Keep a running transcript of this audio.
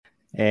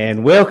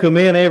And welcome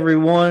in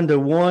everyone to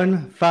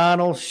one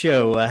final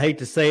show. I hate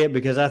to say it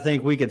because I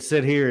think we could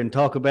sit here and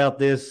talk about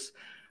this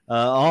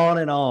on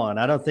and on.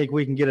 I don't think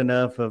we can get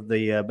enough of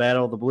the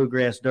Battle of the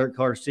Bluegrass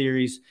DirtCar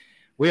Series.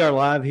 We are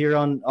live here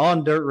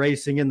on Dirt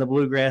Racing in the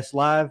Bluegrass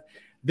Live.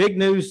 Big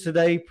news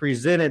today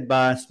presented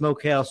by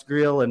Smokehouse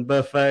Grill and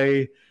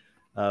Buffet.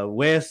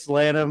 Wes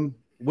Lanham,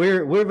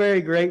 we're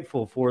very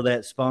grateful for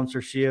that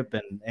sponsorship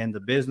and the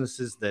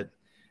businesses that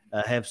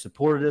have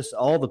supported us,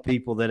 all the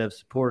people that have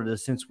supported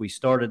us since we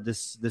started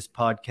this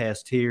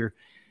podcast here.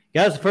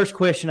 Guys, the first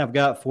question I've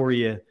got for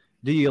you,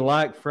 do you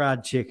like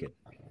fried chicken?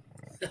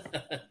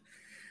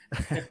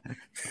 I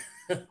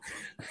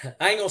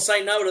ain't going to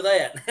say no to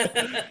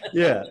that.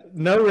 Yeah,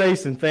 no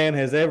racing fan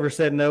has ever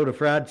said no to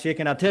fried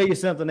chicken. I'll tell you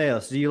something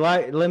else.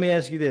 Let me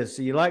ask you this.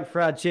 Do you like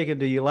fried chicken?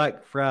 Do you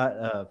like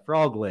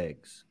frog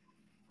legs?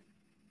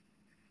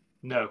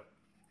 No.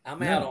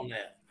 I'm out on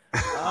that.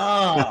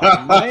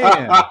 Oh,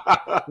 man.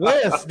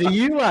 Wes, do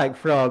you like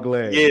frog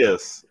legs?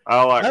 Yes,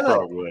 I like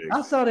frog legs.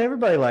 I thought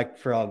everybody liked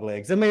frog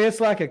legs. I mean, it's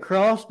like a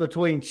cross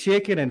between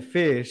chicken and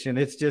fish, and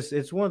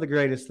it's one of the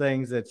greatest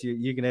things that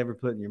you can ever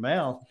put in your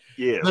mouth.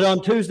 Yes. But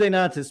on Tuesday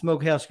nights at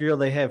Smokehouse Grill,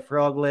 they have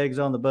frog legs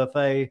on the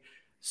buffet.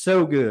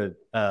 So good.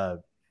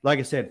 Like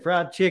I said,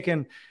 fried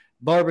chicken,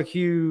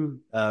 barbecue,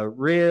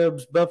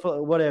 ribs,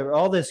 buffalo, whatever,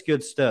 all this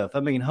good stuff. I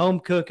mean, home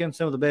cooking,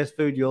 some of the best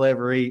food you'll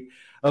ever eat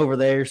over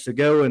there. So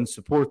go and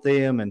support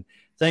them, and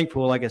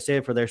thankful, like I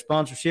said, for their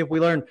sponsorship.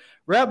 We learned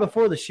right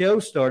before the show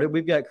started,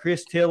 we've got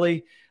Chris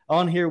Tilley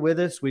on here with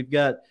us. We've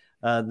got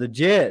the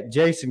Jet,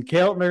 Jason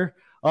Keltner,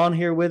 on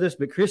here with us.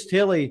 But Chris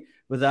Tilley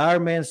with the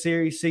Ironman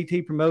Series,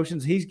 CT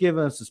Promotions, he's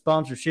given us a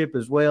sponsorship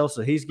as well.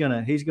 So he's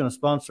gonna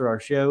sponsor our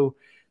show.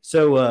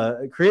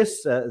 So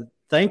Chris,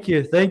 thank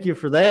you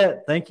for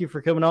that. Thank you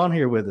for coming on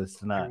here with us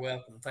tonight. You're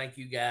welcome. Thank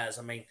you, guys.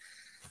 I mean,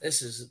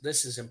 this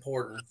is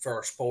important for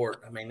our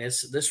sport. I mean,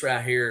 this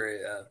right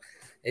here,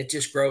 it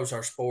just grows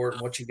our sport,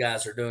 and what you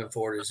guys are doing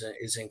for it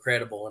is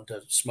incredible. And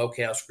to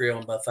Smokehouse Grill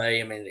and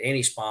Buffet, I mean,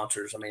 any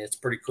sponsors, I mean, it's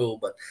pretty cool.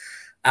 But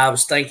I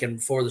was thinking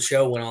before the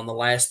show went on, the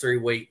last 3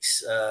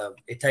 weeks,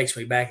 it takes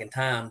me back in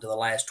time to the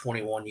last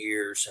 21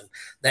 years, and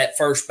that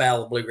first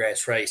Battle of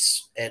Bluegrass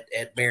race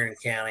at Barron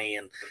County,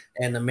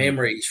 and the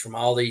memories from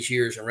all these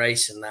years in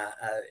racing.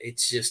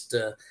 It's just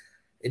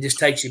it just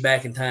takes you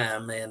back in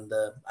time, and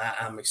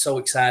I'm so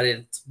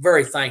excited.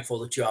 Very thankful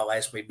that you all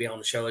asked me to be on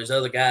the show. There's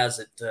other guys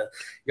that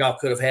y'all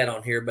could have had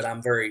on here, but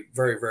I'm very,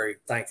 very, very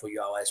thankful you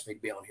all asked me to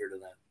be on here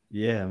tonight.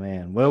 Yeah,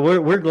 man. Well,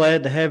 we're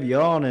glad to have you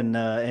on,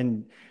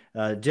 and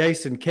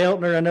Jason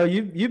Keltner, I know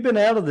you've been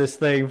out of this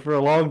thing for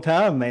a long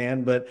time,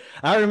 man, but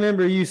I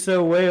remember you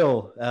so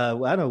well.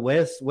 I know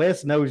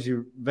Wes knows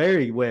you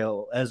very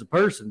well as a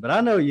person, but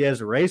I know you as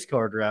a race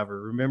car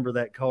driver. Remember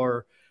that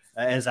car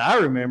as I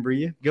remember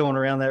you going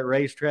around that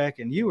racetrack,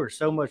 and you were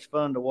so much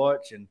fun to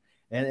watch,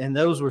 and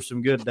those were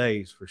some good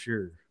days for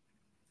sure.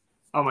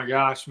 Oh my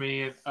gosh,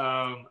 man.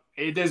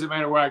 It doesn't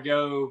matter where I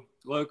go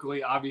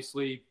locally.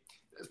 Obviously,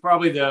 it's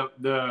probably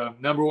the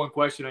number one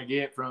question I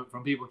get from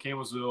people in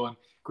Campbellsville. And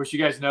of course, you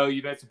guys know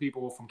you've had some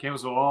people from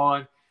Campbellsville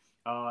on.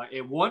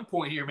 At one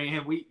point here,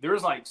 man, there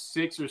was like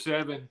 6 or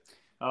 7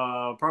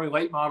 probably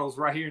late models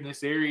right here in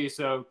this area.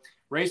 So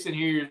racing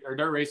here, or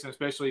dirt racing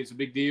especially, is a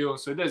big deal.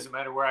 So it doesn't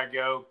matter where I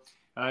go.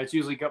 It's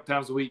usually a couple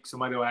times a week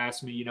somebody will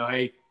ask me,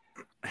 hey,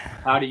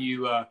 how do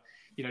you,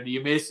 do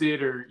you miss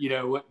it, or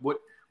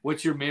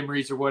what's your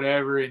memories or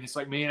whatever? And it's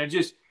like, man,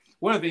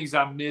 one of the things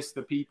I miss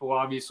the people.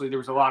 Obviously, there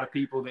was a lot of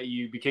people that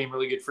you became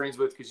really good friends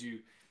with because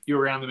you were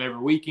around them every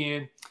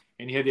weekend,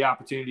 and you had the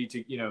opportunity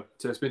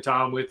to spend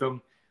time with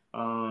them.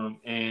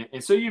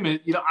 And so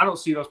I don't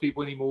see those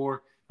people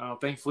anymore.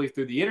 Thankfully,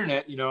 through the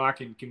internet, I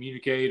can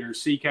communicate or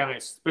see kind of,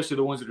 especially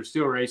the ones that are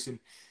still racing.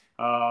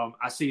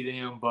 I see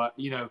them, but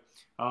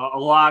a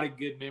lot of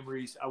good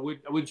memories. I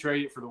wouldn't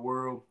trade it for the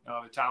world.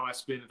 The time I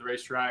spent at the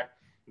racetrack,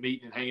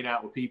 meeting and hanging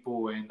out with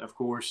people, and of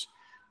course,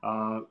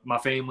 my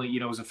family.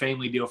 It was a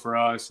family deal for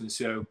us, and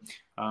so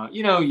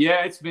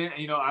it's been.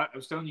 I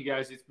was telling you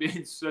guys, it's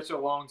been such a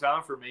long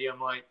time for me.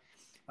 I'm like,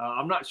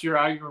 I'm not sure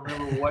I even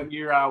remember what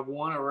year I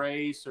won a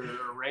race or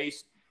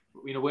raced.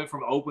 Went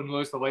from open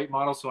list to late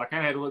model, so I kind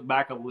of had to look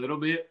back a little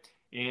bit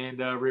and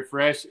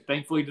refresh.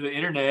 Thankfully, to the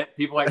internet,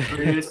 people like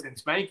Chris and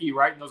Spanky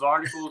writing those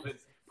articles and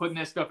putting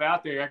that stuff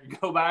out there, I could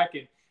go back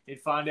and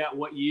find out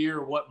what year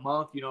or what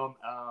month,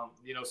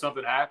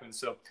 something happened.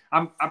 So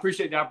I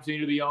appreciate the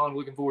opportunity to be on.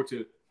 Looking forward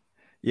to it.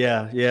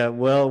 Yeah.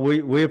 Well,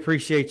 we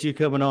appreciate you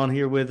coming on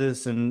here with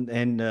us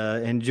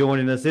and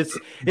joining us.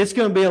 It's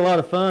going to be a lot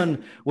of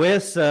fun.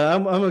 Wes,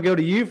 I'm going to go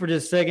to you for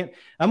just a second.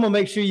 I'm going to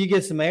make sure you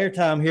get some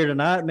airtime here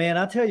tonight, man.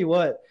 I tell you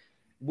what,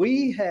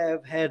 we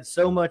have had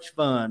so much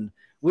fun.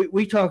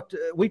 We talked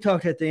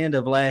at the end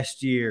of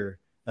last year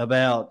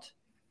about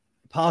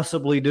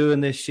possibly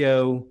doing this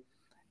show.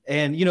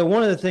 And,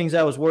 one of the things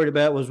I was worried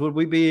about was, would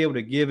we be able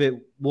to give it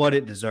what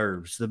it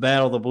deserves, the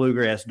Battle of the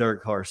Bluegrass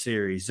DirtCar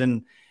Series.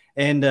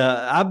 And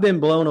I've been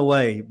blown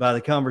away by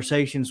the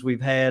conversations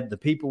we've had, the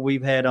people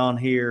we've had on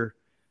here.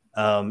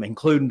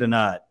 including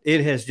tonight.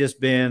 It has just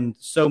been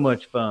so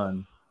much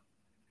fun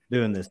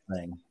doing this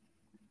thing.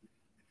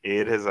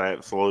 It has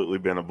absolutely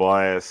been a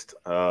blast.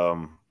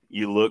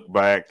 You look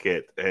back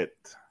at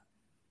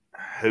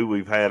who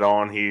we've had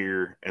on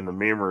here and the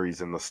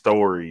memories and the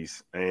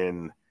stories,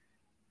 and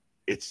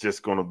it's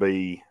just going to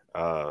be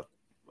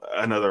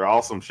another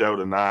awesome show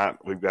tonight.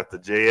 We've got the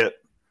Jet.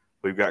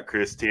 We've got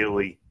Chris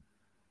Tilley.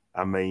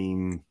 I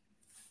mean,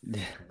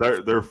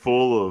 they're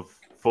full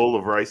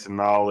of racing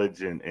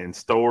knowledge and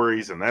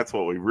stories, and that's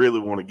what we really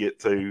want to get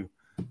to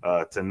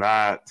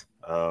tonight.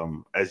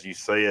 As you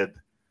said,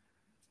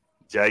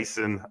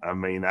 Jason, I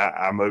mean,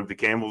 I moved to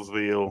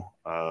Campbellsville.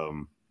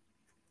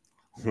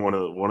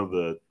 One of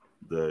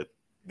the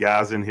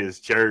guys in his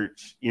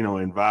church,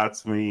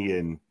 invites me,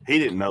 and he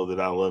didn't know that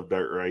I love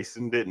dirt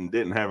racing.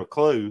 Didn't have a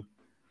clue,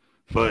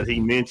 but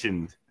he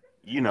mentioned,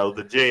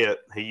 the Jet.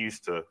 He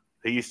used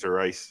to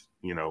race,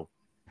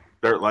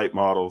 dirt late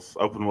models,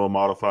 open wheel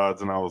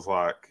modifieds, and I was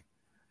like,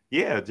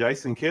 yeah,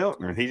 Jason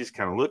Keltner. And he just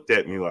kind of looked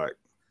at me like,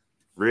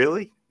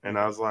 really? And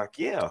I was like,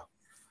 yeah.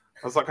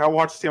 I was like, I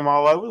watched him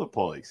all over the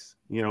place.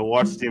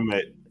 Watched him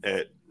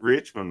at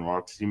Richmond,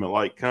 watched him at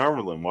Lake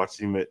Cumberland, watched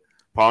him at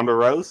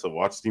Ponderosa,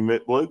 watched him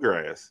at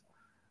Bluegrass,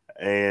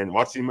 and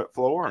watched him at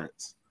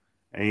Florence.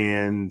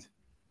 And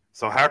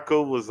so how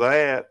cool was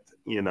that,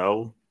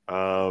 And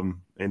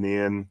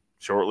then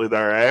shortly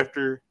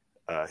thereafter,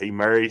 he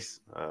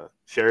marries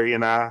Sherry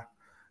and I.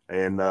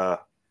 And, I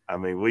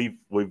mean,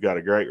 we've got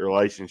a great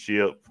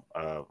relationship.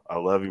 I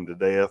love him to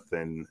death.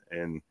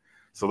 And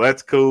so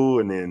that's cool.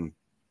 And then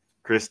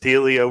Chris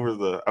Tilley over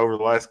the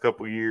last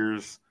couple of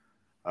years,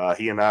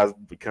 he and I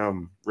have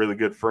become really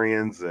good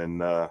friends, and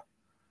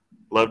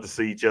love to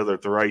see each other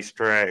at the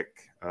racetrack.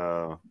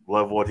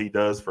 Love what he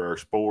does for our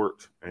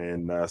sport,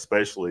 and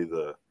especially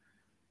the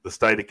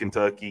state of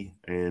Kentucky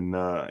and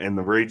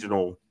the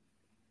regional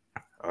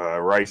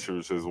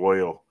racers as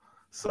well.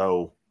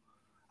 So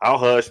I'll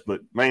hush,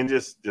 but man,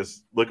 just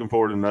looking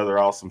forward to another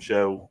awesome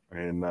show,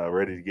 and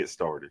ready to get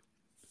started.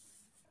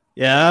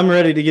 Yeah, I'm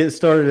ready to get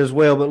started as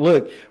well. But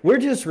look, we're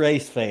just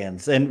race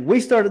fans, and we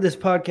started this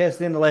podcast at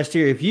the end of last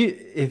year. If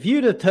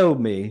you'd have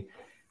told me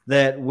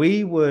that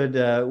we would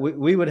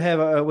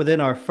have within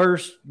our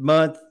first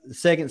month,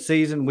 second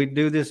season, we'd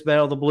do this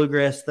Battle of the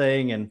Bluegrass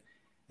thing,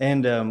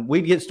 and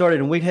we'd get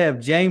started, and we'd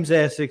have James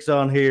Essex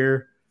on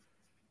here,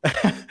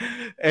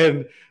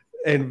 and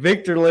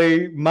Victor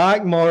Lee,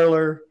 Mike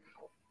Marlar,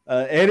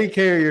 Eddie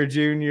Carrier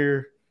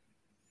Jr.,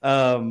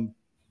 Tim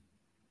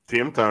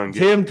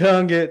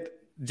Tungett,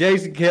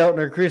 Jason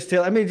Keltner, Chris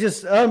Tilley. I mean,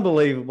 just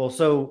unbelievable.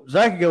 So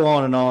I could go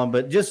on and on,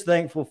 but just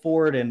thankful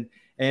for it, and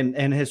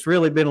it's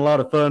really been a lot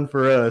of fun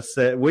for us.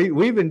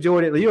 We've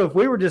enjoyed it. If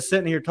we were just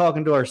sitting here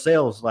talking to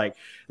ourselves, like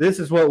this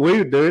is what we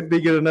would do, it'd be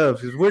good enough,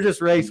 because we're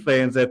just race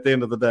fans at the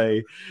end of the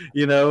day,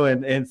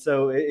 And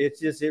so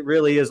it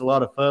really is a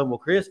lot of fun. Well,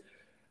 Chris,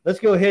 let's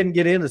go ahead and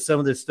get into some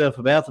of this stuff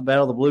about the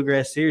Battle of the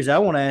Bluegrass Series. I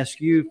want to ask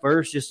you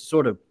first, just to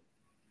sort of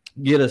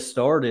get us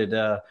started.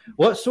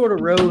 What sort of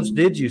roles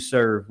did you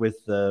serve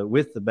with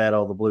the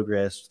Battle of the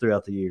Bluegrass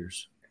throughout the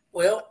years?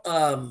 Well,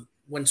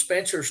 when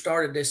Spencer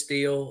started this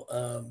deal,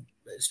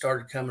 it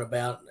started coming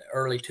about in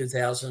early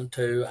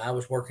 2002. I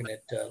was working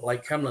at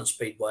Lake Cumberland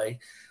Speedway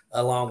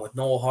along with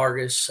Noel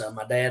Hargis,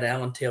 my dad,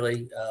 Alan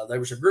Tilley. There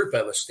was a group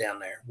of us down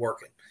there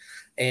working.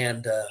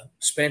 And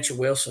Spencer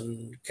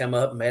Wilson come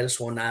up and met us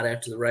one night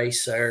after the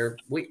race there.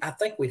 I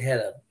think we'd had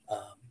a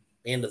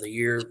end of the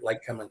year Lake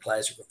Cumberland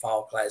Classic or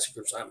Fall Classic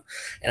or something.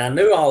 And I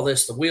knew all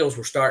this. The wheels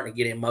were starting to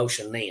get in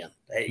motion then.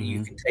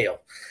 You can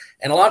tell.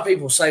 And a lot of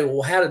people say,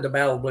 well, how did the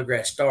Battle of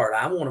Bluegrass start?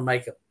 I want to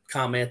make a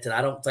comment that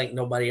I don't think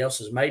nobody else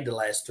has made the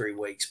last 3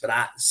 weeks, but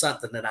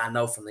something that I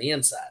know from the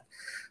inside.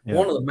 Yeah.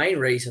 One of the main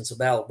reasons the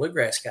Battle of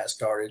Bluegrass got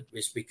started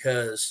is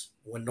because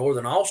when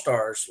Northern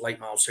All-Stars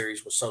Late Model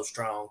Series was so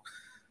strong,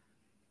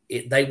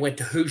 they went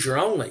to Hoosier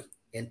only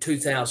in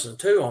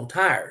 2002 on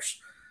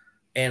tires.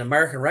 And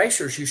American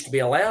racers used to be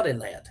allowed in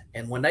that.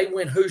 And when they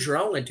went Hoosier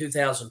only in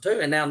 2002,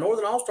 and now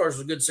Northern All-Stars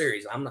was a good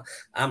series.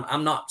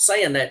 I'm not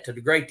saying that to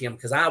degrade them,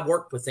 because I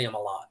worked with them a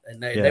lot,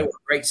 and they were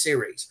a great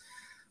series.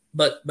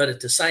 But at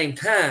the same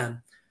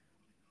time,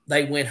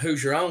 they went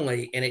Hoosier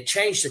only, and it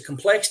changed the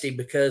complexity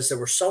because there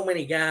were so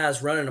many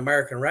guys running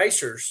American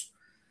racers.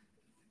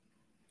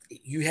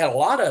 You had a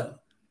lot of them.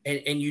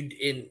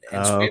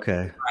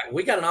 Okay.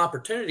 We got an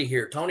opportunity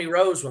here. Tony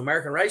Rose with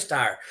American Race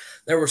Tire.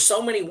 There were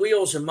so many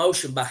wheels in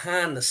motion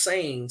behind the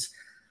scenes.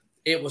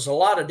 It was a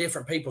lot of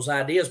different people's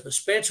ideas, but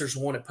Spencer's the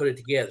one that put it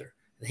together.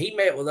 And he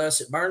met with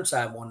us at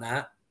Burnside one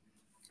night,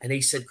 and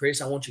he said,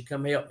 Chris, I want you to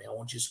come help me. I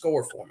want you to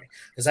score for me.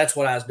 Because that's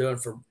what I was doing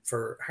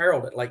for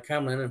Harold at Lake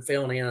Cumberland, and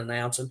filling in and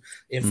announcing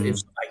if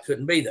somebody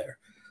couldn't be there.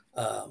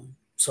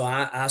 So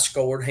I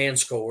scored, hand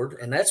scored,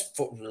 and that's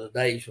for the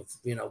days of,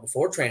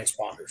 before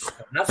transponders.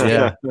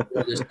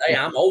 To this day,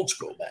 I'm old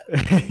school about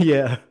it.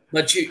 Yeah.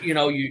 But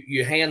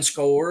you hand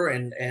score,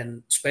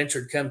 and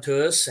Spencer had come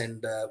to us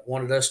and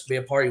wanted us to be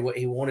a part.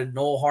 He wanted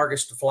Noel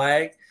Hargis to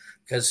flag,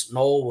 because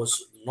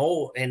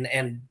Noel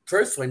and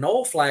truthfully,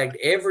 Noel flagged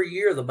every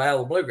year the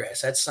Battle of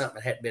Bluegrass. That's something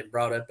that hadn't been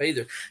brought up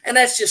either. And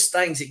that's just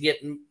things that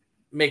get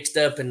mixed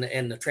up in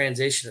the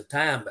transition of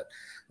time. But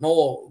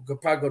Noel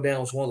could probably go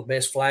down as one of the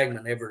best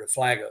flagmen ever to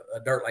flag a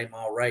dirt late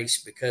mile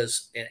race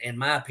because, in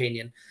my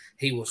opinion,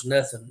 he was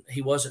nothing.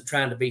 He wasn't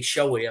trying to be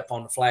showy up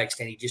on the flag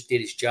stand. He just did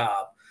his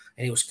job,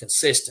 and he was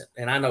consistent.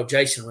 And I know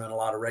Jason ran a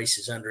lot of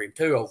races under him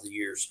too over the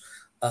years.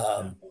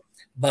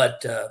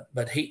 But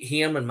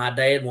him and my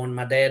dad wanted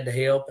my dad to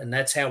help, and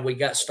that's how we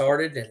got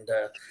started. And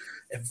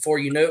before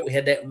you knew it, we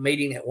had that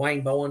meeting at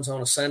Wayne Bowen's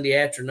on a Sunday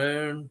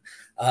afternoon.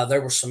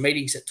 There were some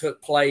meetings that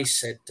took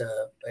place at,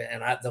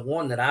 the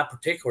one that I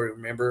particularly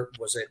remember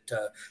was at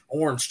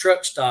Orange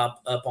Truck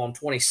Stop up on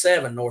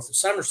 27 north of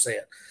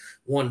Somerset.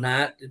 One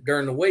night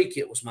during the week,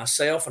 it was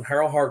myself and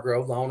Harold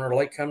Hargrove, the owner of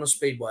Lake Cumberland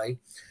Speedway,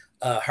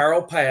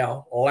 Harold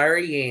Powell,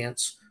 Larry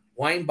Yance,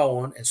 Wayne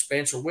Bowen, and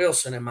Spencer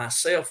Wilson, and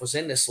myself was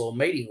in this little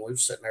meeting. We were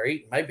sitting there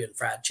eating, maybe in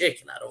fried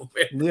chicken. I don't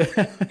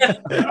remember.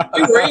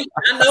 We were eating.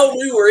 I know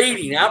we were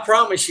eating. I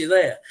promise you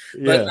that.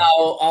 But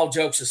all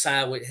jokes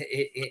aside,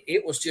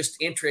 it was just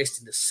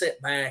interesting to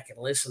sit back and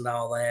listen to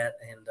all that.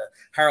 And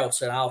Harold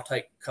said, I'll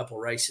take a couple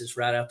races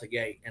right out the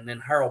gate. And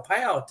then Harold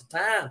Powell at the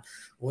time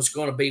was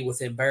going to be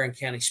within Barron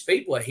County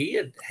Speedway. He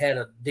had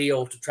a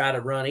deal to try to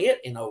run it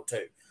in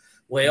 02.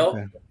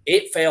 Well,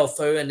 it fell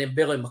through, and then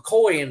Billy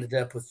McCoy ended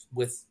up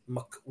with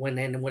when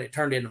it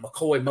turned into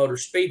McCoy Motor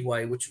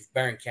Speedway, which was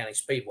Barron County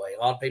Speedway.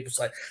 A lot of people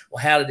say,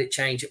 well, how did it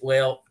change it?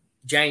 Well,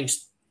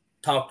 James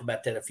talked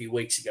about that a few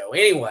weeks ago.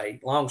 Anyway,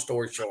 long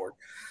story short,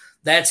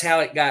 that's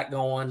how it got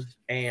going,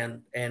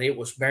 and it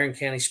was Barron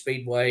County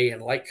Speedway,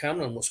 and Lake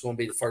Cumberland was going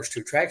to be the first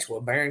two tracks. Well,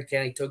 Barron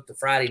County took the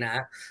Friday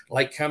night.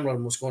 Lake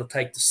Cumberland was going to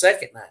take the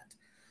second night.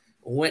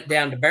 Went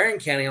down to Barron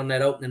County on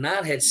that opening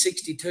night, had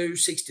 62,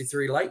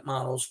 63 late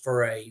models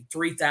for a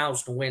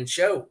 3,000 to win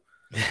show.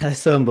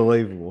 That's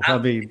unbelievable. I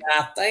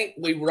think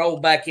we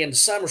rolled back into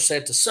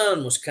Somerset. The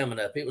sun was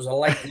coming up. It was a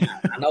late night.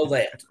 I know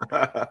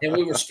that. And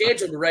we were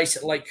scheduled to race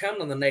at Lake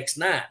Cumberland the next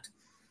night,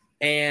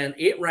 and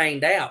it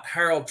rained out.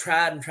 Harold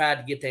tried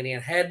to get that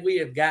in. Had we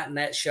have gotten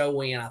that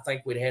show in, I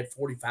think we'd had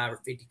 45 or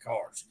 50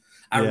 cars.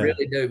 I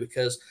really do,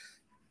 because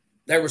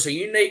there was a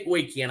unique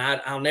weekend.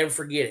 I'll never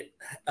forget it.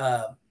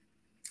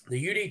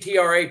 The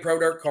UDTRA Pro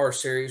DirtCar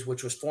Series,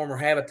 which was former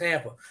Habit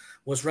Tampa,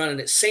 was running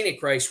at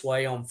Scenic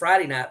Raceway on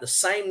Friday night, the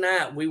same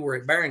night we were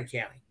at Barron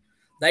County.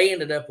 They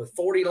ended up with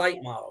 40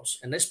 late models,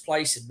 and this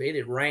place it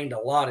had rained a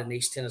lot in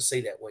East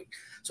Tennessee that week.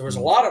 So there's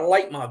a lot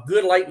of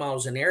good late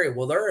models in the area.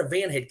 Well, their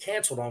event had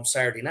canceled on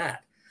Saturday night.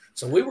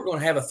 So we were going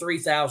to have a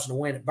 3,000 to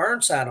win at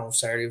Burnside on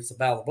Saturday with the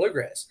Battle of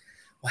Bluegrass.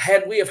 Well,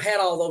 had we have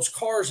had all those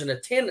cars in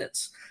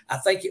attendance, I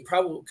think it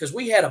probably, because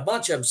we had a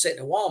bunch of them sitting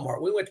at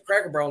Walmart. We went to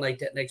Cracker Barrel and ate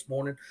that next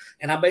morning,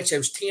 and I bet you there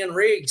was 10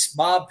 rigs,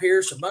 Bob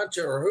Pierce, a bunch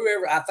of, or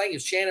whoever, I think it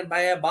was Shannon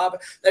Babb,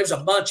 Bob. There was a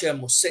bunch of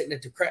them was sitting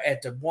at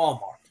the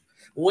Walmart.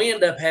 We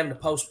ended up having to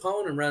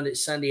postpone and run it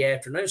Sunday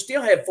afternoon.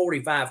 Still had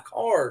 45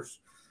 cars.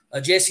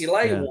 Jesse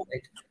Lay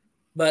wanted,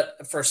 but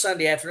for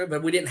Sunday afternoon,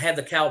 but we didn't have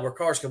the caliber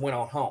cars because we went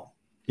on home.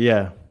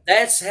 Yeah.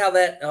 That's how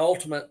that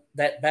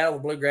Battle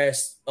of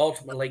Bluegrass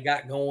ultimately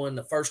got going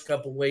the first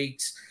couple of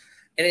weeks.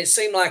 And it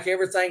seemed like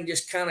everything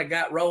just kind of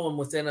got rolling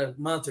within a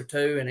month or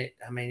two. And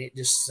it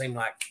just seemed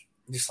like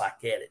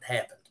that it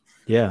happened.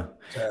 Yeah.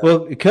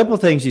 Well, a couple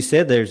of things you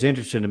said there is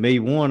interesting to me.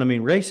 One,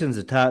 racing's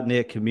a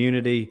tight-knit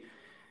community.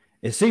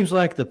 It seems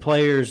like the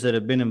players that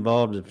have been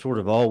involved have sort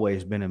of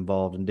always been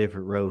involved in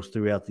different roles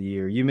throughout the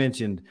year. You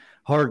mentioned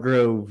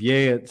Hargrove,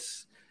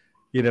 Yance,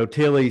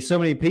 Tilley, so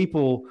many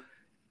people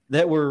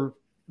that were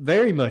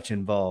very much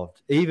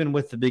involved, even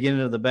with the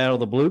beginning of the Battle of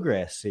the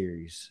Bluegrass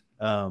Series.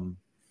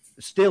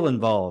 Still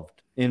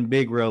involved in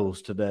big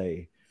roles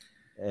today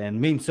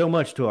and mean so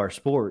much to our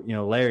sport.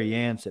 Larry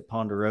Yance at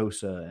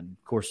Ponderosa, and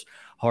of course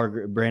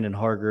Brandon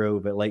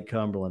Hargrove at Lake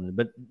Cumberland.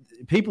 But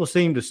people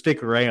seem to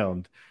stick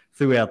around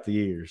throughout the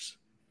years.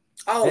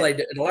 Oh, they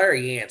did.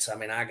 Larry Yance,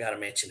 I got to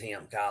mention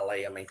him.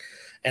 Golly,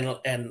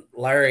 and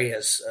Larry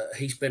has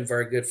he's been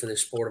very good for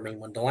this sport.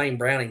 When Delane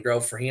Browning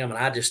drove for him,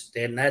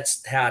 and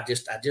that's how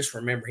I just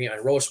remember him,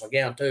 and Royce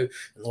McGowan too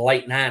in the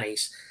late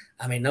 90s.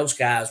 Those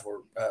guys were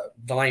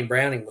Delane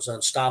Browning was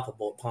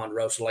unstoppable at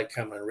Ponderosa, Lake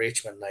Cumberland, and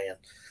Richmond then.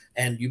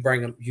 And you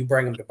bring them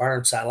to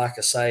Burnside, like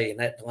I say, and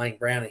that Delane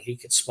Browning, he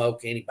could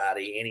smoke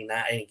anybody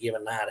any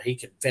given night. He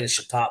could finish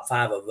the top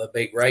 5 of a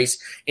big race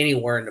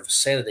anywhere in the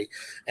vicinity.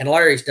 And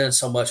Larry's done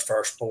so much for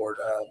our sport.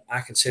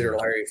 I consider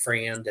Larry a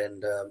friend,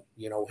 and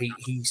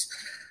he's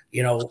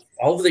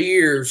over the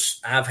years,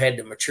 I've had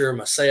to mature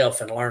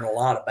myself and learn a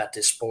lot about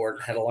this sport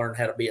and how to learn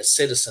how to be a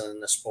citizen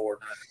in the sport.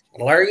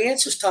 And Larry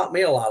Yance has taught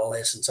me a lot of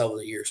lessons over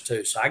the years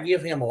too, so I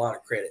give him a lot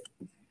of credit.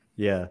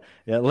 Yeah.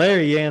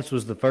 Larry Yance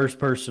was the first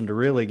person to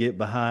really get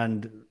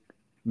behind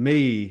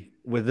me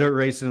with dirt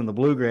racing in the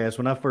Bluegrass.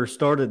 When I first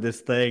started this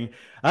thing,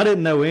 I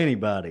didn't know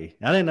anybody.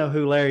 I didn't know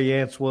who Larry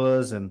Yance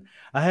was, and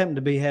I happened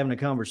to be having a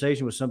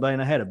conversation with somebody,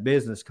 and I had a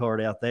business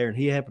card out there, and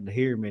he happened to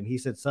hear me, and he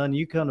said, "Son,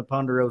 you come to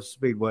Ponderosa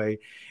Speedway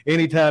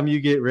anytime you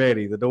get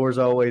ready. The door's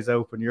always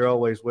open. You're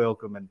always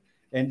welcome." And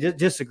and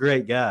just a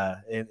great guy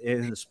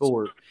in the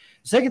sport.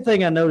 Second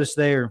thing I noticed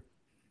there,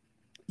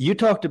 you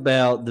talked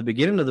about the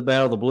beginning of the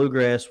Battle of the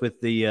Bluegrass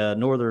with the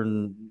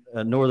Northern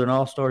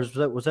All-Stars.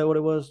 Was that what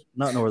it was?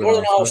 Not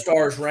Northern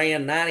All-Stars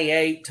ran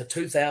 98 to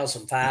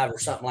 2005 or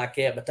something like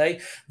that. But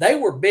they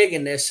were big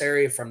in this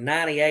area from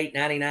 98,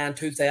 99,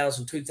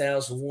 2000,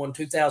 2001,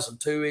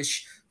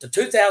 2002-ish to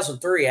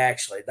 2003,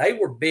 actually. They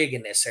were big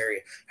in this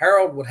area.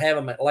 Harold would have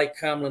them at Lake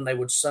Cumberland. They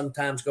would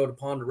sometimes go to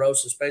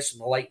Ponderosa, especially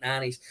in the late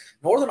 90s.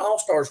 Northern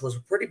All-Stars was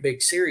a pretty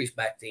big series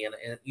back then,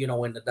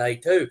 in the day,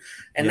 too.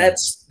 And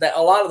that's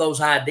a lot of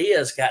those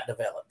ideas got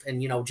developed.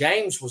 And,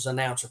 James was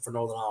announcer for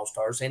Northern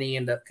All-Stars, and he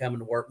ended up coming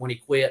to work when he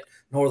quit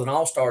Northern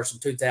All-Stars in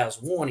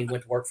 2001. He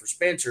went to work for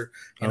Spencer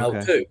in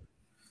 2002.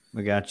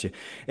 I got you.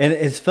 And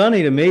it's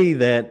funny to me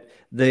that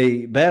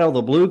the Battle of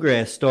the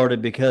Bluegrass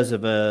started because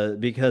of a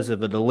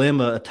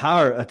dilemma, a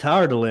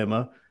tire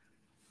dilemma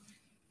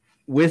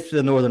with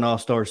the Northern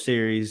All-Star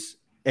Series.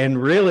 And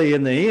really,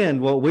 in the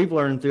end, what we've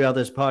learned throughout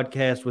this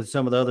podcast with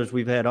some of the others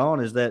we've had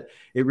on is that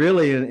it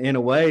really, in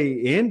a way,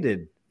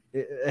 ended.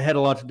 It had a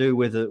lot to do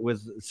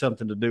with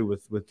something to do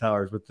with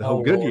tires, with the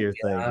whole Goodyear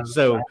thing. I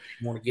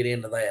want to get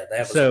into that.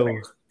 That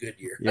was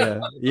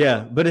Goodyear.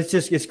 yeah. But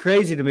it's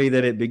crazy to me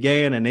that it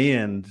began and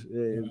ended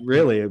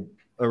really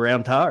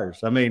around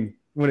tires. I mean,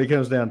 when it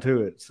comes down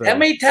to it. So. How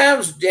many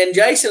times, and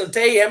Jason will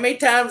tell you, how many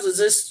times is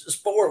this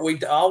sport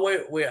it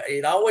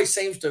always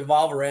seems to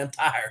evolve around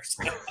tires.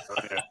 You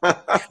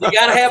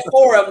got to have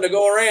 4 of them to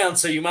go around,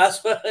 so you might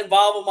as well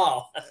involve them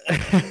all.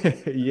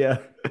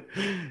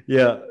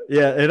 Yeah,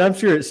 and I'm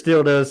sure it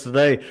still does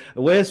today.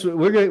 Wes,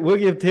 we'll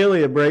give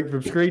Tilley a break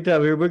from screen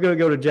time here. We're going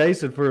to go to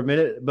Jason for a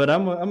minute, but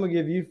I'm going to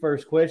give you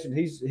first question.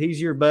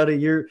 He's your buddy,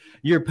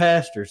 your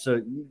pastor,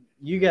 so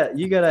you got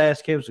to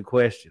ask him some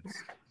questions.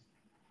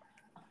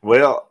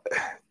 Well,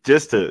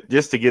 just to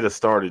get us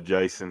started,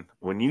 Jason,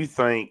 when you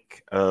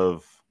think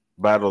of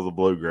Battle of the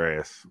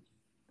Bluegrass,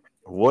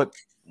 what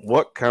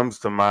comes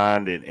to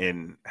mind,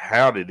 and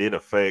how did it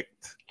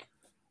affect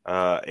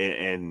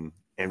and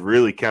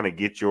really kind of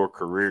get your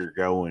career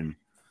going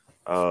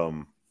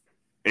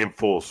in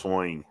full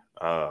swing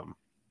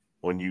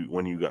when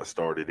you got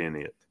started in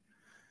it?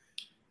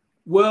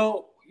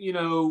 Well,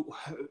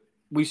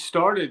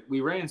 we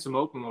ran some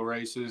open wheel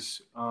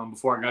races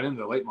before I got into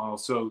the late model.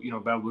 So,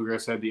 Battle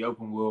Bluegrass had the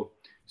open wheel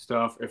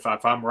stuff. If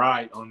I'm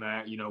right on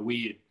that,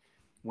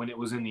 when it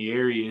was in the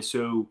area.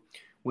 So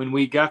when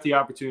we got the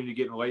opportunity to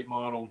get in the late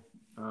model,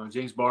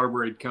 James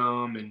Barber had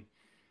come and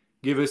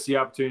give us the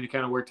opportunity to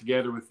kind of work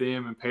together with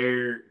them and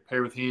pair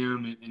with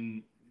him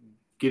and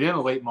get in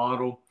a late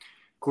model.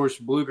 Of course,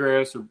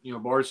 Bluegrass or,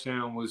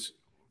 Bardstown was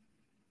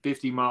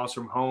 50 miles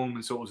from home.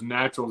 And so it was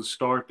natural to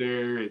start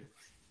there.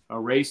 A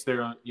race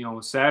there,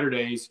 on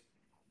Saturdays.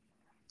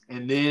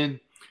 And then,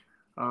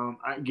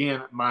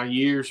 again, my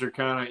years are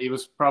it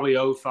was probably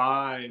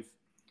 2005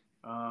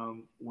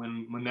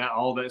 when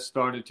all that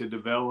started to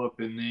develop.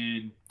 And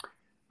then,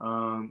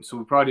 so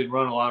we probably didn't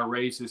run a lot of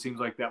races. It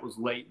seems like that was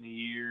late in the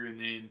year. And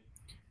then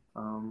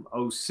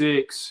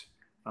 2006,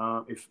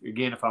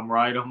 if I'm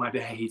right on my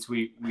dates,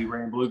 we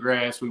ran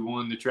Bluegrass. We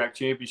won the track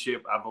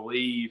championship, I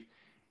believe,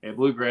 at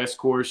Bluegrass. Of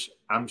course,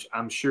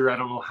 I'm sure, I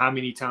don't know how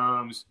many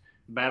times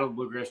Battle of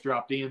Bluegrass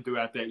dropped in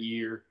throughout that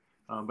year,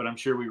 but I'm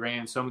sure we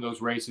ran some of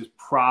those races,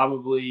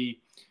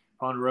 probably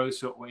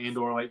Ponderosa and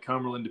or Lake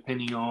Cumberland,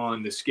 depending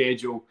on the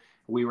schedule.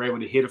 We were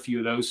able to hit a few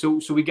of those, so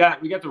we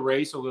got to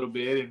race a little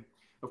bit, and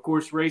of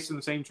course, racing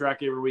the same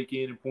track every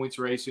weekend and points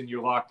racing,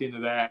 you're locked into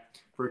that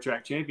for a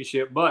track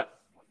championship. But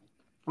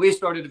we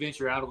started to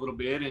venture out a little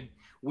bit, and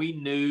we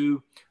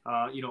knew,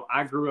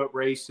 I grew up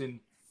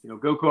racing,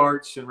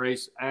 go-karts and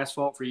race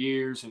asphalt for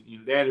years, and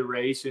Dad had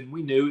raced, and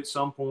we knew at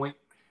some point.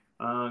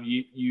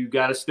 You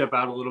got to step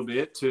out a little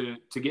bit to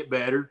get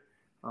better,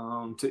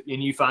 and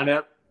you find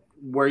out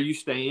where you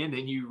stand,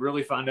 and you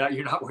really find out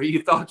you're not where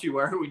you thought you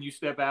were when you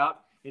step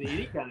out in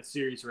any kind of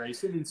serious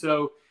racing. And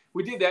so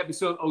we did that.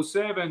 So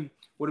 2007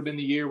 would have been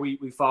the year we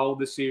followed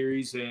the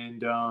series.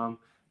 And,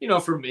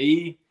 for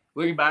me,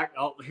 looking back,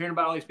 hearing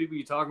about all these people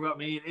you talk about,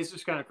 me, it's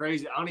just kind of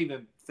crazy. I don't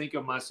even think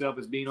of myself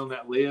as being on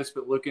that list,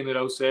 but looking at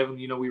 2007,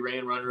 we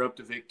ran runner up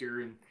to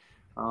Victor and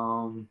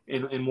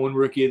won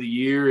Rookie of the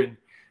Year. And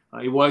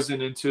it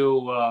wasn't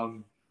until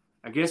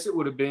I guess it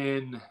would have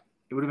been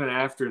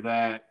after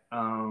that.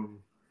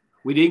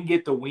 We didn't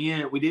get the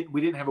win. We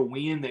didn't have a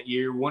win that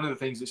year. One of the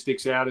things that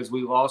sticks out is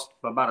we lost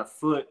by about a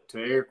foot to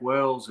Eric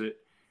Wells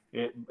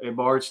at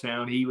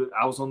Bardstown.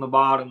 I was on the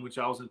bottom, which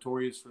I was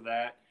notorious for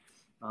that.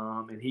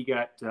 And he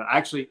got it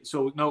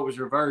was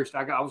reversed.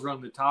 I was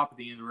running the top at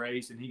the end of the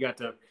race, and he got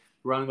to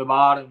run the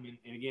bottom.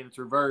 And again, it's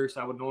reversed.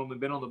 I would normally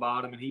been on the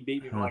bottom, and he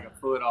beat me by like a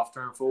foot off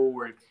turn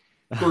forward.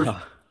 Of course.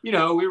 We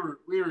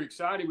were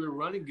excited. We were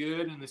running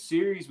good in the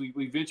series.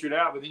 We ventured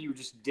out, but then you were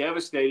just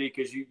devastated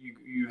because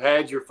you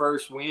had your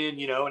first win,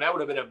 and that would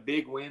have been a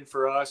big win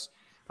for us.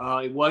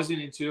 It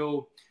wasn't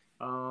until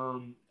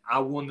I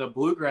won the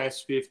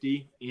Bluegrass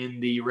 50 in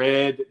the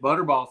red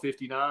Butterball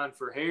 59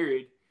 for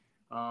Herod.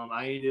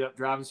 I ended up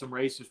driving some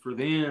races for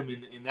them,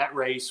 and that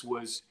race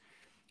was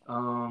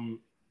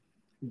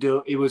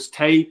it was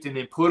taped and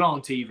then put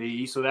on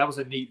TV. So that was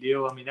a neat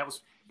deal. I mean, that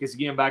was because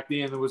again back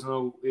then it was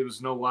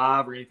no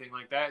live or anything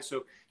like that.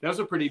 So that was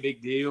a pretty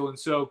big deal. And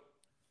so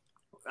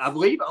I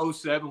believe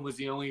 07 was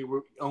the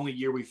only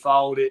year we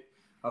followed it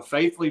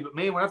faithfully. But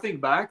man, when I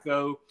think back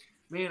though,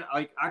 man,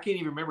 I can't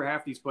even remember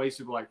half these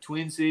places. Like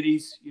Twin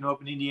Cities,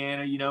 up in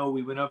Indiana,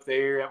 we went up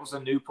there. That was a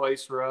new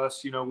place for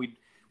us.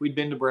 We'd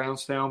been to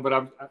Brownstown,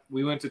 but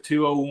we went to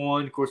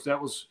 201. Of course,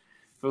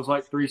 feels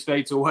like 3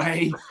 states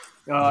away.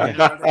 In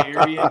another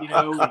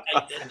area,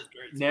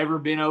 never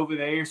been over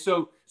there.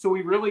 So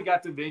we really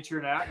got to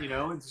venturing out,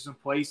 into some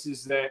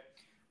places that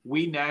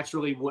we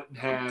naturally wouldn't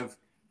have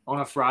on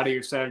a Friday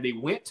or Saturday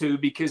went to,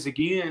 because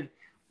again,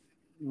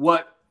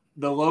 what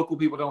the local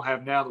people don't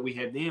have now that we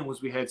had then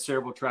was we had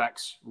several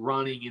tracks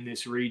running in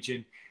this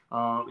region.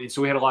 And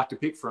so we had a lot to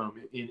pick from,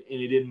 and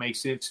it didn't make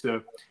sense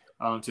to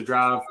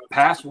drive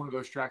past one of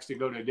those tracks to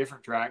go to a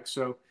different track.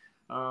 So,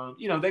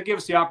 that gave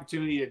us the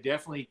opportunity to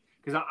definitely,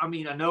 because I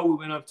know we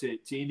went up to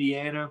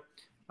Indiana.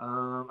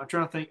 I'm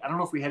trying to think. I don't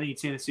know if we had any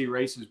Tennessee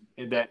races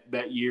in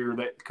that year,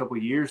 that couple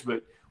of years,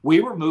 but we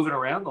were moving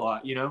around a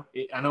lot.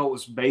 I know it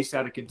was based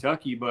out of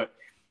Kentucky, but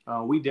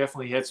we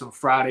definitely had some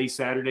Friday,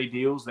 Saturday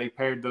deals. They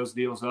paired those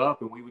deals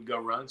up, and we would go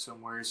run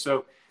somewhere.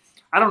 So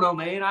I don't know,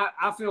 man.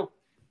 I feel,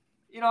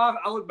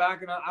 I look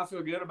back and I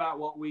feel good about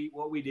what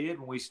we did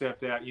when we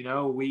stepped out.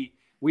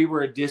 We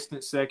were a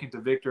distant second to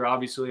Victor.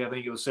 Obviously, I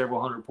think it was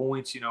several hundred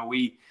points.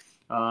 We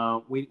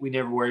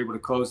never were able to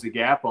close the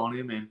gap on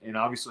him, and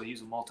obviously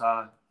he's a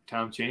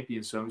multi-time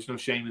champion. So there's no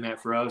shame in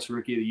that for us,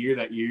 Rookie of the Year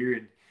that year.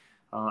 And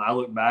I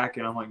look back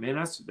and I'm like, man,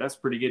 that's a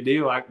pretty good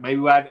deal.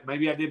 Maybe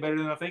I did better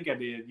than I think I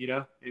did.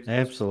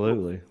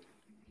 Absolutely.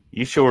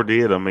 You sure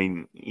did. I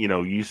mean,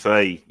 you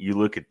say you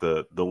look at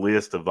the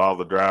list of all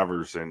the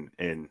drivers,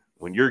 and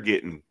when you're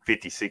getting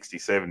 50, 60,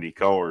 70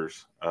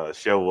 cars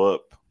show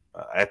up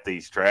at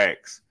these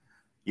tracks,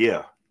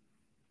 yeah,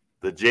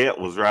 the Jet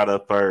was right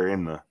up there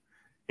in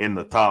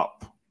the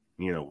top,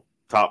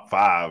 top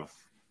 5,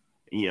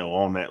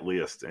 on that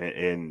list.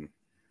 And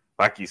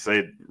like you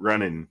said,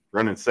 running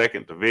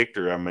second to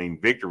Victor. I mean,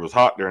 Victor was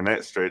hot during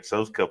that stretch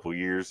those couple of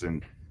years,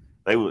 and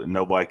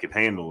nobody could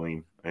handle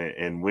him.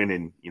 And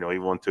winning, he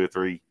won 2 or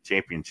 3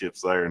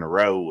 championships there in a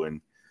row, and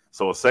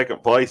so a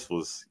second place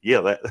was,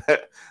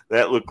 that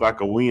looked like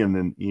a win,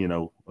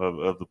 and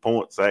of the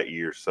points that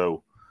year.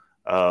 So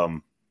I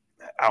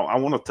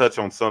want to touch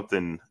on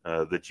something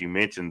that you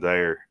mentioned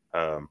there,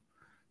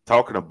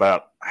 talking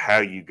about how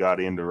you got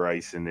into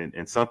racing,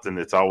 and something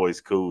that's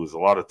always cool is a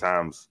lot of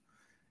times,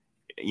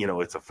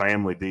 it's a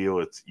family deal.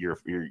 It's you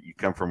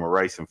come from a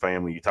racing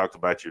family. You talked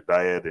about your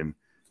dad, and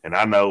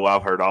I know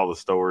I've heard all the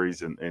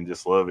stories and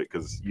just love it,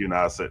 because you and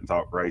I sit and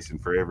talk racing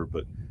forever.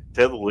 But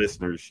tell the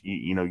listeners,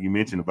 you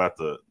mentioned about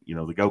the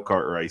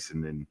go-kart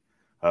racing and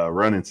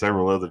running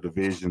several other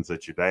divisions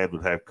that your dad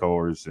would have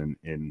cars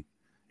and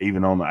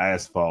even on the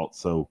asphalt.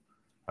 So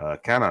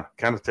kind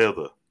of tell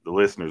the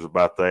listeners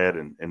about that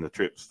and the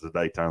trips to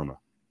Daytona.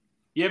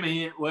 Yeah,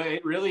 man. Well,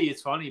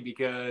 it's funny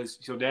because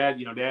Dad,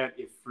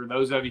 if for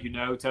those of you who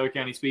know Teller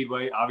County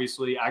Speedway,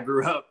 obviously I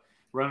grew up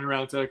running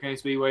around Teller County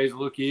Speedway as a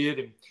little kid,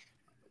 and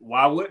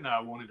why wouldn't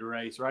I wanted to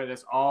race, right?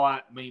 That's all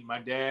my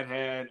dad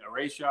had a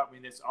race shop. I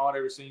mean, that's all I'd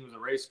ever seen was a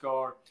race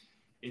car.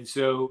 And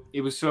so it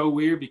was so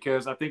weird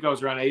because I think I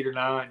was around 8 or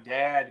 9.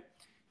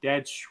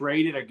 Dad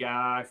traded a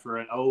guy for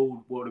an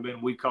old, what would have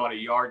been, we call it a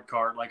yard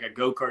cart, like a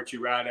go-kart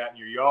you ride out in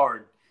your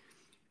yard.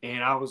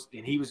 And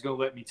he was going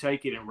to let me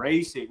take it and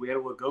race it. We had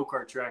a little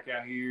go-kart track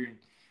out here.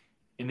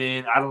 And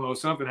then, I don't know,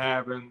 something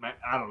happened.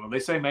 I don't know. They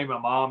say maybe my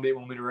mom didn't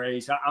want me to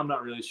race. I'm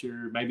not really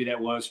sure. Maybe that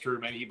was true.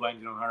 Maybe he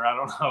blamed it on her. I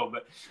don't know.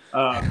 But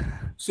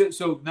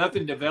so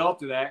nothing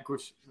developed to that. Of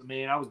course,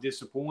 man, I was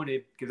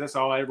disappointed because that's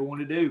all I ever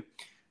wanted to do.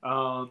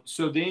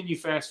 So then you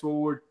fast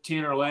forward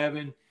 10 or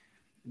 11,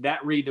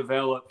 that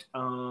redeveloped.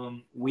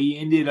 We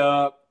ended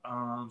up,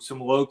 some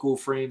local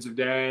friends of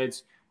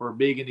Dad's were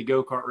big into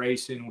go-kart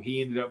racing.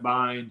 He ended up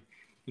buying,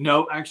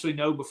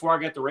 before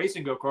I got the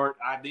racing go-kart,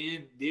 I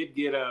then did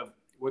get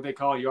what they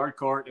call a yard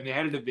cart, and they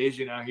had a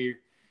division out here.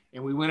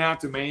 And we went out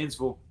to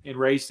Mansville and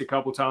raced a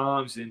couple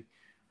times, and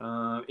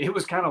it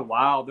was kind of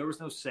wild. There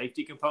was no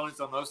safety components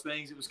on those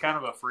things. It was kind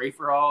of a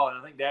free-for-all, and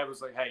I think Dad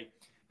was like, hey,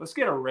 let's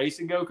get a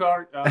racing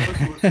go-kart.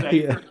 Looks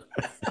safer.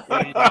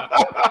 And,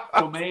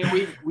 so, man,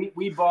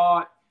 we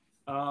bought,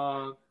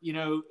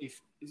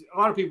 if a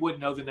lot of people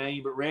wouldn't know the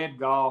name, but Red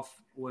Golf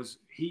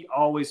he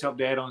always helped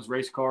Dad on his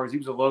race cars. He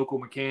was a local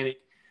mechanic,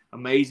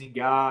 amazing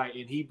guy,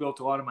 and he built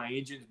a lot of my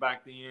engines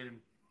back then.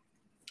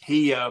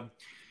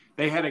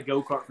 They had a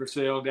go-kart for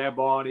sale. Dad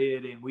bought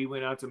it, and we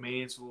went out to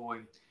Mansville,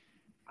 and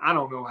I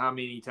don't know how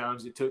many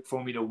times it took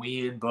for me to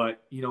win,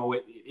 but,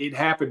 it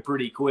happened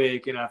pretty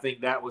quick, and I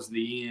think that was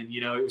the end.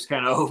 It was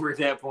kind of over at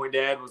that point.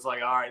 Dad was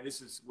like, all right,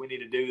 we need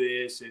to do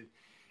this.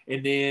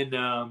 And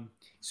then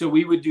so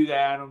we would do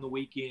that on the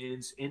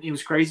weekends, and it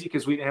was crazy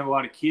because we didn't have a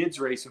lot of kids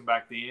racing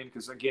back then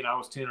because, again, I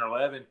was 10 or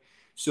 11.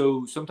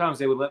 So sometimes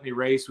they would let me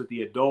race with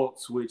the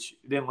adults, which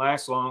didn't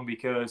last long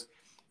because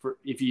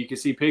if you can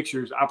see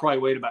pictures, I probably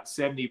weighed about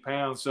 70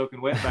 pounds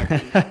soaking wet back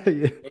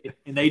then.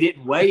 And they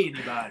didn't weigh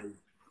anybody.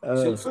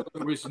 So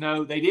there was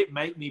they didn't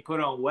make me put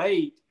on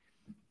weight.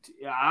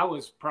 I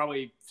was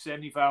probably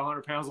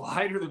 7,500 pounds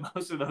lighter than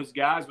most of those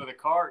guys with a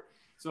cart.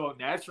 So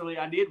naturally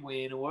I did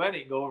win. And that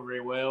didn't go over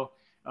very well.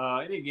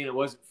 And again, it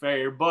wasn't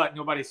fair, but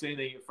nobody said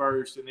anything at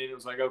first. And then it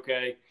was like,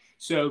 okay.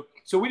 So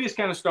we just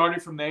kind of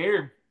started from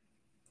there.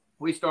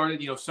 We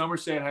started,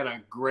 Somerset had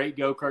a great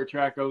go-kart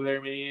track over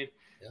there, man.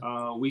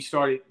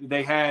 Yeah.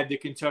 They had the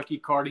Kentucky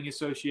Karting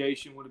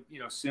Association with,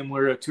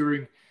 similar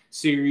touring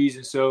series.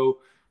 And so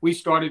we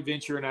started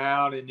venturing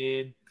out. And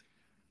then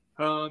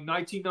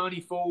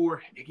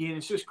 1994, again,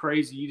 it's just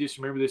crazy. You just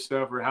remember this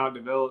stuff or how it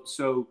developed.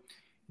 So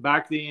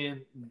back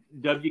then,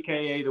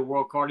 WKA, the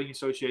World Karting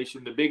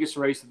Association, the biggest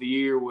race of the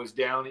year was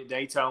down in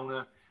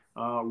Daytona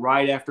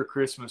right after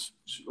Christmas,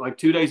 like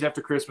 2 days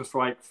after Christmas for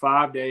like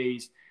 5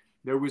 days.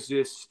 There was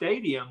this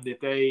stadium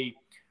that they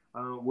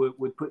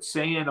would put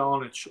sand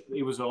on.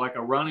 It was like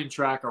a running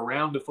track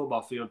around the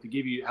football field to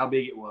give you how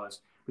big it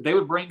was. But they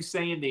would bring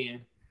sand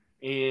in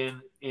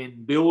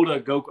and build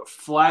a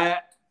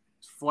flat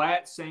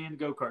sand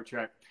go-kart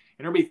track.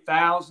 And there'd be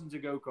thousands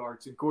of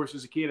go-karts. And, of course,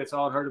 as a kid, that's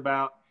all I'd heard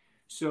about.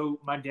 So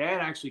my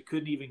dad actually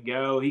couldn't even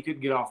go. He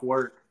couldn't get off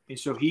work. And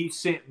so he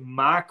sent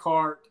my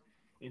cart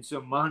and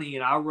some money,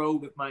 and I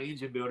rode with my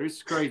engine builder.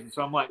 It's crazy.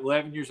 So I'm like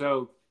 11 years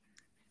old.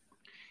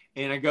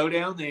 And I go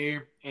down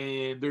there,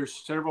 and there's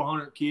several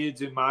hundred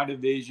kids in my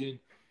division.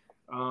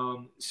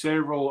 I'm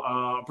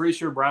pretty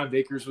sure Brian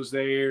Vickers was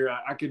there.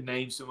 I could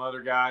name some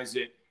other guys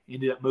that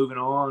ended up moving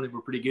on and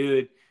were pretty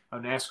good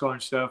on NASCAR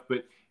and stuff.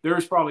 But there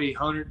was probably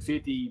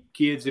 150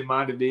 kids in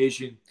my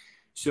division.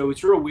 So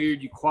it's real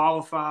weird. You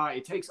qualify.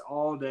 It takes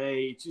all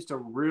day. It's just a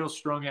real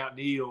strung-out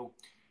deal.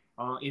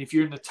 And if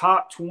you're in the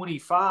top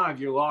 25,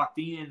 you're locked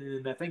in.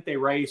 And I think they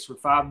race for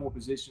 5 more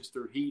positions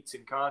through heats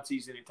and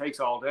contests, and it takes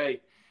all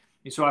day.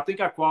 And so I think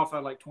I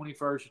qualified like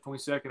 21st or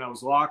 22nd. I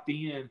was locked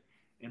in.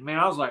 And, man,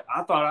 I was like,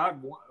 I thought I'd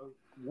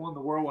won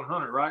the World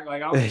 100, right?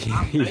 Like, I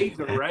made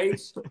the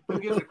race. Who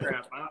gives a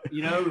crap?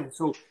 And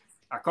so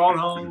I called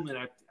home.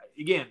 And,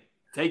 again,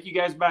 take you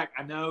guys back.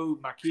 I know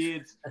my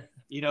kids,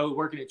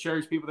 working at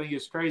church, people think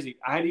it's crazy.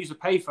 I had to use a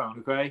payphone,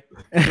 okay?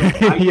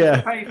 So I use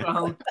a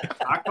payphone.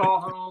 I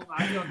call home.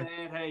 I tell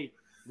Dad, hey,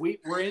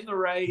 we're in the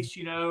race,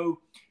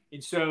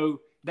 And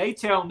so they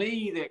tell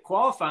me that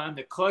qualifying,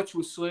 the clutch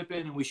was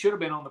slipping and we should have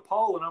been on the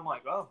pole. And I'm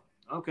like, oh,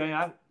 okay.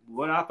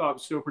 What I thought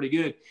was still pretty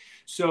good.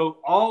 So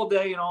all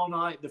day and all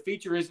night, the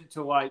feature isn't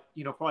till like,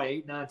 probably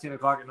 8, 9, 10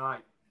 o'clock at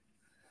night.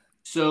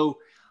 So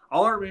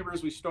all I remember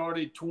is we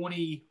started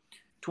 21st,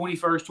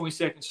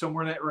 22nd,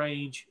 somewhere in that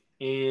range.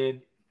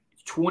 And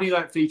 20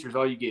 lap features,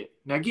 all you get.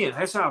 Now, again,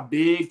 that's not a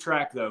big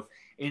track, though.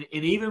 And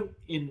even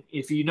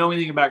if you don't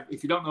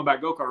know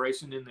about go-kart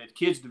racing, in the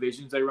kids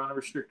divisions, they run a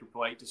restrictor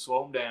plate to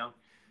slow them down.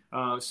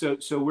 So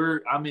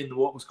I'm in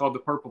what was called the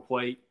purple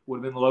plate, would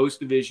have been the lowest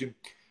division.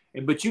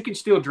 But you can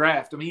still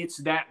draft. I mean, it's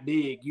that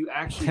big. You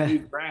actually do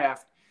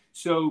draft.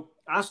 So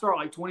I start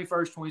like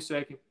 21st,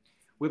 22nd.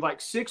 With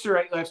like 6 or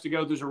 8 laps to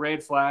go, there's a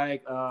red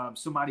flag.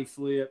 Somebody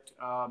flipped.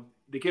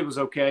 The kid was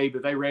okay,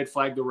 but they red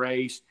flagged the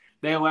race.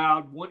 They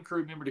allowed one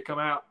crew member to come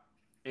out,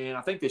 and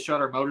I think they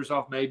shut our motors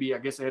off maybe. I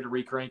guess they had to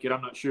recrank it.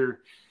 I'm not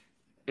sure.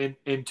 And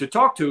to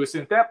talk to us.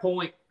 And at that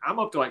point, I'm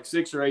up to like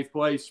 6th or 8th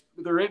place.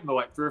 They're in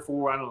like 3 or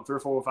 4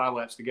 or 5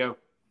 laps to go.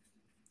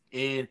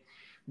 And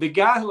the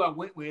guy who I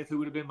went with, who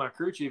would have been my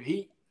crew chief,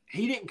 he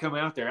didn't come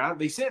out there.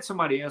 They sent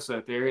somebody else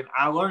out there, and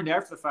I learned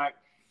after the fact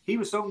he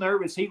was so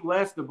nervous he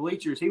left the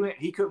bleachers.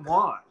 He couldn't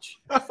watch.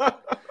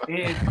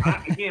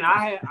 And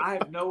I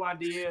have no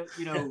idea.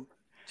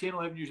 10,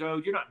 11 years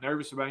old, you're not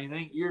nervous about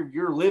anything.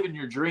 You're living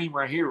your dream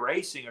right here,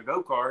 racing a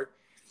go-kart.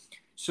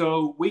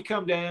 So we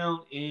come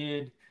down,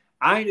 and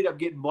I ended up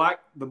getting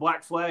the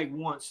black flag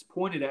once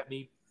pointed at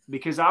me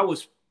because I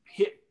was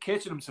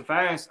catching them so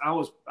fast. I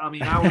was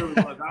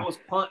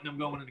punting them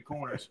going in the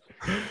corners.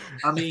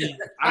 I mean,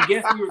 I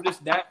guess we were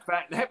just that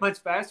much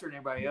faster than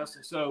everybody else.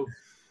 And so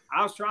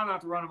I was trying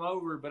not to run them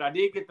over, but I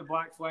did get the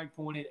black flag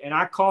pointed, and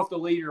I caught the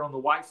leader on the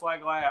white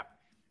flag lap.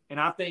 And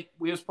I think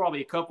we was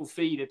probably a couple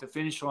feet at the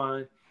finish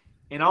line.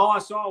 And all I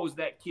saw was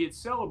that kid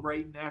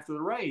celebrating after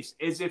the race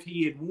as if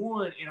he had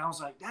won. And I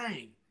was like,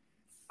 dang.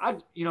 I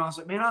was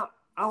like, man,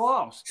 I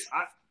lost.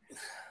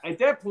 At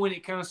that point,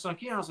 it kind of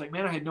sunk in. I was like,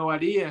 man, I had no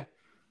idea.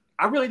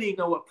 I really didn't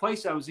know what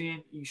place I was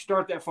in. You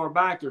start that far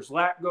back. There's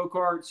lap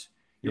go-karts.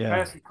 You're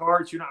passing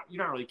carts. You're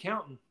not really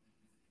counting.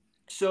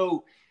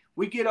 So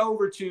we get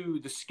over to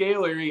the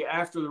scale area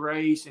after the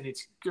race, and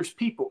there's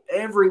people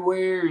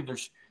everywhere. And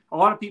there's a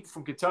lot of people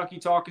from Kentucky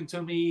talking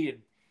to me,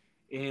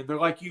 and they're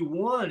like, you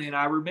won. And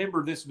I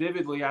remember this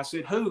vividly. I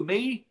said, who,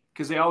 me?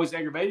 Because they always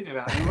aggravated me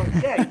about it. They were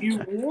like, yeah,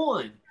 you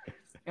won.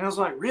 And I was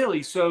like,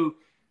 really? So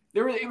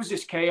it was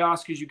just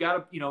chaos because you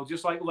got to,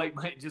 just like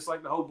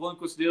the whole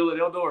Blunquist deal at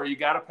Eldora, you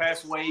got to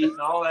pass weight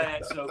and all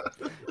that. So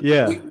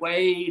we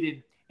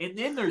weighed, and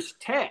then there's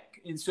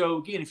tech. And so,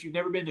 again, if you've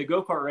never been to a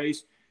go-kart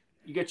race,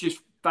 you got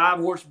just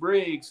 5-horse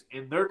Briggs,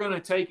 and they're going to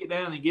take it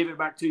down and give it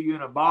back to you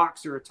in a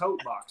box or a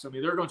tote box. I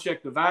mean, they're going to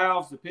check the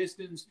valves, the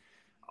pistons,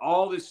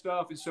 all this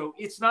stuff. And so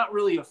it's not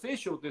really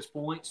official at this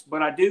point,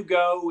 but I do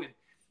go, and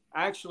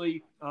I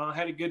actually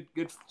had a good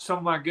some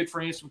of my good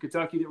friends from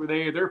Kentucky that were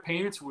there. Their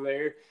parents were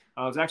there. It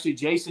was actually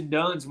Jason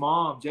Dunn's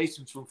mom.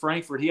 Jason's from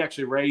Frankfurt. He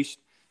actually raced.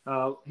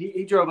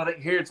 He drove, I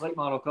think, Harrod's late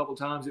model a couple of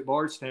times at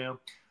Bardstown.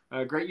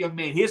 Great young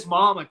man. His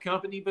mom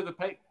accompanied me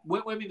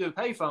went with me to the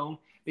payphone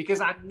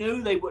because I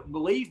knew they wouldn't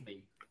believe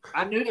me.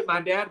 I knew that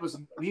my dad was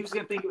going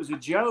to think it was a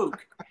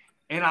joke.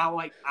 And I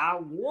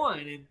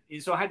won.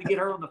 And so I had to get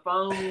her on the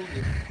phone.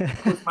 And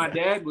of course, my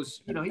dad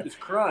was, he was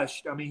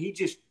crushed. I mean,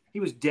 he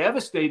was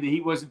devastated that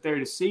he wasn't there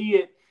to see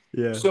it.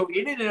 Yeah. So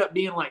it ended up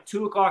being like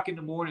 2:00 in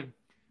the morning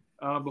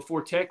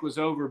before tech was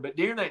over. But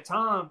during that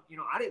time,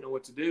 I didn't know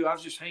what to do. I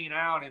was just hanging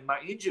out. And my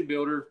engine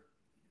builder,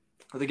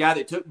 or the guy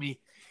that took me,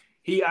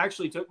 he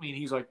actually took me and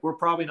he's like, we're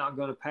probably not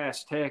going to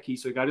pass tech.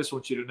 He's like, I just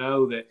want you to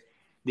know that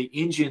the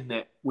engine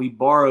that we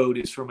borrowed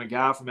is from a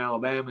guy from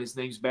Alabama. His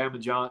name's Bama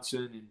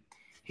Johnson. And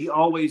he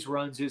always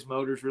runs his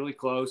motors really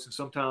close. And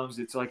sometimes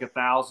it's like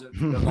 1,000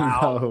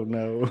 valve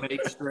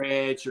make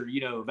stretch or,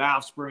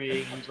 valve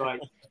spring. He's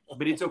like,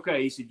 but it's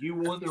okay. He said, you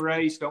won the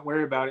race. Don't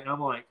worry about it. And I'm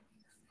like,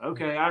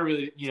 okay, I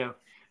really,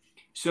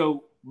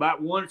 So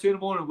about 1 or 2 in the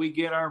morning, we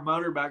get our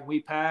motor back and we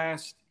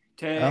passed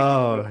tech.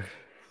 Oh.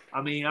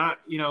 I mean,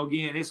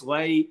 again, it's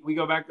late. We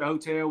go back to the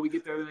hotel. We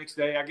get there the next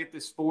day. I get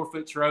this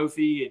 4-foot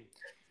trophy,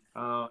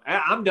 and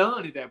I'm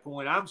done at that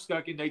point. I'm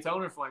stuck in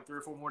Daytona for like 3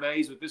 or 4 more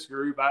days with this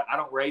group. I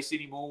don't race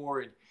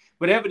anymore.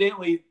 But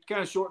evidently,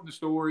 kind of shorten the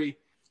story,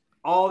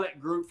 all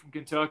that group from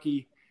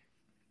Kentucky,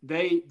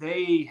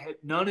 they had,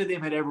 none of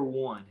them had ever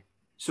won.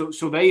 So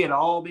they had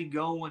all been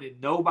going,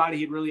 and nobody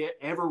had really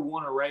ever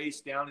won a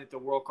race down at the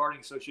World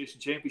Karting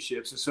Association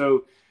Championships. And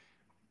so,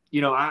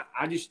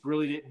 I just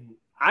really didn't.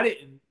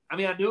 I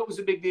mean, I knew it was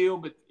a big deal,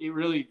 but it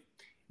really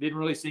didn't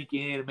really sink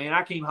in. And, man,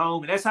 I came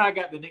home, and that's how I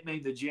got the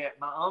nickname The Jet.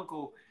 My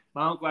uncle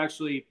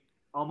actually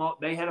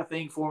they had a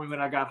thing for me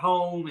when I got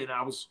home, and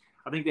I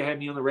think they had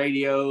me on the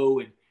radio,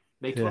 and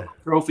they put my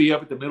trophy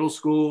up at the middle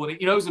school, and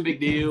it was a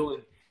big deal.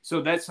 And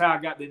so that's how I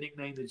got the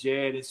nickname The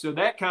Jet. And so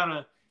that kind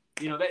of,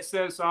 that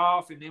set us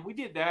off. And then we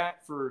did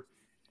that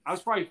I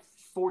was probably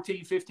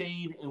 14,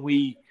 15, and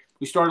we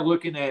started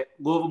looking at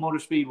Louisville Motor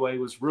Speedway. It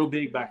was real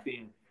big back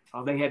then.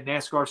 They had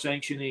NASCAR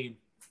sanctioning.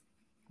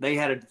 They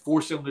had a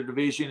 4-cylinder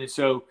division. And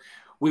so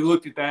we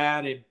looked at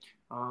that,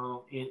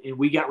 and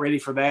we got ready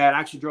for that. I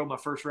actually drove my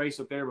first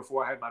race up there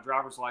before I had my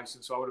driver's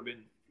license. So I would have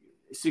been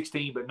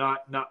 16, but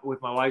not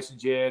with my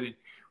license yet. And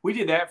we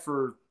did that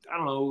for, I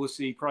don't know, let's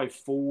see, probably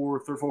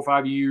 4 or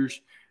 5 years.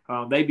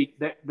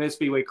 That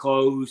speedway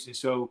closed. And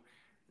so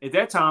at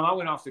that time I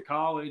went off to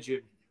college,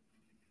 and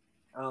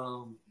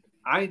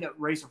I ended up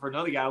racing for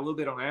another guy a little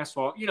bit on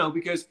asphalt,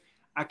 because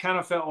I kind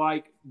of felt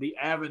like the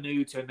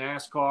avenue to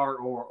NASCAR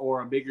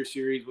or a bigger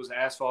series was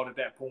asphalt at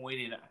that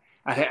point. And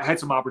I had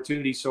some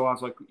opportunities. So I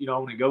was like, I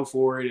want to go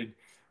for it.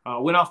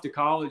 And went off to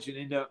college and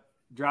ended up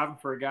driving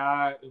for a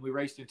guy. And we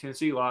raced in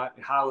Tennessee a lot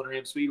at Highland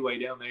Rim Speedway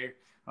down there,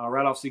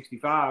 right off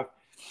 65.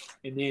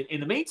 And then in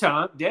the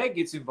meantime, Dad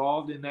gets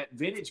involved in that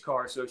Vintage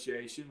Car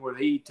Association where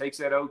he takes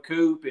that old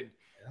coupe and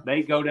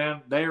they go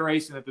down, they're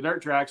racing at the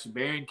dirt tracks in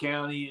Barron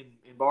County and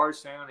in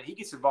Bardstown, and he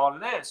gets involved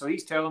in that. So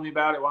he's telling me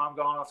about it while I'm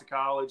going off to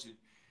college. And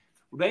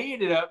they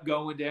ended up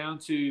going down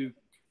to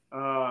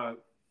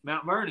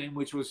Mount Vernon,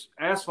 which was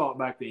asphalt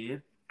back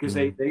then, because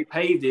they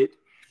paved it.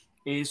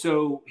 And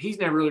so he's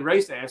never really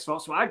raced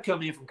asphalt. So I'd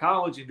come in from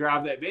college and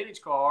drive that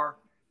vintage car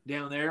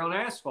down there on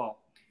asphalt.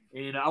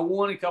 And I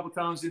won a couple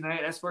times in that.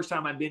 That's the first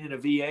time I'd been in a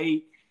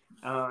V8.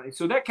 And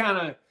so that kind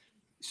of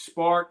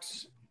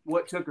sparks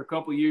what took a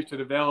couple years to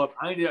develop.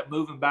 I ended up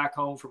moving back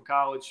home from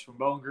college from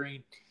Bowling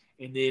Green.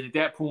 And then at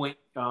that point,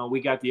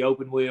 we got the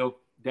open wheel.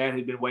 Dad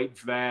had been waiting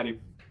for that. And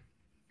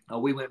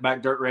we went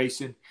back dirt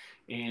racing.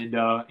 And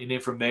then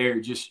from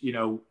there, just,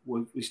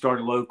 we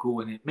started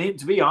local. And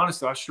to be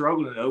honest, I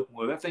struggled in the open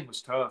wheel. That thing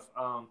was tough.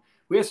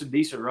 We had some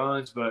decent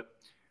runs, but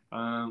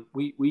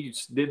we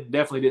just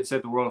definitely didn't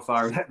set the world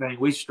afire with that thing.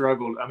 We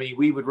struggled. I mean,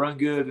 we would run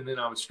good, and then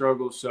I would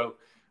struggle. So,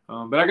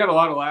 but I got a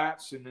lot of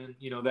laps, and then,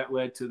 that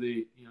led to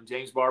the,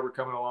 James Barber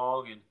coming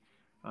along.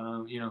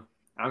 And,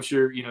 I'm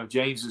sure,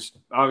 James is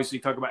obviously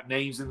talking about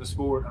names in the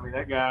sport. I mean,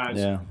 that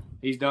guy's,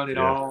 he's done it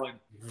all. And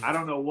I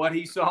don't know what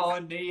he saw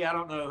in me. I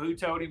don't know who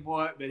told him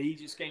what, but he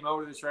just came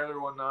over to the trailer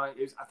one night.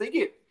 I think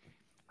it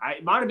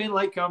might have been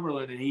Lake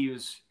Cumberland, and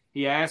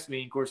he asked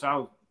me. Of course,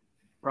 I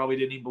probably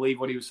didn't even believe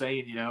what he was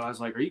saying. I was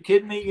like, "Are you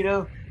kidding me?"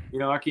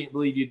 I can't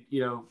believe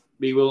you'd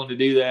be willing to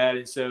do that.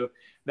 And so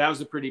that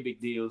was a pretty big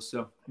deal.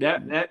 So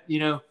that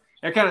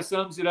kind of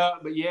sums it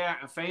up. But yeah,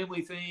 a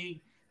family thing.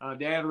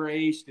 Dad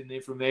raced, and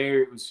then from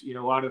there it was a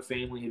lot of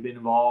family had been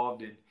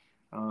involved, and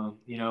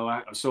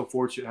I was so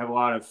fortunate to have a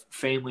lot of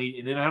family,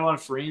 and then I had a lot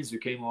of friends who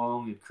came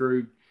along, and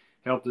crew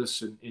helped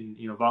us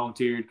and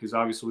volunteered, because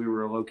obviously we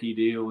were a low key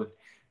deal,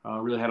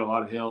 and really had a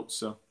lot of help.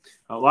 So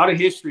a lot of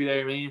history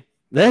there, man.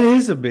 That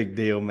is a big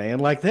deal, man.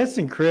 Like, that's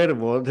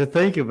incredible to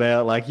think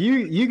about. Like,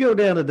 you go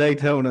down to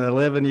Daytona,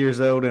 11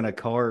 years old in a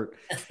cart,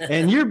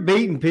 and you're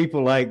beating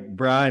people like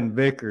Brian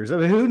Vickers. I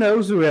mean, who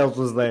knows who else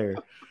was there?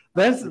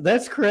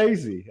 That's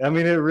crazy. I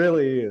mean, it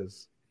really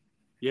is.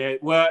 Yeah,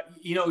 well,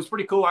 it was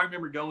pretty cool. I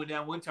remember going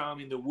down one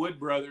time, and the Wood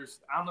brothers,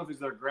 I don't know if it's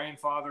their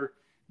grandfather.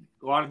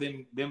 A lot of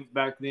them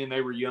back then,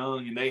 they were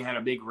young, and they had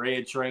a big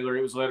red trailer.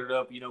 It was lettered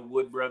up,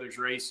 Wood Brothers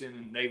Racing,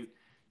 and they,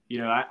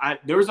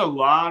 there was a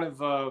lot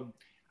of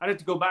I'd have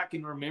to go back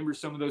and remember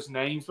some of those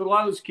names, but a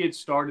lot of those kids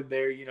started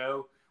there,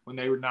 when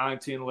they were 9,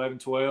 10, 11,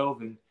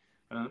 12, and,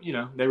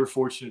 they were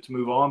fortunate to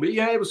move on. But,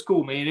 yeah, it was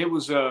cool, man. It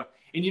was and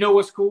you know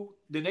what's cool?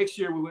 The next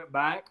year we went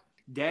back.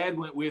 Dad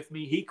went with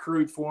me. He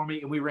crewed for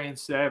me, and we ran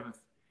 7th.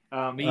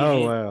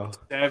 Wow.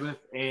 7th,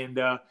 and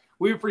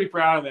we were pretty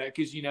proud of that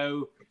because,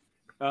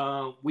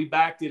 we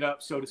backed it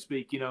up, so to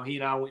speak. He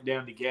and I went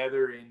down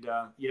together, and,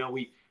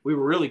 we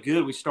were really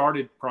good. We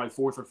started probably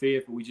 4th or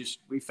 5th, but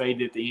we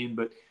faded at the end.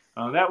 But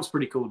that was a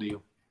pretty cool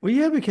deal. Well,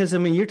 yeah, because, I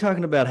mean, you're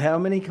talking about how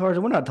many cars?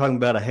 We're not talking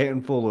about a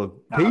handful of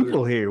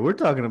people here. We're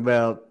talking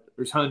about –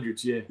 there's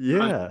hundreds, yeah.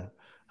 Yeah,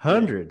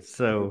 hundreds.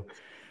 So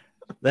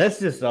that's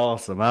just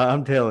awesome.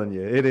 I'm telling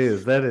you, it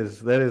is. That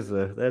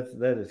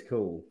is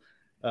cool.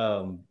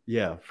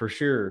 Yeah, for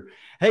sure.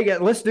 Hey,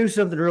 guys, let's do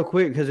something real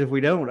quick because if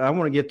we don't, I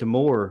want to get to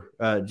more.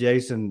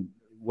 Jason,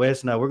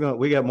 Wes, and I,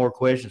 we got more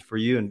questions for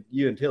you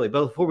and Tilley.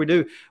 Both before we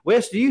do,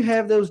 Wes, do you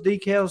have those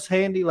decals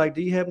handy? Like,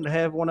 do you happen to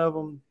have one of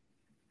them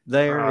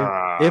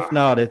there? If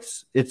not,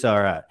 it's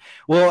all right.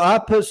 Well, I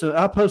posted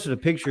a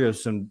picture of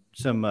some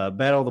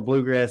Battle of the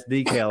Bluegrass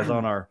decals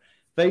on our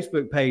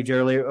Facebook page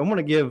earlier. I want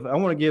to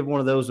give one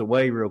of those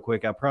away real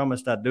quick. I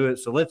promised I'd do it.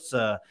 So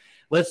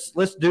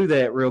let's do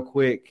that real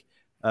quick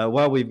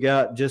while we've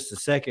got just a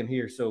second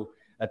here. So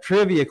a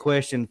trivia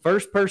question.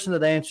 First person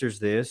that answers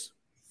this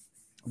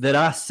that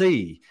I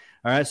see.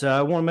 All right, so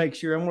I want to make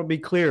sure, I want to be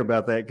clear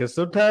about that because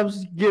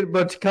sometimes you get a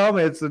bunch of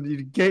comments and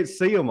you can't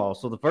see them all.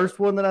 So the first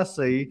one that I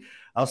see,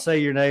 I'll say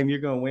your name. You're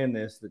going to win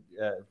this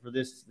for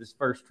this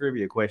first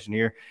trivia question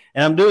here.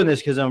 And I'm doing this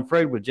because I'm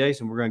afraid with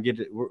Jason, we're going to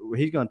get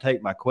he's going to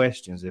take my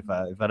questions if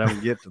I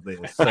don't get to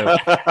this. So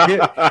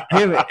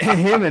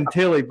him and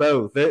Tilley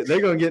both, they're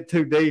going to get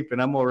too deep and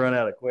I'm going to run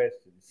out of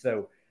questions.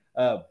 So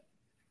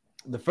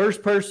the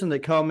first person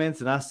that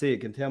comments and I see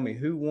it can tell me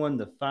who won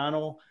the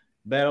final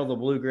Battle of the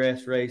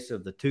Bluegrass race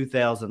of the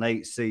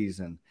 2008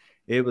 season.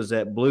 It was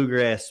at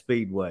Bluegrass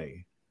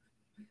Speedway.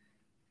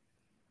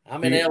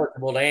 I'm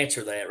ineligible to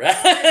answer that,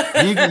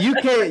 right? you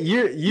can't.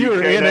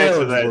 You're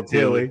ineligible,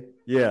 Tilley.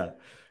 Yeah,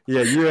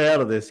 you're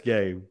out of this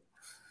game.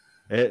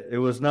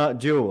 It was not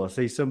Jewel. I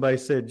see somebody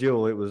said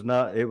Jewel. It was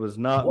not.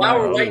 While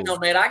we're waiting on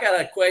that, I got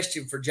a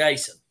question for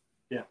Jason.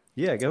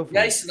 Yeah, go for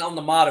Jason on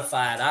the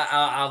modified.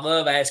 I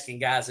love asking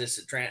guys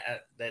this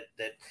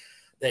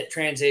that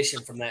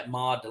transition from that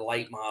mod to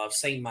late mod. I've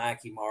seen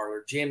Mikey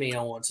Marler, Jimmy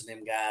Owens, and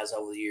them guys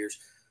over the years.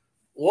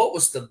 What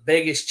was the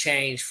biggest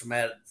change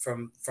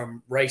from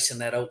racing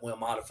that open wheel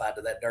modified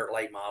to that dirt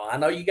late model? I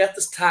know you got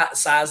the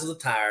size of the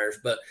tires,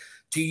 but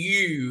to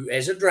you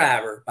as a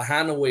driver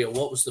behind the wheel,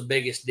 what was the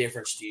biggest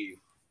difference to you?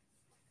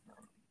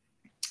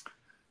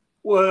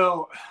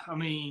 Well, I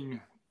mean,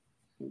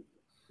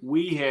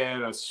 we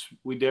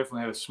definitely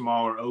had a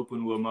smaller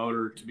open wheel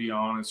motor, to be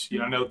honest.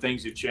 I know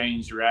things have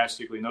changed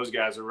drastically, and those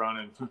guys are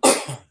running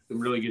some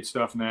really good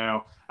stuff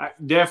now.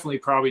 Definitely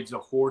probably the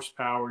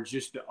horsepower,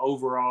 just the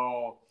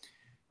overall,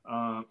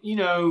 and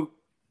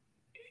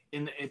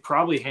it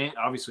probably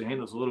obviously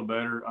handles a little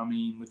better. I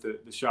mean, with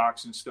the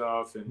shocks and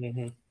stuff.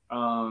 And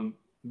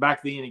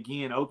back then,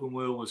 again, open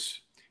wheel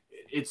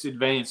it's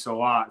advanced a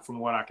lot from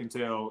what I can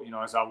tell,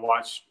 as I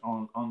watched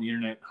on the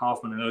internet,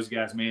 Hoffman and those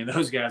guys, man,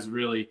 those guys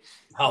really,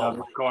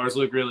 cars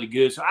look really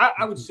good. So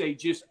I would say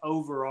just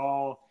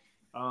overall,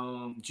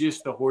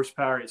 just the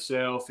horsepower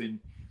itself and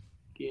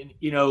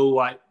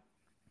like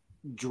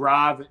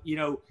drive,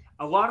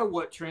 a lot of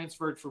what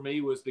transferred for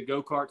me was the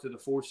go-kart to the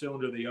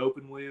 4-cylinder, the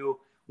open wheel.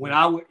 When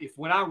I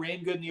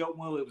ran good in the open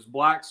wheel, it was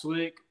black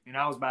slick and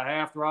I was about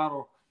half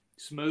throttle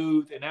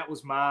smooth. And that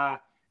was my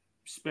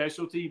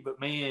specialty. But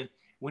man,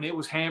 when it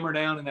was hammered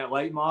down in that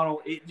late model,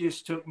 it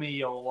just took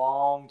me a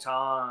long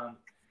time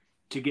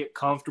to get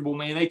comfortable,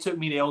 man. They took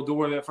me to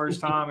Eldora that first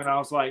time, and I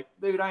was like,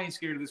 dude, I ain't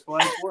scared of this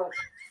place. What?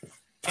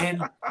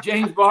 And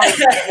James Barber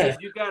said,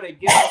 you got to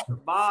get off the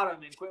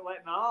bottom and quit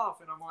letting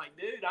off. And I'm like,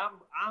 dude,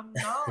 I'm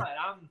not.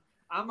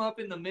 I'm up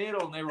in the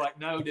middle. And they were like,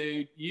 no,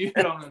 dude, you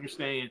don't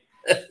understand.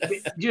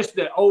 Just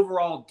the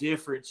overall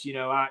difference,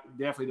 I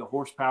definitely the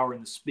horsepower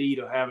and the speed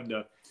of having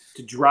to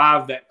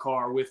drive that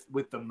car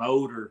with the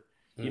motor.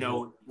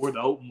 Where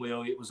the open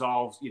wheel, it was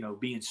all,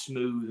 being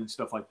smooth and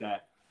stuff like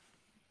that.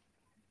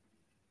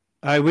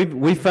 All right,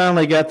 we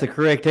finally got the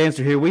correct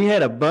answer here. We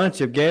had a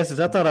bunch of guesses.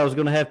 I thought I was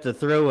going to have to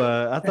throw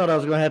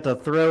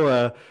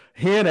a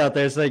hint out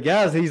there and say,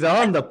 guys, he's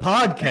on the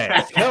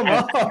podcast. Come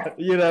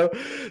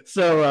on,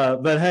 So,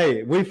 but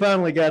hey, we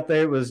finally got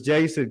there. It was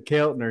Jason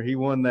Keltner. He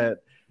won that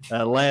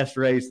last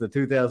race, the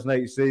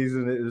 2008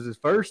 season. It was his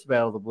first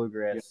Battle of the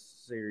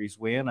Bluegrass Series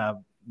win.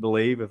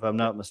 believe, if I'm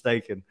not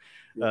mistaken,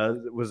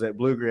 was at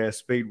Bluegrass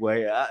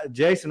Speedway.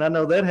 Jason, I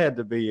know that had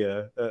to be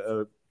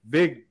a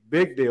big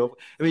deal.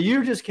 I mean,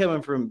 you're just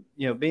coming from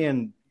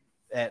being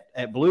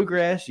at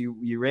Bluegrass.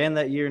 You ran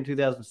that year in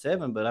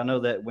 2007, but I know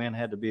that win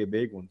had to be a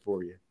big one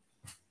for you.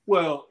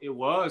 Well, it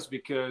was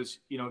because,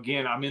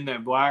 again, I'm in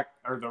that black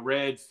or the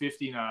red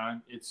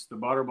 59. It's the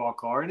Butterball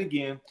car. And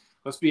again,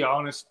 let's be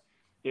honest,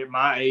 at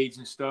my age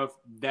and stuff,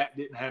 that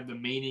didn't have the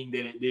meaning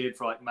that it did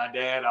for like my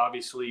dad,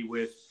 obviously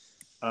with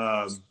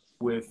Butterball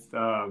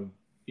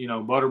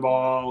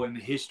and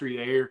the history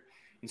there.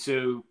 And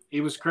so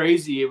it was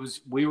crazy.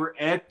 We were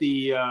at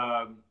the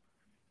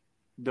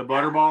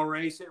Butterball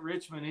race at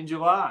Richmond in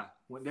July.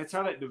 That's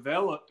how that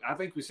developed. I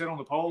think we sat on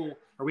the pole,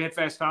 or we had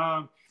fast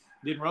time,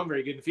 didn't run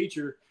very good in the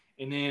feature.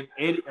 And then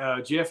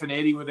Jeff and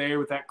Eddie were there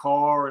with that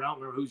car, and I don't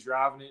remember who's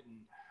driving it. And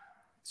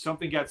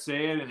something got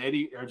said, and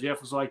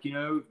Jeff was like,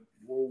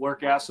 we'll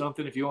work out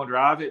something if you want to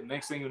drive it. And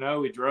next thing you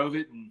know, we drove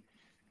it, and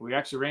we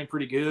actually ran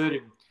pretty good.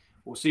 And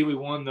we'll see, we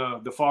won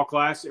the Fall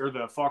Classic, or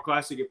the Fall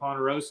Classic at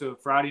Ponderosa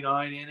Friday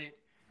night in it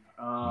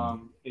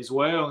as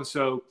well. And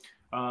so,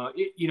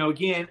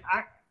 again,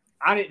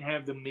 I didn't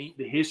have the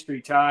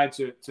history tied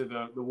to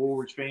the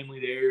Woolridge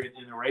family there in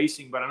the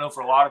racing, but I know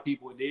for a lot of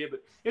people it did.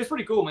 But it was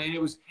pretty cool, man.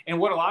 It was, and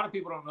what a lot of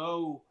people don't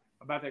know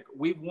about that,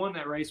 we won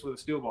that race with a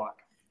steel block.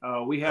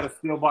 We had a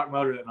steel block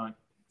motor that night.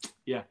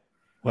 Yeah.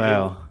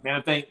 Wow. Man,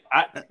 I think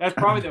that's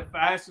probably the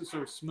fastest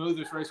or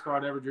smoothest race car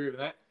I'd ever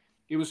driven.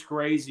 It was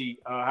crazy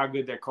how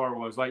good that car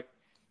was. Like,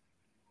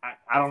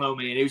 I don't know,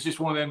 man. It was just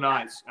one of them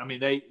nights. I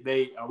mean,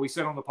 we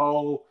sat on the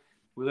pole.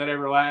 We let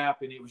every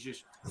lap, and it was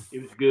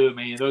good,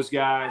 man. Those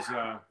guys,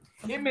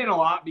 it meant a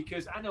lot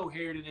because I know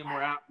Harrod and them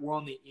were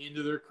on the end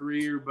of their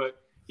career, but,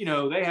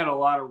 they had a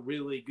lot of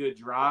really good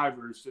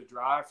drivers to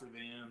drive for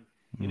them.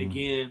 And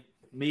again,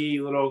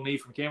 little old me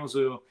from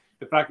Campbellsville,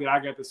 the fact that I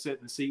got to sit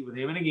in the seat with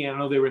him, and again, I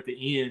know they were at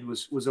the end,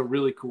 was a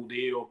really cool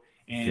deal,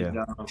 and,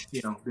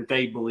 that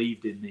they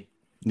believed in me.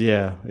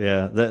 Yeah.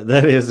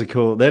 That is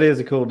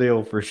a cool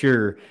deal for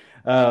sure.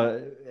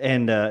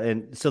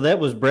 And so that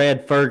was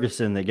Brad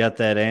Ferguson that got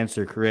that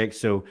answer correct.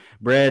 So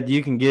Brad,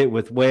 you can get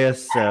with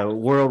Wes,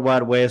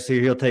 Worldwide Wes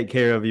here. He'll take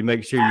care of you.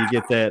 Make sure you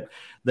get that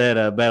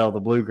Battle of the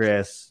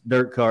Bluegrass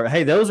dirt car.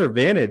 Hey, those are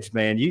vintage,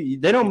 man.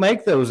 They don't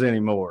make those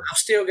anymore. I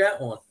still got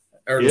one.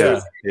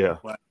 Yeah.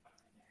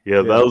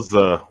 Those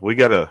we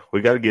gotta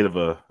give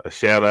a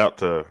shout out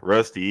to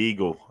Rusty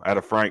Eagle out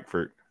of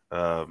Frankfurt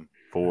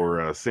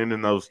for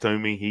sending those to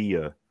me.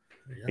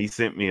 He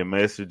sent me a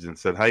message and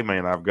said, "Hey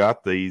man, I've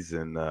got these,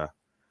 and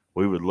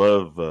we would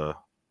love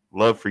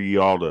for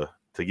you all to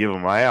give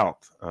them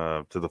out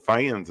to the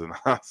fans." And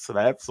I said,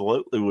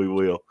 "Absolutely, we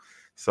will."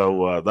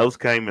 So those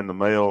came in the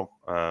mail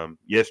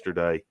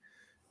yesterday,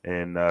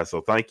 and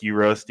so thank you,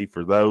 Rusty,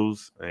 for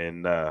those.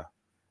 And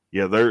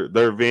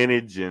they're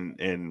vintage,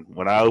 and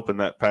when I opened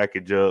that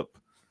package up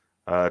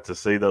to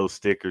see those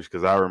stickers,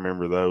 because I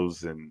remember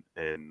those, and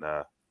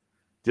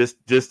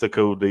just a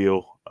cool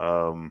deal.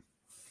 That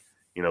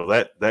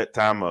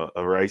time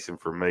of racing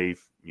for me,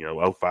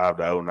 05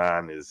 to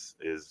 09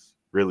 is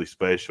really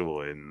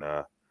special, and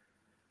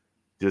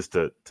just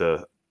to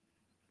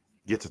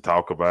get to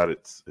talk about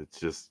it, it's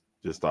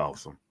just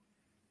awesome.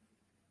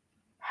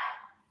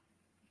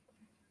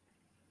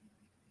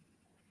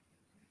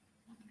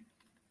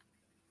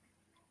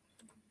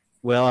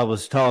 Well, I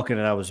was talking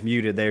and I was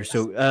muted there,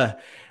 so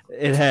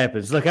it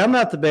happens. Look, I'm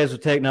not the best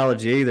with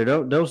technology either.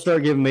 Don't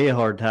start giving me a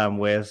hard time,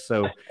 Wes.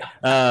 So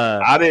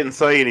I didn't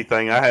say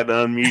anything. I had to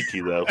unmute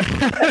you though.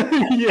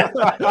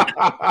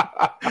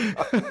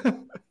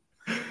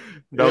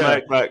 Don't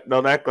act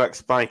like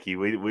Spanky.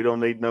 We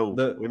don't need no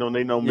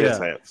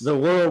mishaps. The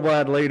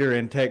worldwide leader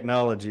in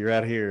technology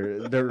right here,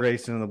 Dirt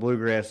Racing and the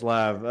Bluegrass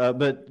Live.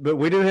 But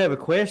we do have a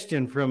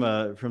question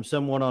from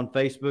someone on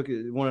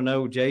Facebook. Want to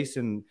know,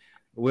 Jason,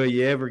 will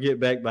you ever get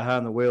back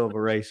behind the wheel of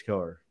a race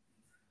car?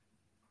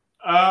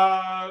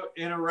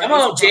 In a race, come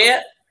on,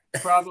 Jet.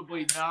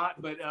 Probably not,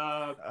 but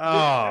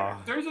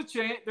there's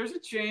a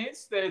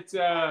chance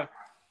that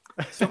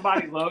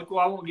somebody local,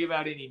 I won't give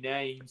out any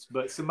names,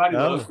 but somebody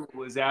local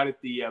was out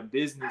at the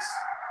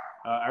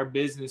our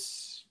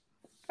business,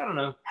 I don't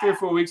know, 3 or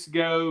 4 weeks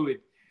ago, and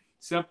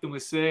something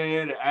was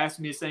said, asked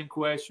me the same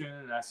question,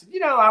 and I said,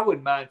 I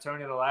wouldn't mind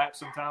turning a lap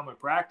sometime with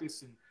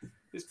practice. And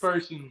this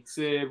person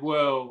said,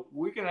 well,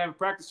 we can have a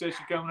practice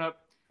session coming up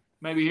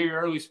maybe here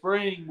early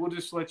spring. We'll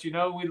just let you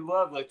know. We'd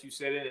love to let you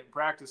set in and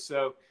practice.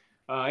 So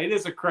it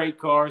is a crate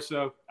car.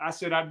 So I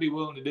said I'd be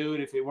willing to do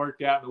it if it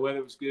worked out and the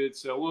weather was good.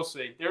 So we'll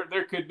see.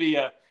 There could be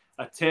a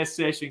test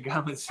session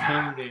coming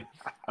soon.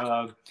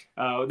 And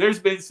there's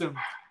been some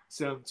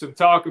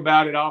talk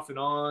about it off and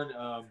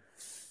on.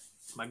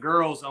 My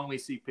girls only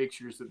see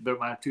pictures of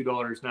my 2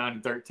 daughters, 9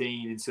 and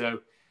 13. And so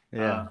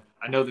I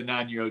know the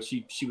 9-year-old,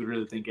 she would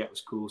really think that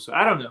was cool. So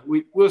I don't know.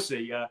 We'll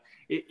see.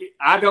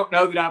 I don't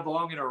know that I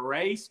belong in a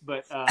race,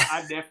 but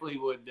I definitely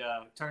would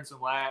turn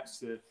some laps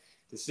to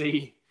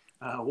see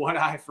what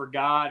I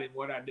forgot and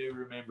what I do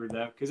remember,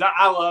 though, because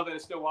I love it. I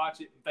still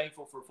watch it. I'm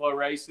thankful for Flow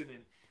Racing,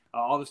 and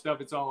all the stuff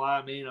that's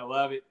online, man. I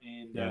love it,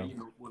 and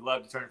would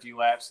love to turn a few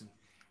laps. And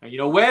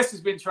Wes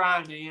has been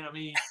trying, man.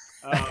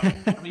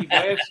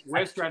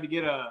 Wes tried to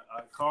get a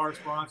car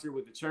sponsor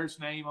with the church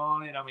name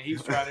on it. I mean,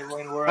 he's tried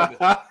everywhere in the world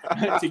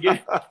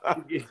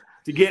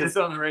to get us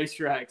on the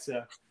racetrack.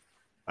 So,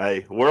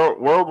 hey,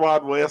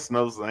 Worldwide West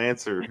knows the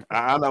answer.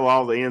 I know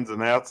all the ins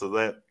and outs of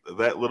that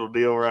little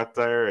deal right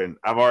there, and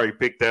I've already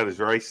picked out his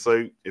race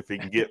suit if he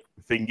can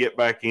get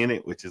back in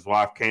it. Which is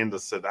why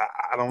Candace said,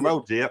 "I don't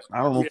know, Jeff.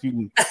 I don't know if you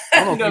can.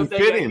 I don't know if you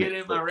can fit in it."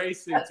 In my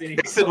race suits he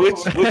said,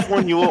 "Which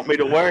one you want me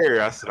to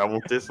wear?" I said, "I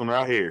want this one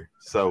right here."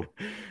 So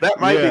that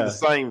may be the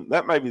same.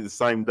 That may be the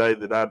same day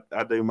that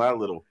I do my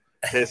little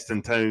test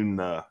and tune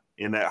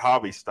in that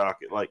hobby stock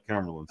at Lake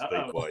Cumberland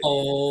Speedway.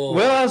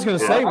 Well, I was going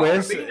to say,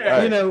 Wes,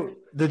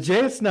 the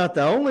Jet's not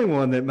the only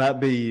one that might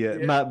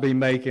be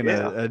making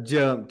a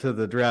jump to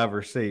the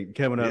driver's seat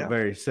coming up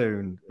very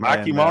soon.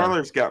 Mikey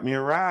Marler's got me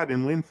a ride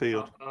in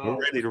Winfield. We're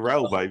ready to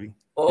roll, baby.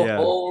 Oh,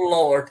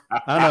 Lord.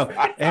 I know.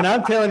 And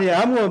I'm telling you,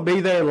 I'm going to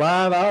be there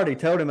live. I already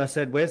told him, I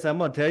said, Wes, I'm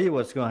going to tell you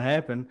what's going to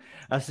happen.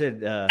 I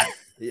said,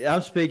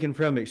 I'm speaking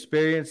from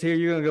experience here.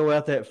 You're going to go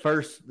out that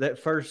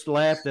first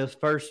lap, those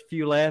first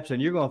few laps,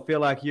 and you're going to feel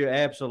like you're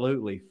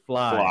absolutely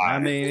flying. I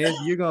mean,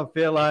 you're going to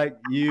feel like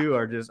you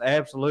are just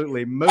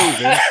absolutely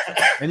moving,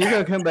 and you're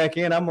going to come back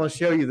in. I'm going to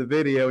show you the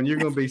video, and you're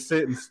going to be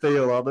sitting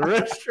still on the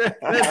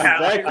racetrack. That's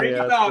exactly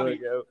how it's going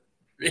to go.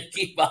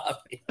 Ricky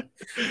Bobby.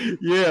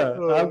 Yeah,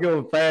 I'm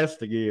going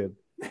fast again.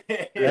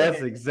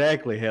 That's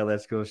exactly how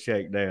that's going to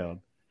shake down.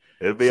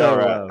 It'll be all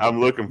right. I'm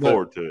looking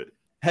forward to it.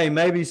 Hey,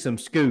 maybe some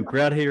scoop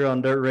right here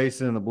on Dirt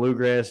Racing in the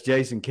Bluegrass.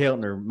 Jason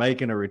Keltner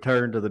making a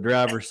return to the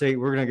driver's seat.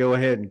 We're going to go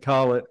ahead and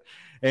call it.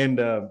 And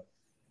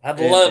I'd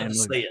love to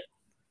see it.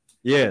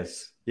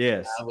 Yes.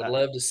 I would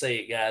love to see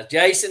it, guys.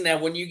 Jason, now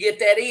when you get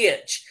that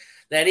itch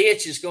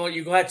is going.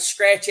 You're going to have to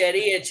scratch that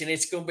itch, and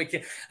it's going to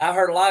be. I've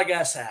heard a lot of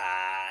guys say,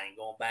 "I ain't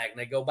going back," and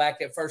they go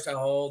back at first.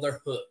 Oh, they're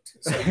hooked.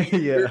 So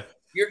you're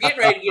getting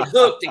ready to get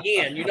hooked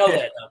again. You know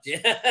that, don't you?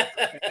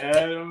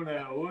 I don't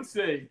know. We'll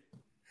see.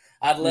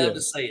 I'd love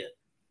to see it.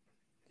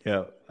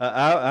 Yeah,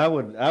 I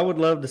would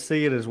love to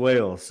see it as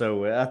well.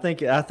 So I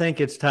think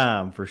it's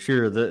time for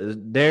sure.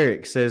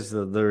 Derek says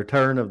the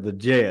return of the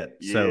Jet.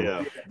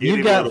 So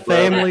you've got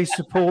family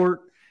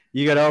support.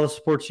 You got all the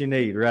support you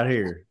need right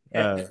here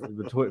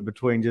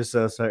between just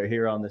us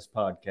here on this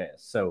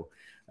podcast. So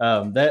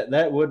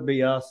that would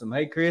be awesome.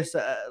 Hey, Chris,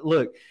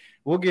 look,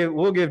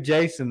 we'll give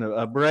Jason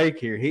a break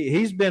here.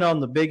 He's been on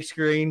the big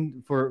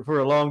screen for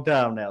a long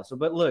time now. So,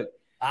 but look.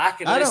 I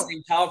can listen to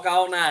him talk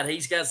all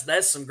night.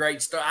 That's some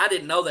great story. I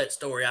didn't know that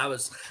story.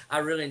 I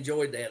really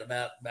enjoyed that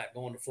about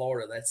going to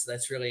Florida.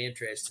 That's really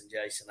interesting,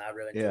 Jason. I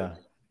really enjoyed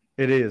it.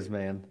 It is,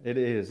 man. It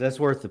is. That's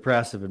worth the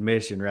price of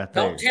admission right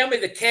there. Don't tell me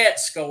the cat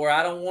score.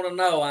 I don't want to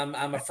know.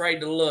 I'm afraid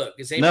to look.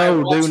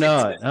 No, do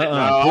not. No,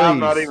 I've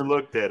not even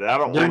looked at it. I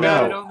don't want to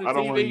know. On the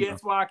TV.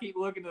 That's why I keep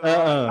looking at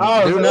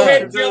it. Go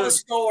ahead and tell the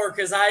score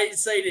because I ain't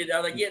seen it.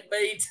 Are they getting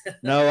beat?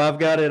 No, I've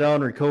got it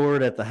on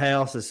record at the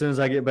house. As soon as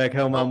I get back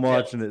home, I'm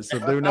watching it. So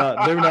do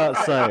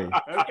not say.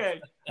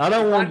 Okay. I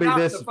don't want to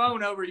be this. The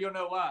phone over, you'll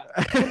know why.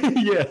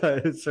 Yeah,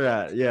 that's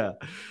right. Yeah,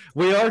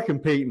 we are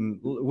competing.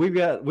 We've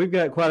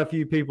got quite a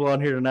few people on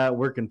here tonight.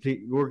 We're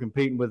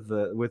competing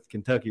with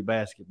Kentucky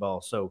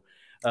basketball. So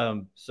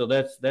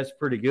that's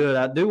pretty good.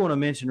 I do want to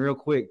mention real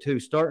quick too.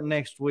 Starting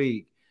next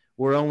week,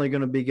 we're only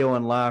going to be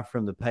going live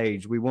from the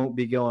page. We won't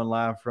be going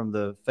live from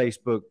the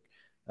Facebook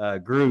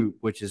group,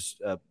 which is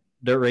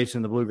Dirt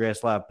Racing the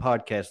Bluegrass Live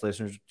podcast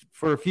listeners,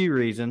 for a few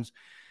reasons.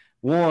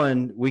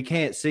 One, we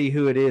can't see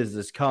who it is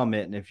that's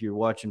commenting if you're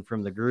watching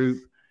from the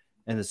group.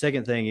 And the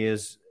second thing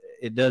is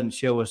it doesn't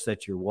show us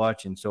that you're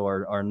watching, so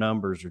our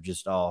numbers are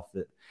just off.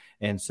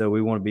 And so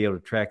we want to be able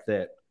to track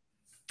that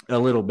a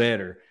little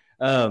better.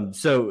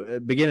 So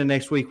beginning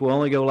next week, we'll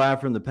only go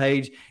live from the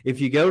page. If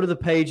you go to the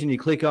page and you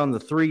click on the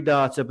three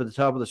dots up at the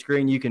top of the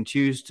screen, you can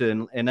choose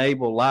to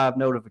enable live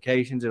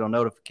notifications. It'll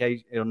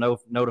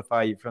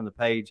notify you from the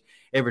page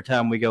every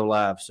time we go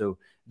live. So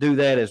do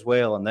that as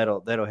well, and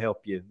that'll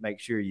help you make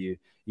sure you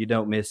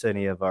don't miss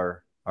any of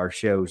our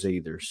shows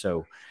either.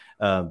 So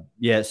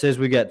it says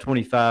we got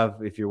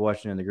 25 if you're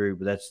watching in the group,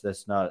 but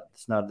that's not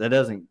that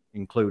doesn't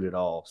include it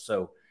all.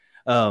 So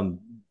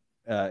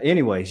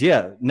anyways,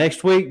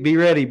 next week be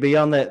ready, be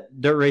on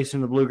that Dirt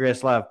Racing the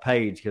Bluegrass Live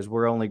page because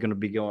we're only going to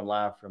be going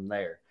live from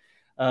there.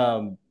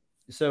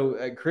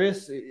 So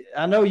Chris,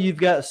 I know you've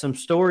got some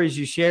stories.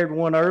 You shared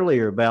one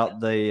earlier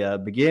about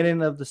the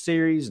beginning of the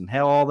series and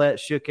how all that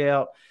shook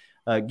out.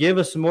 Give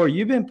us some more.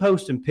 You've been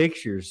posting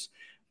pictures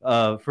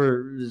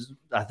for,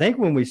 I think,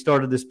 when we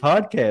started this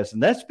podcast,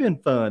 and that's been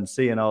fun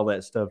seeing all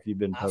that stuff you've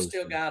been posting. I've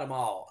still got them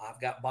all. I've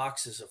got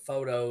boxes of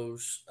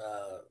photos.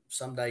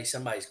 Someday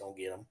somebody's going to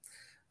get them.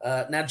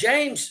 Now,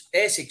 James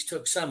Essex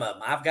took some of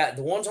them. I've got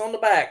the ones on the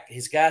back.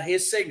 He's got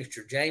his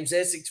signature, James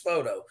Essex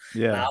photo.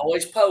 Yeah. And I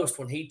always post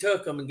when he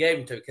took them and gave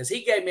them to me because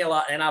he gave me a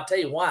lot. And I'll tell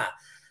you why.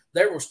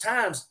 There was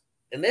times,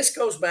 and this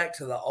goes back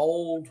to the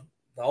old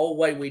the old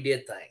way we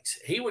did things.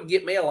 He would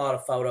get me a lot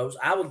of photos.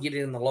 I would get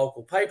it in the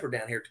local paper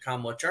down here at the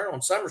Commonwealth Journal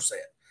in Somerset.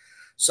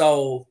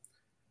 So,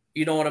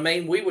 you know what I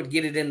mean? We would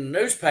get it in the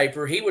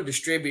newspaper. He would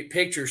distribute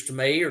pictures to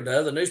me or the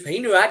other newspaper. He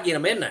knew I'd get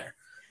them in there.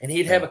 And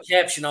he'd have a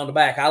caption on the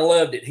back. I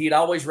loved it. He'd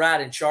always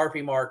write in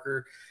Sharpie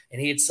marker, and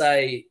he'd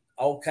say,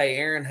 okay,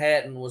 Aaron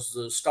Hatton was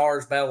the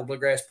Stars Battle of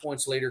Bluegrass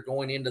points leader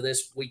going into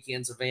this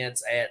weekend's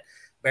events at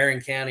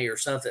Barron County or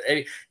something.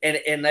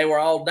 And they were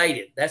all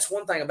dated. That's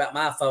one thing about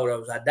my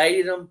photos. I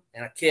dated them,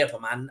 and I kept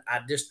them.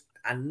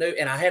 I knew,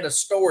 and I had a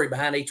story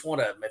behind each one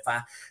of them. If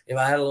I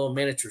had a little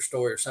miniature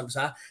story or something,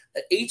 so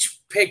each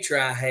picture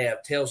I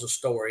have tells a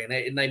story,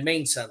 and they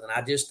mean something.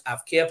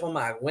 I've kept them.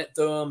 I went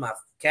through them. I've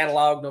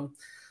cataloged them.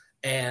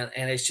 And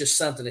it's just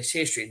something that's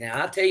history.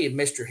 Now, I tell you,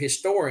 Mr.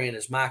 Historian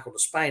is Michael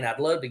Despain. I'd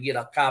love to get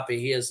a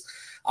copy of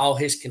all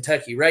his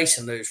Kentucky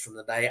racing news from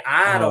the day.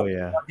 I don't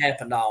know what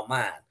happened to all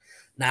mine.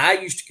 Now, I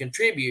used to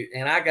contribute,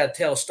 and I got to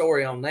tell a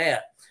story on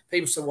that.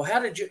 People say, well, how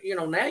did you,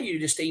 now you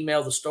just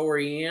email the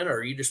story in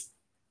or you just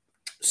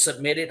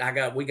submit it.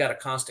 We got a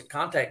constant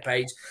contact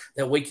page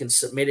that we can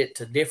submit it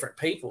to different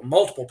people,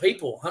 multiple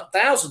people,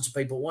 thousands of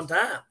people at one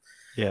time.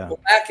 Yeah. Well,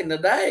 back in the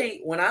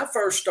day, when I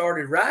first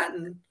started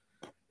writing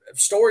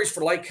stories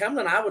for Lake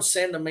Cumberland, I would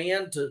send them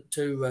in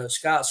to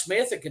Scott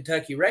Smith at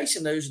Kentucky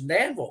Racing News in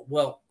Danville.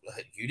 Well,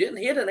 you didn't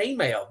hit an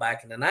email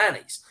back in the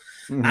 90s.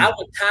 Mm-hmm. I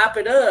would type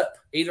it up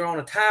either on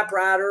a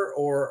typewriter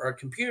or a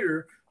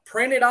computer,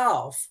 print it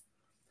off,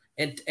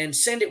 and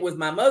send it with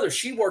my mother.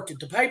 She worked at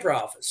the paper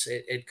office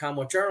at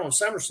Commonwealth Journal in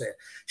Somerset.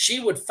 She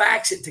would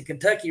fax it to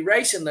Kentucky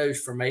Racing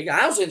News for me.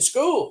 I was in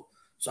school,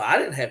 so I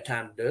didn't have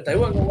time to do it. They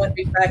wasn't going to let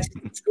me fax it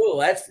from school,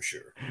 that's for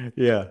sure.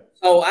 Yeah.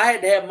 So I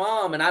had to have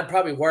Mom, and I'd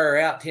probably wear her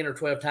out 10 or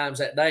 12 times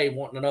that day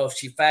wanting to know if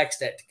she faxed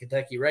that to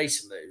Kentucky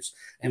Racing News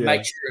and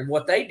make sure. And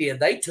what they did,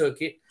 they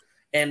took it,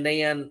 and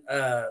then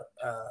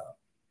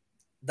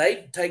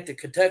they'd take the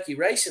Kentucky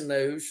Racing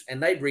News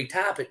and they'd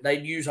retype it.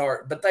 They'd use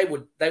but they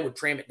would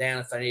trim it down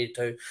if they needed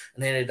to.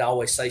 And then it'd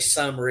always say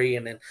summary.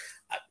 And then,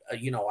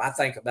 I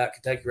think about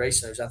Kentucky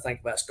Racing News. I think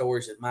about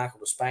stories that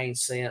Michael Despain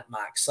sent,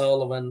 Mike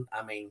Sullivan.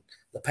 I mean,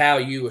 the Pal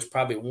U was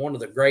probably one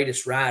of the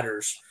greatest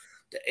riders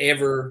to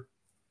ever.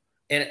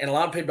 And a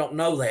lot of people don't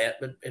know that,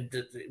 but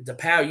the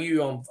Pal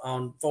U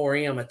on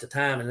 4M at the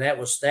time, and that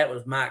was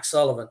Mike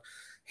Sullivan.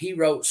 He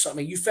wrote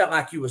something. You felt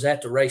like you was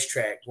at the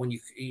racetrack when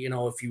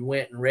if you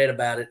went and read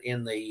about it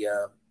in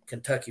the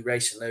Kentucky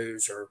Racing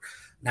News or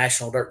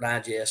National Dirt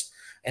Digest.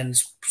 And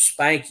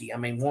Spanky, I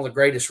mean, one of the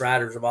greatest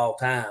riders of all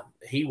time,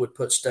 he would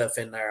put stuff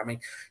in there. I mean,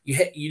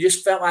 you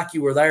just felt like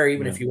you were there,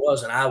 even if you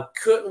wasn't. I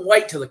couldn't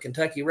wait till the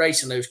Kentucky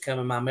Racing News come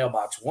in my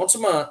mailbox once a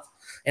month,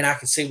 and I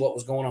could see what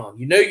was going on.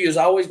 You knew you was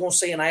always going to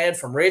see an ad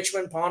from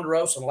Richmond,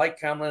 Ponderosa, and Lake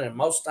Cumberland, and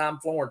most of the time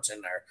Florence in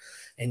there.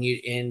 And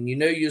you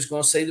knew you was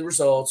going to see the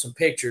results and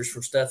pictures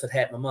from stuff that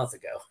happened a month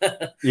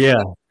ago.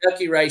 Yeah.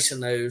 Kentucky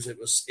Racing News.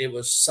 It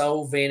was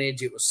so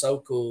vintage. It was so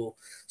cool.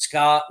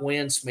 Scott,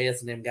 Wynn Smith,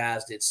 and them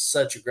guys did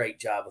such a great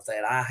job with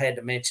that. I had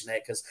to mention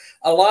that because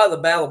a lot of the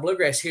Battle of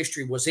Bluegrass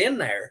history was in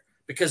there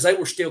because they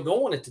were still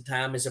going at the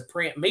time as a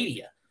print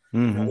media.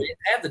 Mm-hmm. We didn't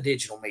have the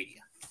digital media.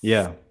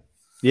 Yeah.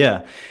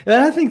 Yeah. And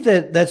I think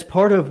that's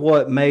part of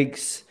what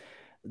makes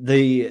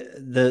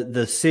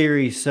the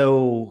series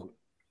so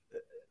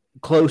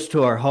close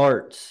to our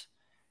hearts.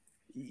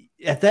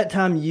 At that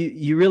time,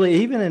 you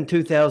really, even in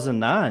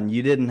 2009,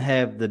 you didn't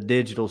have the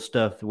digital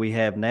stuff that we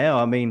have now.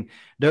 I mean,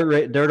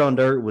 Dirt on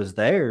Dirt was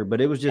there, but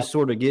it was just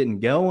sort of getting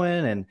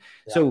going. And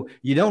so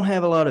you don't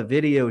have a lot of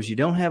videos. You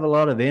don't have a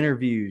lot of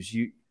interviews.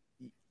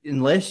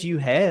 Unless you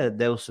had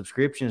those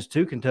subscriptions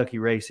to Kentucky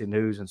Racing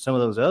News and some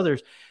of those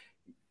others,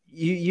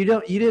 you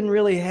didn't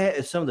really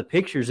have some of the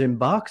pictures in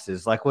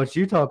boxes like what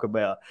you talk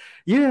about.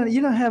 You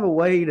don't have a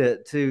way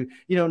to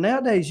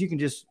nowadays you can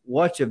just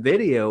watch a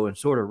video and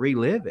sort of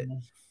relive it.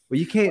 Well,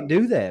 you can't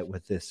do that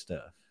with this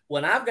stuff.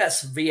 When I've got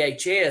some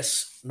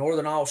VHS,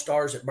 Northern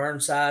All-Stars at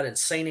Burnside and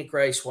Scenic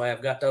Raceway,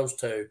 I've got those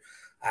two.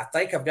 I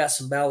think I've got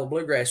some Battle of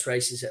Bluegrass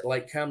races at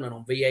Lake Cumberland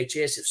on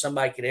VHS. If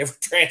somebody could ever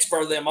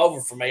transfer them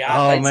over for me,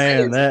 I've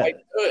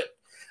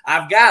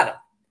got them.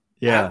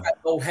 Yeah. I've got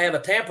old Have a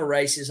Tampa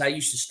races. I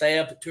used to stay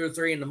up at 2 or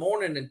 3 in the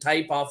morning and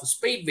tape off of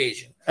Speed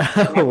Vision.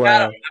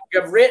 Wow.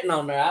 I've written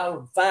on there.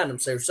 I'll find them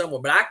there somewhere,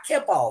 but I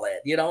kept all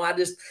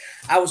that.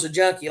 I was a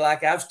junkie.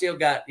 Like I've still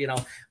got,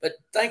 but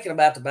thinking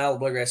about the Battle of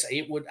Bluegrass,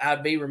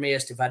 I'd be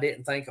remiss if I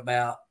didn't think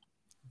about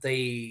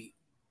the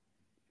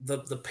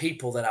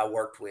people that I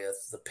worked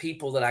with, the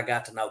people that I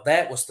got to know.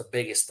 That was the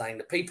biggest thing.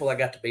 The people I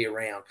got to be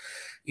around.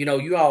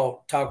 You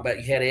all talk about,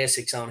 you had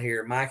Essex on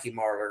here, Mikey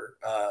Marler,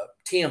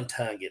 Tim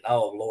Tungett.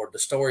 Oh Lord, the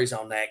stories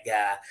on that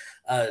guy,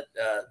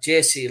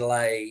 Jesse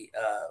Lay.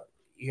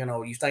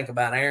 You think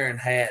about Aaron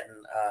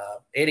Hatton,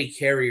 Eddie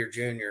Carrier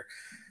Jr.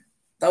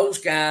 Those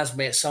guys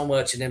meant so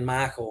much. And then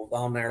Michael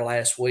on there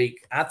last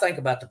week. I think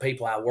about the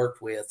people I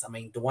worked with. I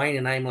mean, Dwayne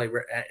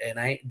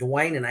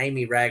and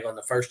Amy Ragland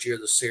the first year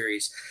of the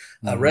series.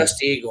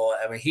 Rusty Eagle.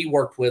 I mean, he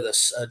worked with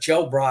us.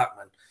 Joe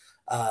Brockman,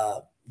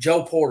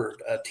 Joe Porter,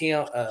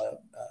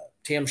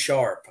 Tim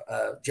Sharp,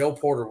 Joe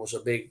Porter was a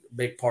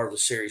big part of the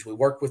series. We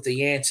worked with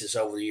the Yances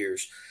over the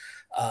years.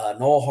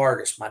 Noel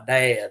Hargis, my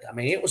dad. I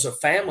mean, it was a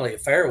family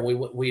affair.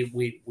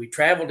 We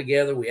traveled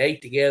together. We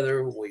ate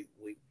together. We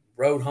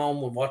rode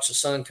home and watched the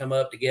sun come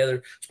up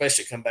together,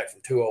 especially come back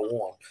from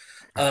 201.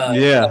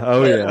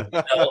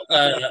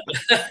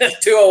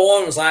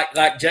 201 was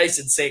like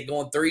Jason said,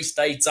 going 3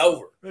 states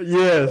over.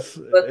 Yes.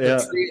 But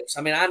the trips,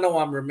 I mean, I know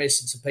I'm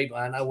missing some people.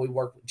 I know we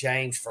worked with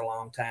James for a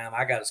long time.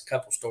 I got a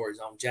couple stories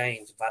on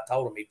James. If I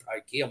told him, he'd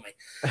probably kill me.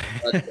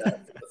 But the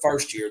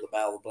first year of the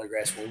Battle of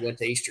Bluegrass, when we went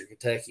to Eastern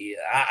Kentucky,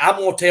 I'm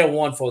going to tell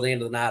one for the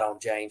end of the night on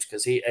James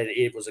because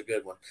it was a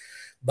good one.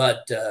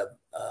 But,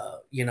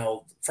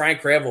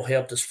 Frank Revel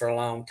helped us for a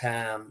long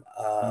time.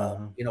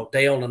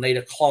 Dale and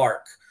Anita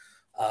Clark.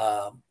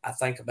 I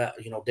think about,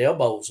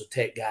 Delbo was a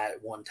tech guy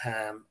at one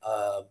time.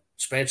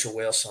 Spencer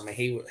Wilson, I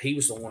mean, he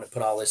was the one that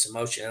put all this in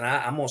motion. And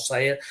I'm going to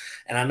say it,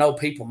 and I know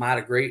people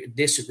might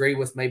disagree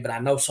with me, but I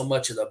know so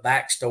much of the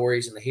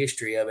backstories and the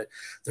history of it.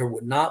 There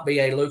would not be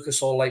a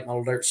Lucas Oil Late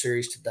Model Dirt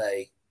Series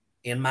today,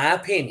 in my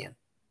opinion,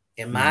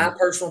 my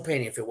personal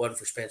opinion, if it wasn't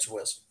for Spencer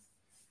Wilson.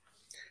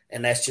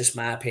 And that's just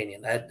my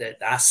opinion. That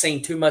I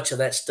seen too much of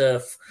that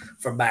stuff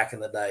from back in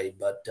the day.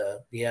 But,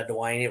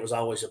 Dwayne, it was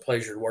always a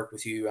pleasure to work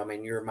with you. I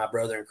mean, you're my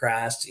brother in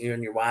Christ, you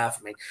and your wife.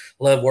 I mean,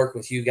 love working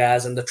with you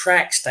guys. And the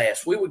track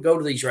staffs, we would go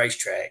to these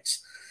racetracks,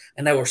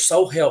 and they were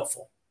so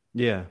helpful.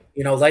 Yeah.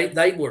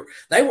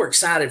 They were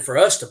excited for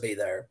us to be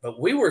there, but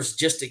we were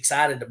just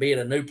excited to be at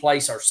a new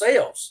place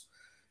ourselves.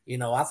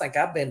 I think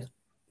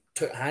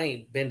I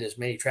ain't been to as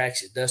many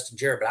tracks as Dustin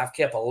Jarrett, but I've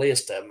kept a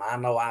list of them. I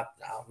know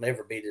I'll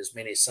never be to as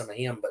many as some of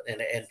him, but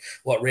and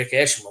what Rick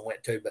Eshelman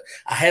went to. But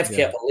I have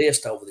kept a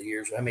list over the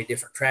years of how many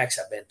different tracks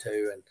I've been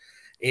to, and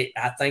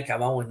I think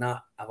I've only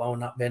not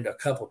been to a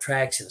couple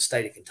tracks in the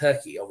state of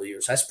Kentucky over the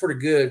years. That's pretty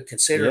good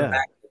considering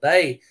back in the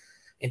day.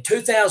 In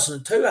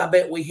 2002, I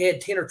bet we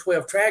had 10 or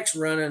 12 tracks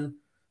running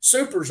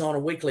supers on a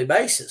weekly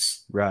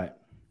basis. Right.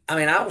 I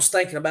mean, I was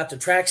thinking about the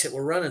tracks that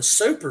were running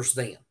supers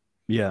then.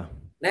 Yeah.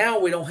 Now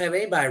we don't have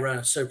anybody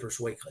running supers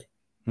weekly.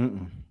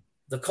 Mm-mm.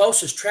 The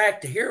closest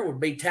track to here would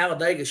be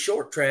Talladega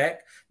Short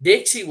Track.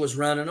 Dixie was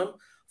running them.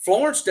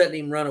 Florence doesn't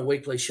even run a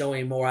weekly show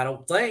anymore, I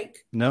don't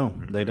think. No,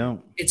 they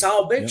don't. It's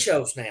all big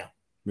shows now. Yep.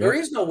 There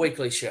is no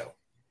weekly show.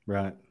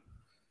 Right.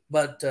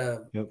 But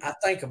I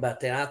think about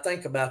that. I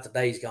think about the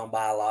days gone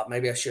by a lot.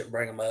 Maybe I shouldn't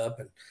bring them up,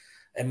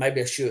 and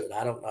maybe I should.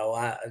 I don't know.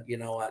 I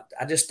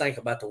just think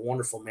about the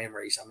wonderful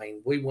memories. I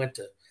mean, we went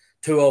to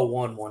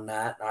 201 one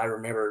night, and I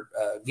remember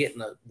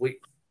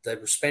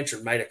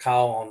Spencer made a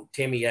call on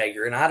Timmy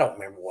Yeager, and I don't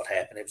remember what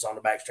happened. It was on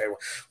the back straightaway.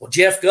 Well,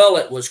 Jeff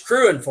Gullett was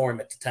crewing for him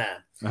at the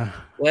time.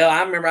 Well,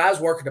 I remember I was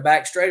working the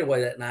back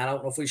straightaway that night. I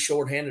don't know if we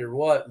shorthanded or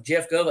what. And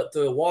Jeff Gullett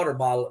threw a water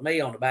bottle at me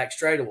on the back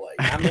straightaway.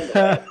 I remember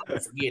that. I'll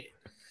never forget it.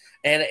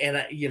 And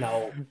I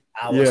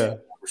always have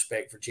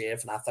respect for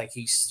Jeff, and I think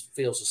he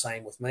feels the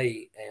same with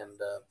me. And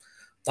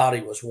thought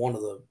he was one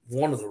of the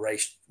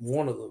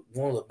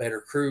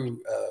better crew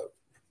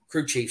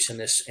chiefs in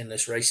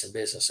this racing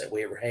business that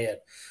we ever had.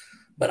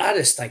 But I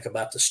just think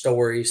about the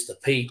stories, the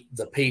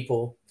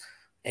people,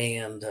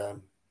 and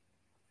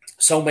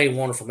so many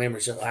wonderful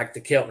memories. Like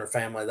the Keltner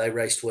family, they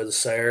raced with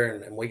us there,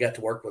 and we got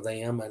to work with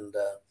them. And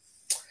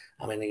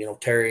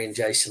Terry and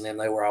Jason, and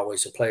they were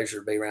always a pleasure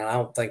to be around. I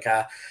don't think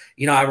I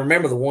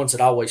remember the ones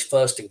that always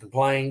fussed and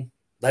complained.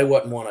 They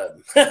wasn't one of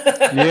them.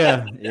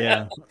 Yeah.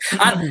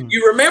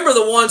 You remember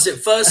the ones that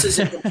fusses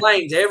and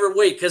complains every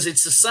week because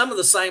it's some of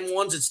the same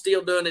ones that's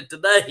still doing it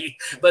today.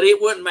 But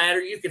it wouldn't matter.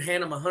 You could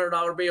hand them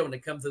 $100 bill when they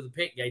come through the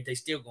pit gate. They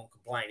still gonna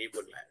complain. It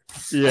wouldn't matter.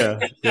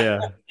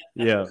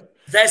 Yeah.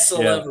 That's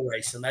the love of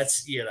racing.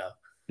 That's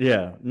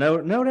Yeah,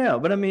 no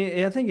doubt. But I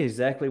mean, I think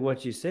exactly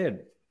what you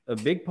said. A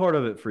big part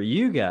of it for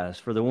you guys,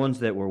 for the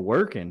ones that were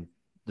working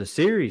the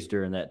series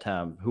during that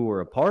time, who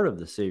were a part of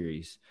the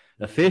series,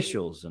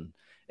 officials, and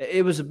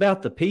it was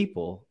about the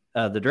people,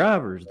 the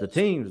drivers, the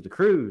teams, the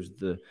crews,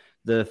 the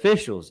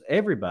officials,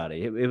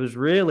 everybody. It was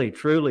really,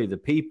 truly the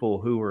people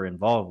who were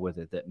involved with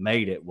it that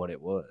made it what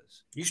it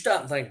was. You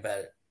stop and think about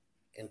it.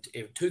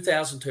 In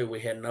 2002, we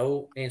had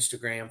no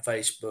Instagram,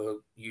 Facebook,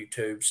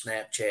 YouTube,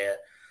 Snapchat,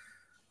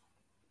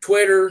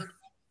 Twitter,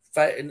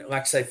 like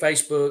I say,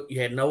 Facebook.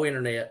 You had no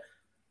internet.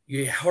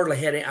 You hardly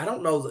had any. I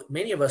don't know that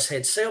many of us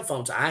had cell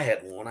phones. I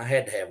had one. I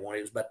had to have one.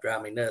 It was about to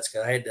drive me nuts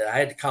because I had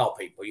to call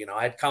people.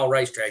 I had to call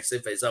racetracks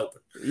if it's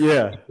open.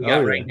 Yeah, we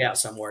got rained out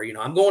somewhere.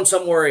 I'm going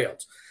somewhere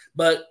else.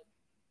 But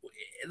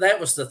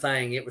that was the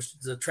thing. It was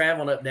the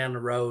traveling up down the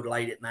road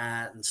late at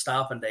night and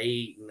stopping to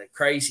eat and the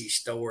crazy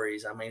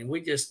stories. I mean, it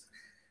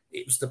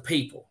was the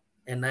people,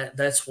 and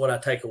that's what I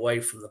take away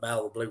from the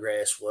Battle of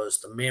Bluegrass was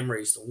the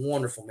memories, the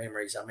wonderful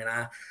memories. I mean,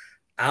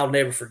 I'll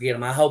never forget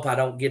them. I hope I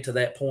don't get to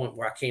that point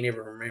where I can't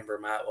ever remember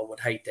them. I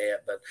would hate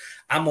that, but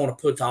I'm going to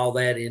put all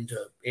that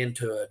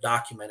into a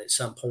document at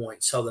some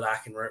point so that I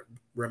can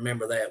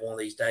remember that one of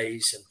these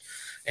days,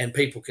 and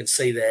people can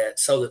see that,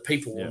 so that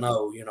people will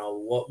know,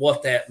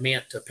 what that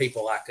meant to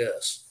people like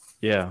us.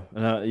 Yeah,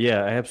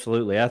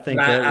 absolutely. I think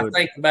I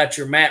think about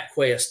your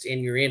MapQuest in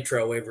your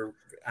intro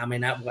I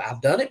mean,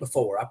 I've done it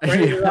before. I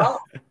printed it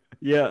off.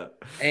 Yeah.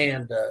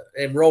 And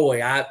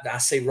Roy, I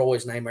see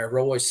Roy's name there.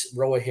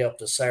 Roy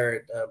helped us there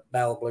at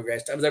Battle of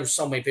Bluegrass. I mean, there were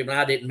so many people, and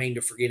I didn't mean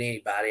to forget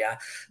anybody.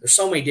 There's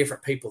so many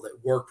different people that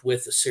worked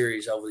with the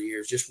series over the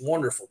years, just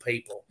wonderful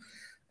people.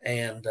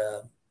 And,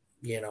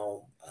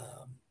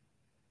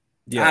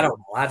 Yeah. I don't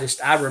know.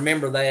 I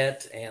remember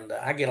that, and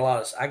I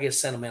get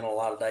sentimental a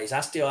lot of days.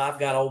 I've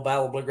got old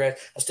Battle of Bluegrass.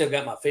 I still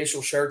got my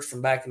official shirts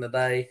from back in the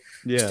day.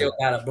 Yeah. Still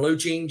got a blue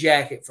jean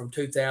jacket from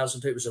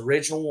 2002. It was the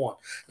original one.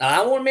 Now,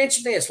 I want to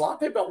mention this. A lot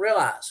of people don't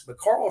realize, but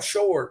Carl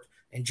Short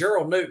and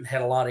Gerald Newton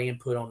had a lot of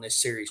input on this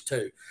series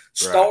too. Right.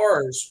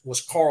 Stars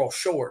was Carl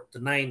Short, the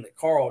name that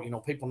Carl,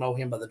 people know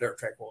him by the Dirt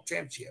Track World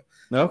Championship.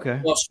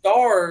 Okay. Well,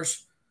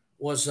 Stars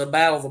was the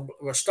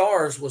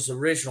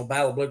original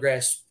Battle of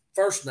Bluegrass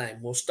first name.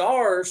 Well,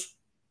 Stars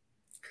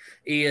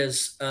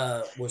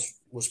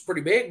was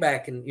pretty big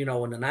back in in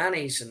the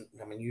 90s, and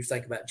I mean, you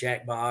think about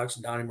Jack Boggs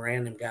and Donnie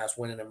Moran, them guys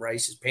winning them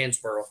races,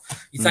 Pennsboro.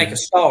 You think of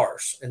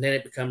Stars, and then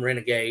it become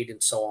Renegade,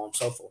 and so on and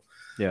so forth.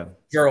 Yeah.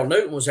 Gerald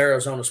Newton was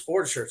Arizona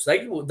Sports Shirts.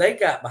 They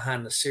got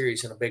behind the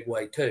series in a big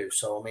way too.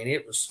 So I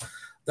mean,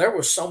 there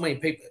was so many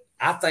people.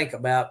 I think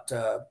about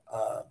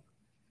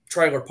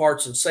Trailer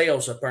Parts and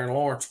Sales up there in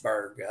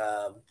Lawrenceburg.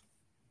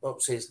 What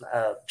was his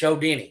Joe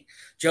Denny.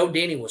 Joe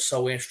Denny was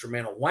so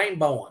instrumental. Wayne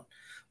Bowen,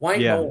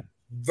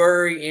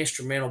 very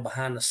instrumental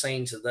behind the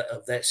scenes of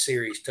that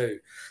series too.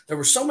 There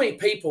were so many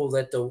people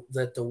that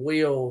the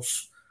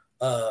wheels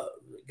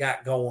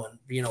got going,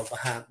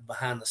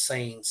 behind the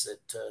scenes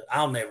that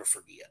I'll never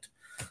forget.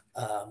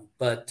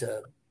 But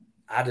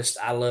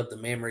I love the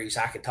memories.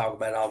 I could talk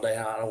about it all day.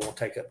 I don't want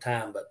to take up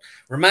time, but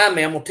remind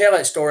me, I'm going to tell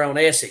that story on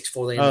Essex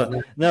for the end of the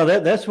night. No,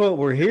 that's what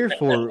we're here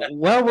for.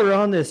 While we're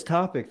on this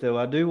topic, though,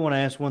 I do want to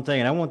ask one thing,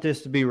 and I want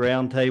this to be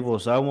round table,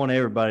 so I want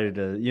everybody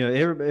to,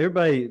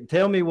 everybody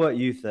tell me what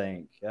you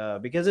think,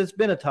 because it's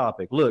been a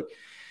topic. Look,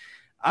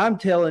 I'm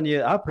telling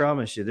you, I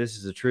promise you, this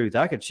is the truth.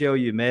 I could show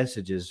you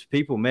messages.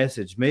 People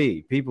message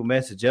me. People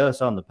message us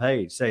on the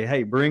page. Say,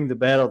 hey, bring the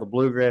Battle of the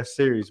Bluegrass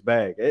Series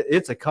back.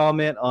 It's a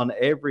comment on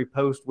every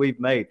post we've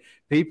made.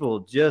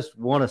 People just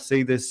want to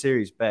see this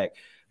series back.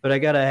 But I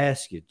got to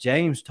ask you,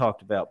 James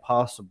talked about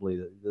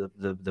possibly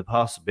the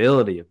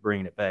possibility of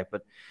bringing it back.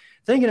 But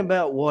thinking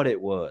about what it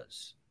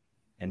was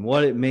and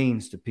what it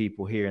means to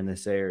people here in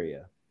this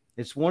area,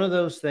 it's one of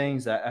those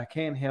things I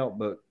can't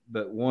help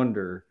but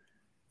wonder,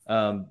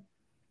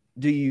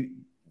 do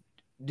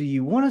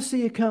you want to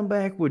see a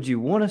comeback? Would you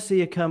want to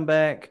see a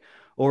comeback?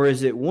 Or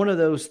is it one of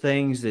those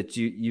things that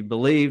you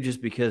believe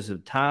just because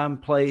of time,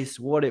 place,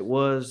 what it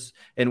was,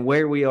 and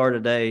where we are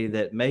today,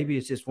 that maybe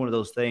it's just one of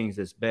those things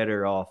that's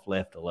better off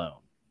left alone?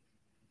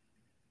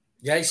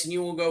 Jason,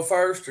 you want to go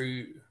first, or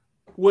you?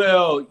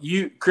 Well,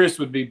 Chris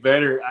would be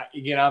better.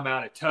 Again, I'm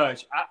out of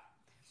touch.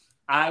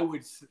 I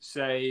would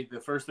say the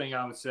first thing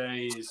I would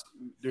say is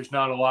there's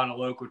not a lot of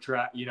local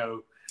track,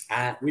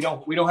 we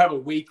don't have a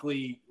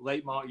weekly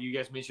late model. You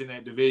guys mentioned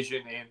that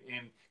division,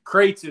 and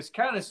Crates has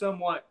kind of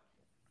somewhat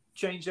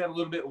changed that a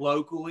little bit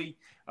locally.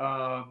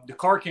 The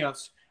car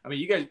counts. I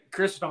mean,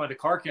 Chris was talking about the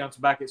car counts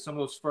back at some of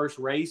those first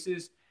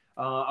races.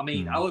 I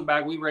look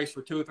back, we raced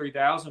for 2,000 or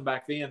 3,000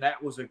 back then.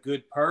 That was a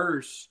good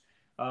purse.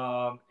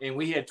 And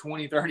we had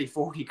 20, 30,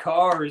 40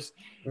 cars.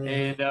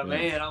 And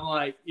man, I'm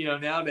like,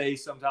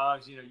 nowadays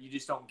sometimes, you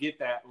just don't get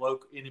that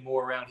local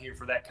anymore around here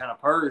for that kind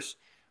of purse.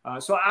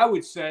 So I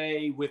would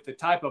say with the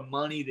type of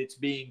money that's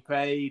being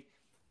paid,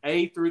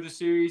 A, through the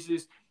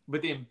series,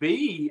 but then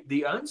B,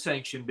 the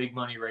unsanctioned big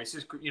money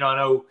races. I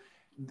know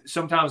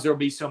sometimes there'll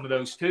be some of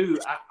those too.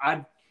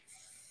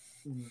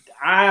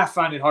 I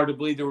find it hard to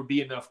believe there would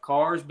be enough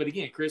cars. But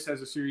again, Chris has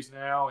a series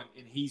now,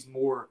 and he's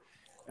more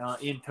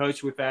in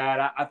touch with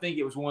that. I think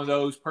it was one of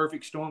those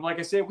perfect storms. Like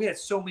I said, we had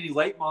so many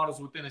late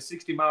models within a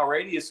 60-mile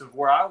radius of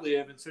where I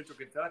live in central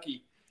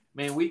Kentucky.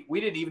 Man, we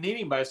didn't even need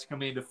anybody to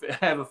come in to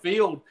have a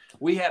field.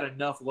 We had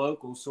enough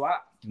locals. So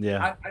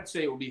I'd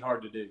say it would be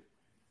hard to do.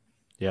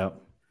 Yeah.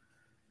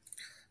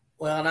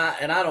 Well,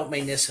 and I don't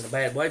mean this in a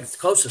bad way, but the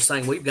closest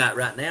thing we've got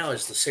right now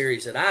is the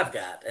series that I've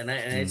got, and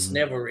it's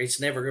never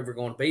ever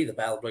going to be the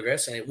Battle of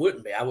Bluegrass, and it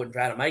wouldn't be. I wouldn't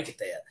try to make it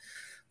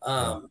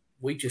that.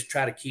 We just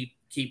try to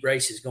keep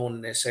races going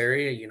in this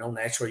area.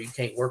 Naturally, you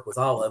can't work with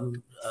all of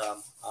them.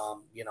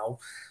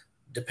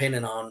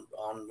 Depending on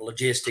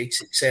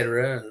logistics, et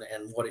cetera,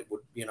 and what it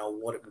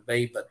would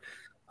be. But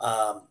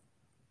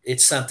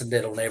it's something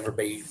that'll never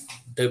be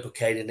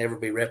duplicated, never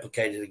be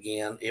replicated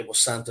again. It was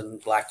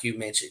something like you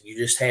mentioned. You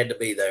just had to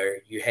be there.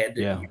 You had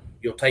to. Yeah.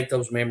 You'll take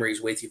those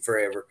memories with you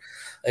forever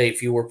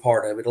if you were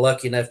part of it.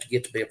 Lucky enough to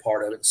get to be a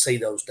part of it and see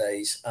those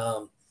days.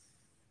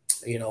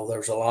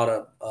 There's a lot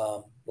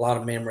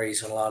of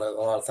memories and a lot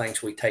of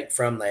things we take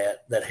from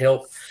that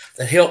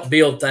help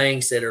build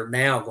things that are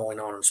now going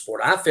on in the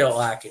sport. I felt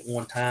like at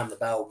one time the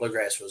Battle of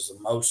Bluegrass was the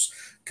most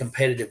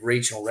competitive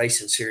regional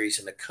racing series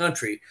in the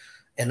country,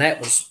 And that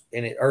was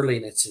early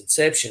in its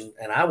inception.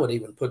 And I would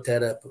even put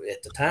that up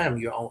at the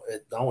time.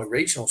 The only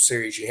regional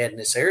series you had in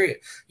this area.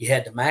 You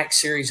had the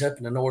Max Series up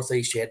in the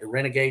Northeast. You had the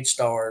Renegade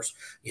Stars.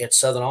 You had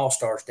Southern All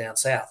Stars down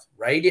south.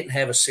 Ray didn't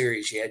have a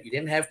series yet. You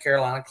didn't have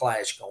Carolina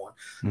Clash going.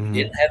 You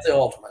didn't have the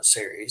Ultimate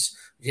Series.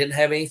 You didn't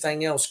have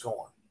anything else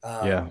going.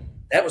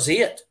 That was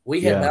it.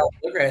 We had Battle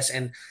Bluegrass.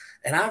 And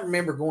I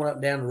remember going up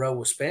and down the road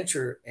with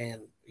Spencer,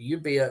 and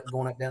you'd be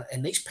going up and down,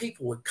 and these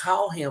people would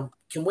call him,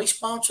 can we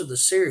sponsor the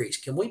series?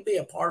 Can we be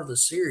a part of the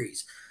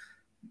series?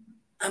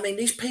 I mean,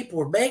 these people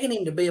were begging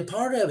him to be a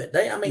part of it.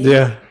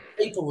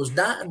 People was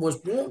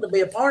wanting to be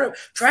a part of it.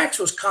 Tracks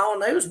was calling.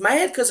 They was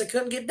mad because they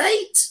couldn't get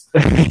dates.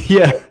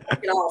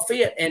 It all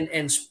fit.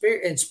 And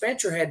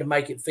Spencer had to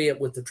make it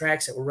fit with the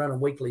tracks that were running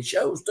weekly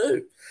shows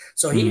too.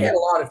 So he had a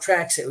lot of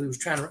tracks that he was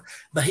trying to run,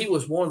 but he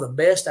was one of the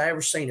best I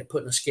ever seen at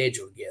putting a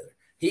schedule together.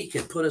 He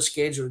could put a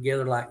schedule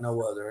together like no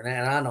other. And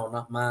I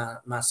know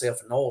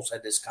myself and Knowles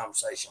had this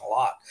conversation a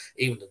lot,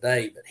 even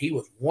today, but he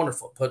was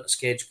wonderful at putting a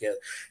schedule together.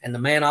 And the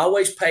man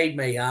always paid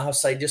me. I'll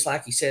say, just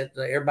like he said,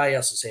 everybody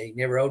else said, he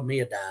never owed me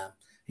a dime.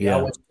 He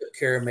always took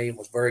care of me and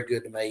was very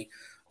good to me.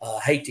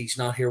 Hate he's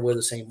not here with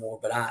us anymore,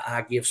 but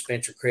I give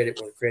Spencer credit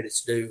where the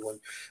credit's due.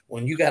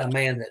 When you got a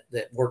man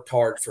that worked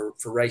hard for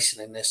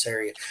racing in this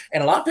area.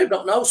 And a lot of people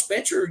don't know,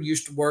 Spencer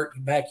used to work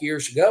back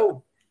years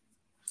ago,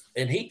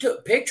 and he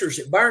took pictures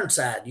at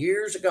Burnside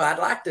years ago. I'd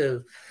like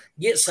to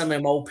get some of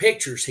them old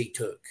pictures he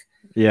took.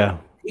 Yeah.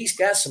 He's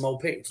got some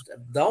old pictures.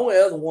 The only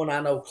other one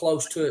I know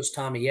close to it is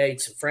Tommy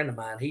Yates, a friend of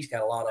mine. He's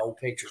got a lot of old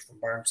pictures from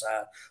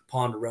Burnside,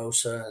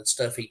 Ponderosa, and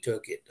stuff he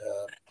took at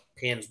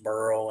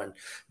Pennsboro and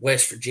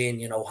West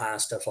Virginia and Ohio,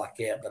 stuff like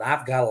that. But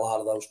I've got a lot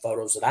of those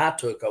photos that I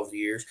took over the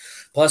years.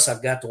 Plus,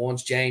 I've got the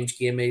ones James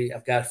gave me.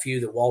 I've got a few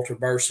that Walter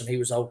Burson, he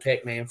was old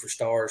tech man for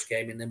Stars,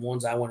 gave me. And then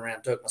ones I went around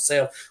and took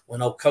myself with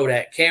an old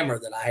Kodak camera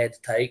that I had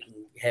to take and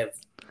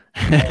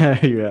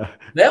have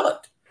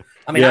developed.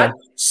 I mean, I'd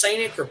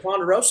Scenic or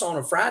Ponderosa on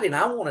a Friday, and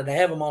I wanted to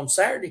have them on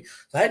Saturday.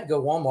 So I had to go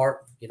to Walmart,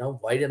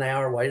 wait an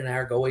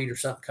hour, go eat or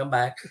something, come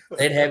back.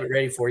 They'd have it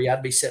ready for you.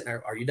 I'd be sitting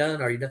there, are you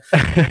done? Are you done?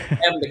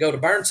 Having to go to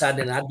Burnside,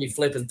 then I'd be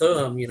flipping through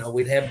them.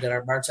 We'd have them at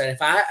our Burnside.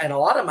 And a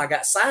lot of them I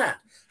got signed.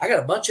 I got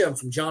a bunch of them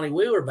from Johnny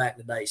Wheeler back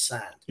in the day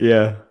signed.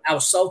 Yeah. I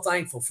was so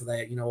thankful for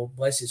that.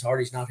 Bless his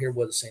heart, he's not here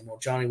with us anymore.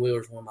 Johnny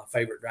Wheeler is one of my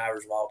favorite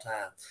drivers of all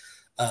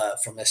time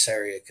from this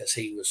area because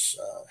he was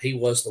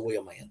the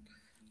wheelman.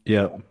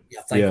 Think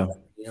about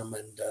him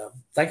and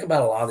think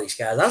about a lot of these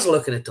guys. I was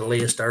looking at the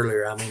list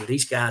earlier. I mean,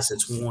 these guys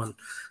that's won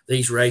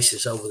these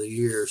races over the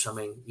years. I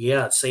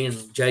mean,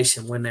 seeing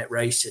Jason win that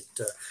race at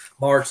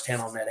Bardstown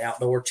on that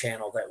outdoor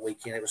channel that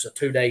weekend. It was a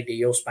 2-day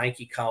deal.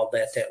 Spanky called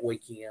that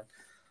weekend.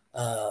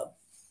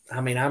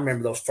 I mean, I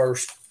remember those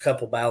first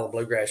couple Battle of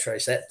Bluegrass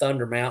races, that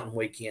Thunder Mountain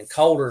weekend,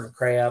 colder than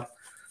crap.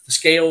 The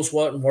scales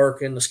wasn't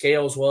working. The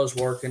scales was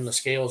working. The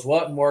scales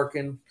wasn't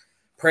working.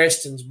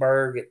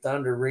 Prestonsburg at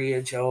Thunder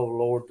Ridge. Oh,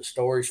 Lord, the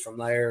stories from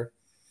there.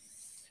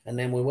 And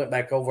then we went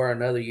back over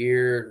another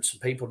year, and some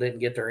people didn't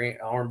get their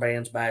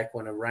armbands back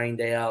when it rained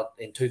out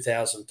in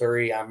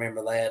 2003. I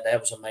remember that. That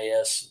was a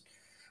mess.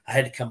 I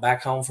had to come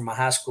back home from my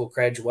high school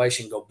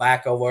graduation, go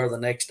back over the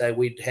next day.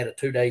 We had a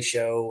 2-day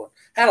show.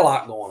 Had a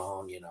lot going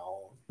on,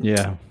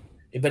 Yeah.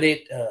 But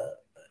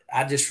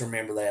I just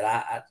remember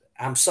that.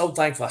 I'm so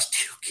thankful I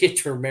still get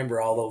to remember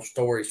all those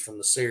stories from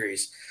the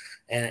series.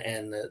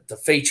 And the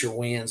feature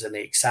wins and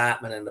the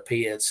excitement in the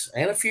pits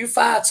and a few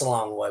fights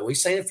along the way. We've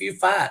seen a few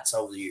fights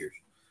over the years.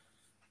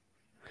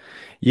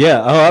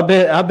 Yeah. Oh,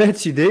 I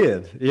bet you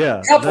did. Yeah.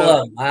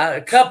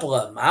 A couple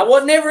of them. I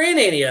wasn't ever in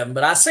any of them,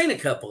 but I seen a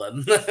couple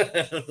of them.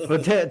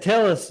 But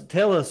tell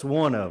us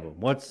one of them.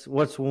 What's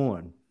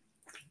one?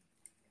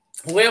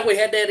 Well, we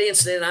had that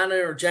incident. I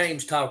know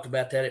James talked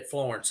about that at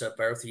Florence up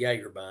there with the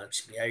Yeager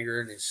bunch. Yeager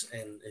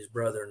and his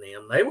brother and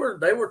them. They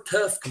were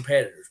tough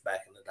competitors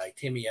back in the day.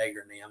 Timmy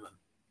Yeager and them.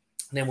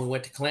 And then we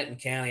went to Clinton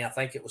County. I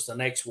think it was the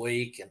next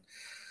week, and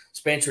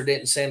Spencer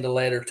didn't send a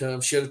letter to them.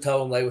 Should have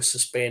told them they were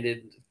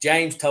suspended.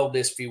 James told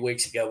this a few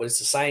weeks ago, but it's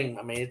the same.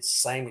 I mean, it's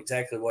the same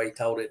exactly the way he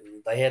told it.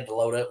 And they had to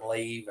load up and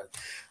leave. And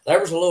there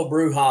was a little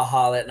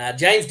brouhaha that night.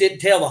 James didn't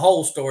tell the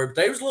whole story, but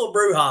there was a little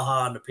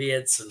brouhaha in the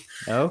pits. And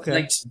I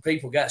think some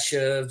people got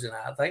shoved. And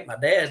I think my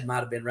dad might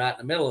have been right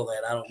in the middle of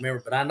that. I don't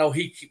remember, but I know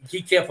he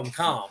kept them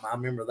calm. I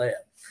remember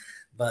that.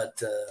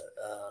 But,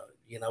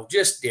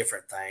 just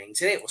different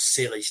things. And it was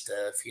silly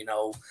stuff,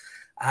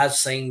 I've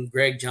seen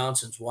Greg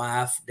Johnson's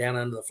wife down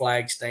under the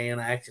flag stand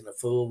acting a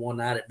fool one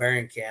night at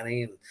Barron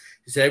County. And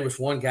he said there was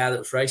one guy that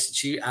was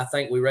racing. I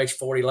think we raced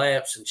 40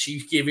 laps, and she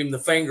gave him the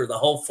finger the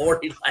whole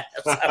 40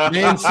 laps.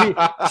 Man,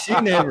 she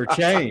never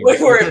changed.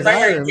 We were at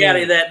Barron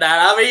County that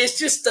night. I mean, it's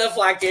just stuff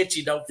like that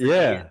you don't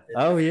forget. Yeah.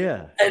 Oh,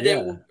 yeah. And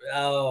then,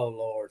 oh,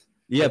 Lord.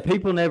 Yeah,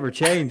 people never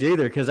change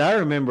either because I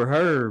remember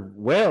her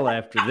well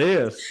after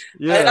this.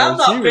 Yeah, and I'm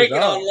not picking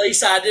on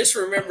Lisa. I just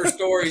remember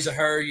stories of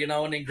her,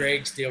 and then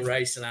Greg still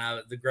racing.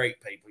 The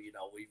great people,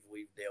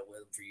 we've dealt with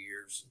them. for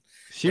years.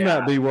 She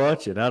might be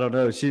watching. I don't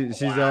know.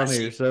 She's on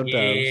here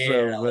sometimes.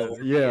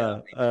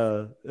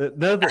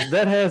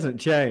 That hasn't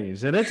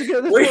changed, and that's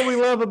what we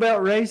love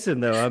about racing,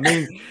 though. I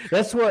mean,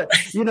 that's what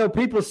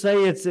people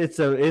say.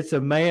 It's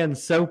a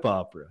man's soap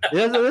opera.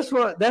 That's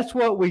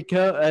what we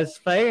come as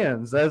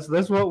fans.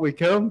 That's what we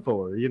come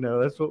for.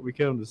 That's what we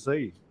come to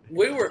see.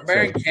 We were at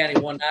Barron County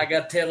one night. I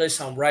got to tell this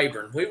on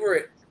Rayburn. We were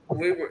at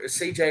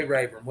CJ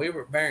Rayburn. We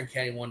were at Barron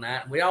County one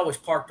night, and we always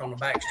parked on the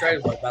back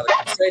straightaway by the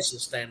concession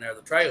stand there,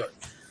 the trailer.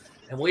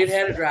 And we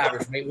had a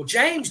driver's meeting. Well,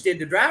 James did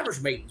the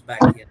driver's meetings back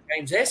then.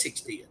 James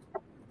Essex did.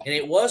 And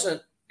it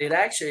wasn't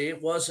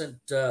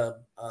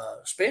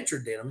Spencer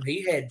did them.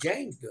 He had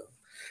James do them.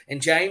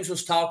 And James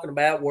was talking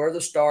about where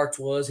the starts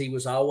was. He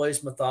was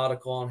always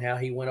methodical on how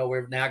he went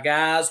over. Now,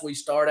 guys, we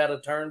start out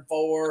of turn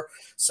 4,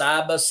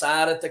 side by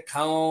side at the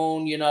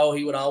cone. He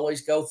would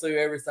always go through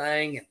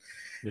everything.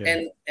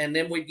 And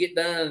then we'd get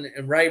done,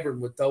 and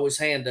Rayburn would throw his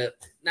hand up.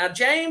 Now,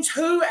 James,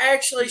 who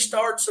actually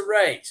starts the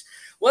race?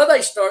 Well,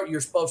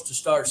 you're supposed to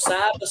start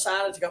side by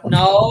side.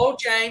 No,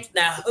 James.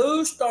 Now,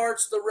 who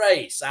starts the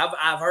race?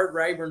 I've heard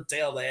Rayburn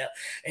tell that.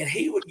 And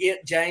he would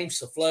get James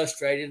so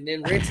frustrated. And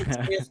then Richard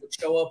Smith would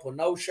show up with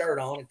no shirt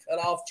on and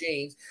cut off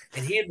jeans.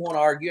 And he'd want to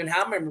argue. And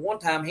I remember one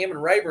time him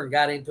and Rayburn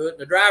got into it in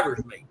the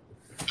driver's meeting.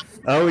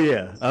 Oh,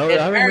 yeah.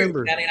 I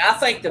remember. I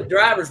think the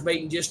driver's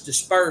meeting just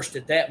dispersed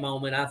at that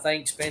moment. I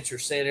think Spencer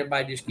said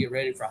everybody just get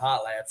ready for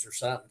hot laps or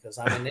something. Because,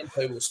 them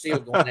two was still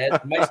going at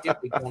it. They may still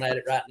be going at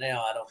it right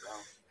now. I don't know.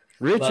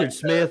 Richard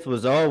Smith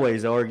was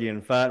always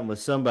arguing, fighting with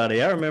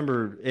somebody. I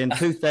remember in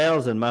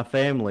 2000, my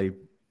family,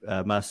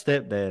 my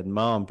stepdad and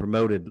mom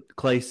promoted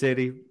Clay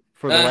City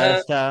for the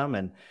last time.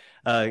 And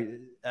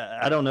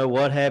I don't know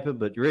what happened,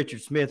 but Richard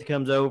Smith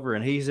comes over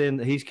and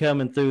he's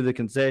coming through the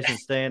concession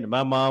stand, and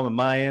my mom and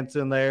my aunt's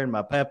in there, and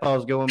my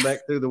papa's going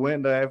back through the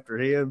window after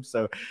him.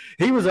 So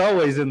he was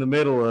always in the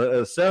middle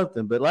of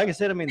something. But like I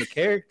said, the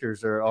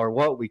characters are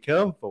what we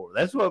come for.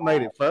 That's what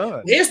made it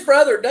fun. His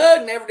brother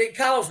Doug never did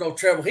cause no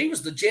trouble. He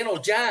was the gentle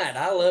giant.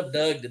 I love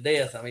Doug to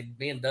death.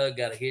 Me and Doug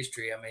got a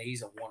history.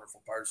 He's a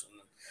wonderful person.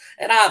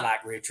 And I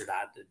like Richard.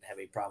 I didn't have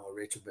any problem with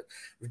Richard, but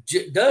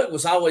Doug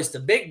was always the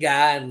big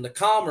guy and the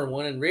calmer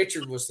one, and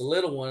Richard was the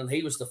little one, and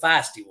he was the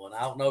feisty one.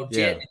 I don't know,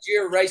 Jet, did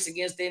you ever race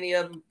against any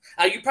of them?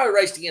 You probably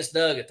raced against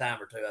Doug a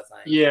time or two, I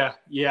think. Yeah.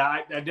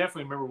 I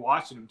definitely remember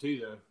watching him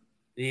too, though.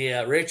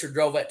 Yeah, Richard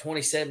drove that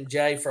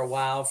 27J for a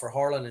while for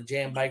Harlan and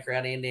Jan Baker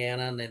out of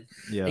Indiana, and then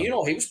he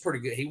was pretty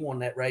good. He won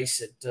that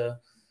race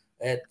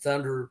at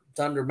Thunder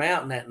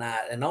Mountain that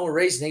night. And the only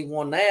reason he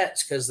won that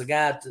is because the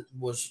guy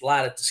was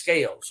light at the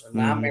scales.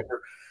 And I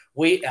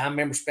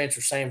remember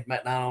Spencer saying from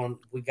that night on,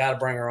 we got to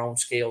bring our own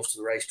scales to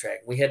the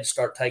racetrack. We had to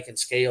start taking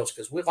scales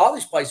because with all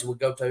these places we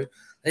go to,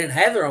 they didn't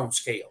have their own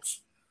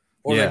scales.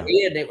 Or they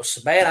did, and it was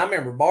so bad. I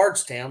remember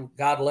Bardstown,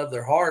 God love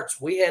their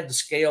hearts, we had to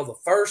scale the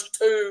first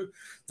two.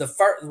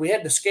 We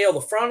had to scale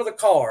the front of the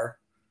car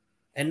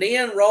and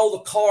then roll the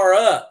car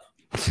up.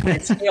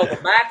 And scale the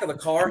back of the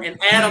car and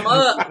add them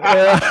up.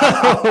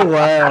 Oh,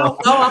 wow. I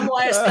don't know. I'm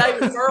going to ask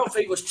David Furl if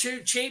he was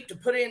too cheap to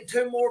put in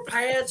 2 more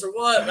pads or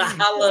what.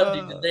 I loved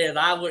him to death.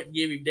 I wouldn't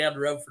give him down the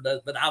road for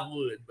that, but I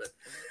would.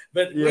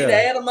 But we'd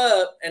add them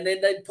up, and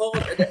then they'd pull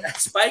it.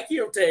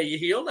 Spanky will tell you.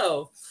 He'll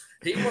know.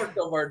 He worked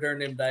over there during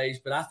them days,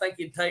 but I think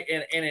he'd take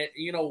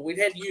we'd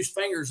had to use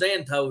fingers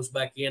and toes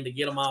back in to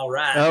get them all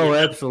right. Oh,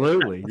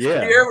 absolutely.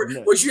 Yeah.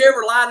 Was you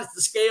ever light at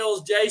the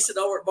scales, Jason,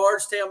 over at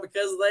Bardstown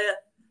because of that?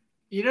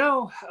 In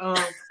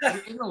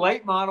the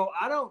late model,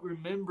 I don't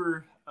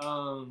remember.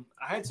 I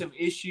had some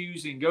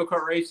issues in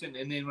go-kart racing,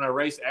 and then when I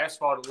raced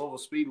asphalt at Louisville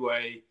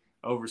Speedway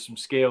over some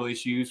scale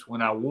issues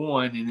when I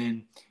won, and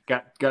then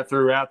got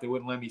through out, they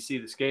wouldn't let me see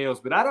the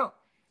scales. But I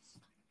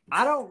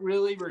don't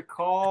really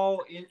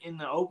recall in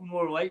the open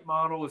wheel late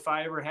model if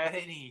I ever had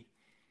any.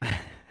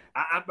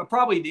 I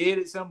probably did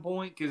at some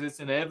point because it's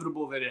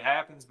inevitable that it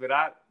happens. But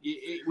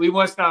we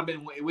must not have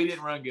been. We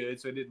didn't run good,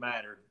 so it didn't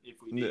matter if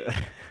we did.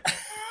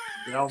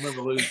 I don't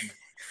remember losing.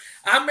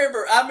 I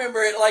remember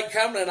at Lake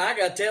Cumberland, I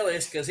got to tell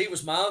this because he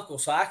was my uncle,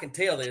 so I can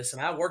tell this.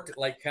 And I worked at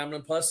Lake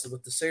Cumberland, plus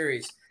with the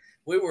series.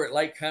 We were at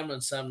Lake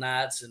Cumberland some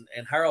nights, and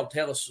Harold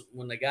tell us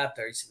when they got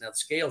there, he said, now the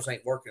scales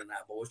ain't working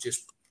tonight, boys.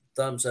 Just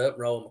thumbs up,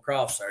 roll them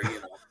across there,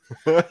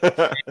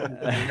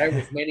 and there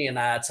was many a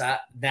nights. I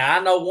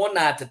know one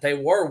night that they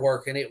were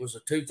working. It was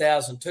a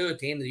 2002 at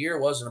the end of the year.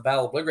 It wasn't a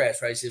Battle of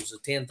Bluegrass race. It was a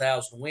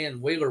 10,000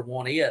 win. Wheeler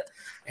won it,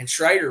 and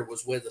Schrader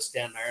was with us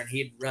down there, and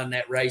he'd run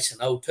that race in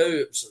 02.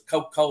 It was a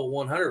Coca-Cola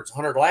 100. It was a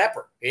 100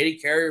 lapper. Eddie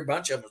Carrier, a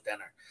bunch of them was down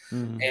there.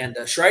 Mm-hmm.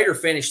 And Schrader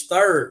finished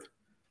third.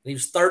 He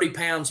was 30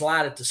 pounds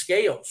light at the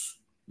scales.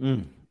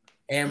 Mm.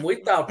 And we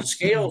thought the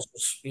scales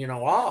was,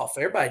 off.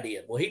 Everybody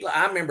did. Well,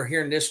 I remember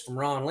hearing this from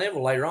Ron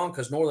Linville later on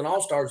because Northern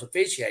All-Stars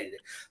officiated it.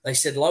 They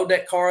said, load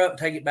that car up and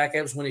take it back.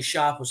 That was when his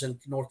shop was in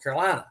North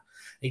Carolina.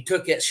 He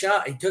took that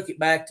shop. He took it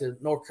back to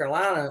North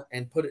Carolina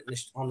and put it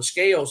on the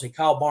scales. He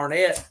called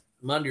Barnett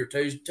Monday or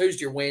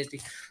Tuesday or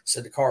Wednesday,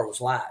 said the car was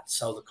light.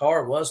 So the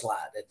car was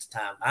light at the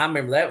time. I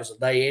remember that was the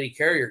day Eddie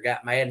Carrier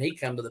got mad, and he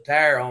come to the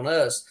tire on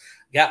us.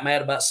 got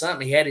mad about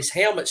something. He had his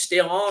helmet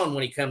still on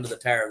when he come to the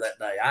tire that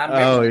day. I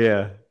remember. Oh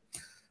yeah.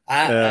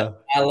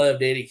 I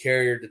loved Eddie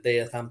Carrier to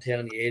death. I'm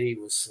telling you, Eddie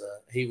was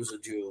he was a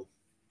jewel.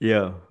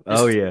 Yeah.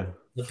 Oh yeah.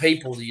 The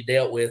people that you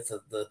dealt with,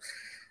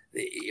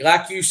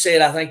 like you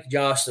said, I think,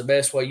 Josh, the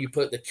best way you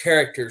put the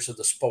characters of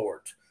the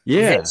sport. Yeah.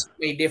 You had so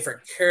many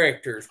different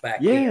characters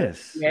back then.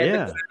 Yes. You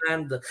had the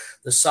kind,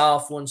 the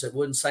soft ones that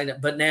wouldn't say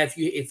that. But now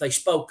if they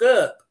spoke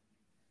up,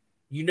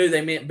 you knew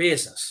they meant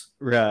business.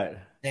 Right.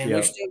 And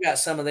we've still got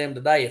some of them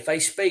today. If they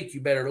speak,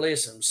 you better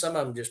listen. Some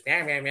of them just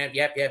yap,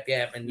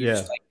 and you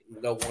just take it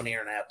and go one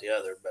ear and out the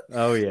other. But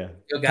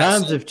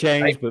times have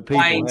changed, but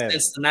people have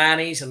since the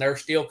 90s, and they're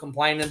still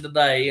complaining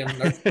today, and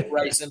they're still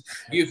racing.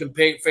 You can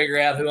figure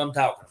out who I'm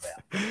talking about.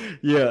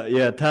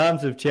 Yeah.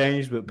 Times have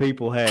changed, but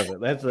people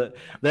haven't. That's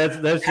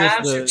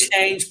times have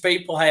changed,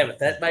 people haven't.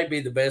 That may be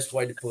the best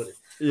way to put it.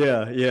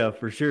 Yeah,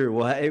 for sure.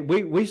 Well,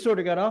 we sort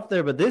of got off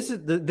there, but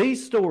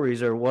these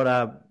stories are what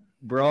I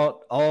brought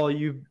all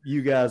you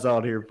guys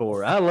out here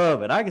for. I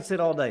love it. I can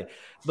sit all day.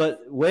 But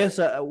Wes,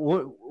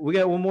 we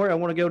got one more. I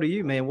want to go to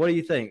you, man. What do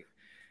you think?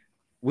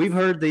 We've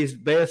heard these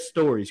best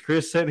stories.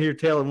 Chris sitting here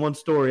telling one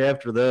story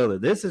after the other.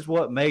 This is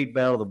what made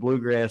Battle of the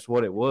Bluegrass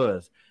what it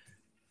was.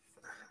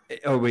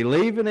 Are we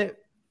leaving it,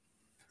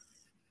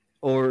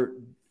 or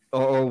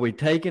are we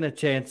taking a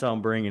chance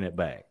on bringing it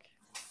back?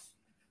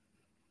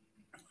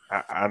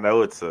 I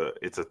know it's a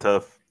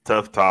tough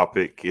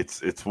topic.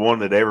 It's one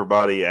that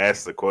everybody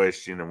asks the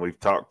question, and we've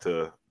talked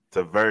to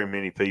very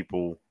many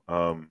people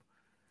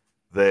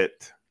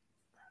that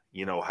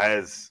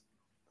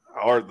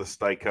are the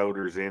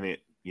stakeholders in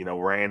it.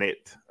 Ran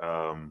it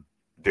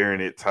during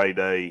its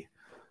heyday.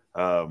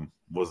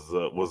 Was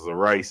the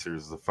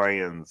racers, the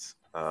fans.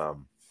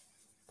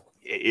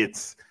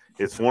 It's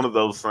one of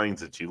those things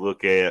that you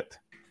look at,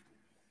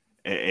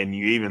 and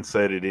you even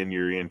said it in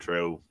your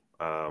intro.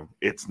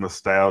 It's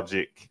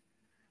nostalgic.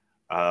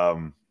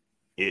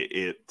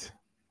 It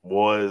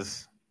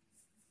was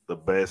the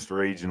best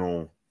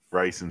regional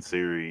racing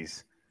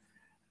series,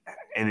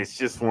 and it's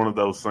just one of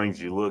those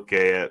things you look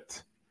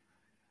at.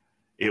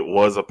 It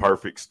was a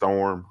perfect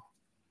storm.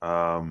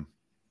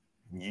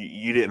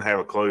 You didn't have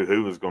a clue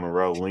who was going to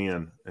roll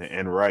in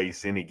and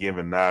race any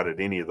given night at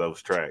any of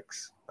those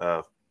tracks.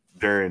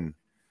 During,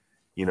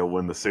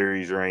 when the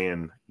series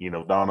ran,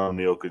 Don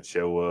O'Neill could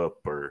show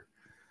up, or,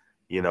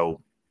 the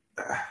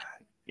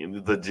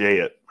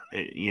Jet,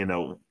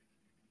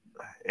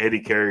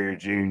 Eddie Carrier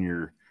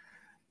Jr.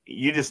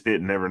 You just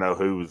never know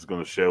who was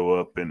going to show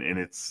up, and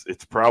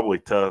it's probably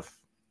tough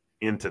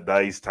in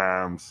today's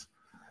times,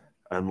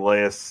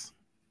 unless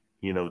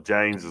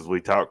James, as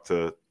we talked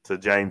to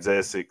James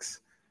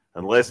Essex,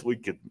 unless we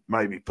could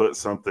maybe put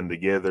something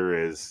together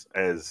as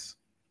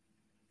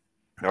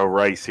a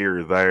race here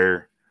or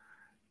there,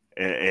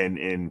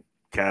 and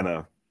kind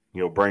of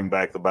bring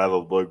back the Battle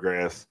of the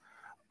Bluegrass,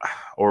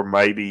 or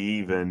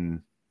maybe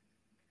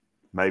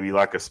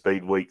like a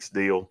Speed Weeks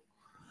deal,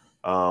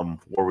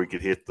 where we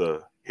could hit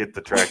the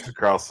tracks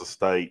across the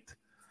state.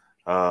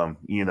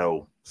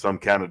 Some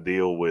kind of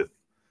deal with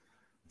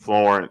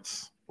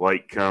Florence,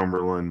 Lake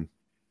Cumberland,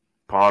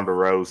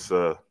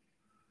 Ponderosa,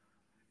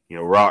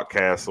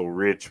 Rockcastle,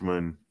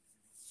 Richmond,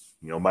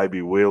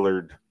 maybe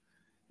Willard,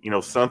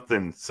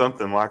 something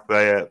like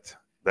that.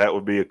 That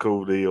would be a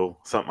cool deal.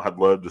 Something I'd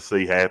love to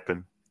see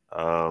happen.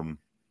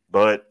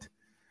 But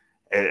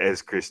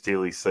as Chris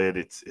Tilley said,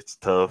 it's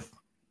tough.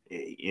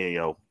 He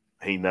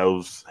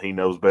knows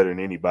better than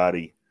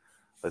anybody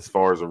as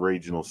far as a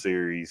regional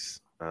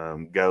series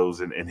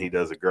goes, and he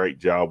does a great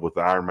job with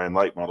the Ironman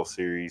Late Model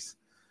Series.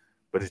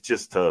 But it's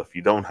just tough.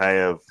 You don't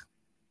have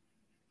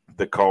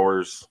the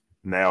cars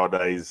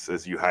nowadays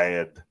as you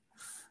had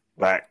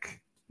back,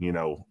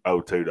 02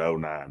 to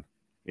 09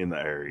 in the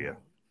area.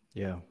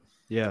 Yeah,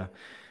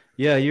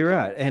 you're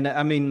right. And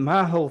I mean,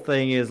 my whole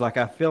thing is, like,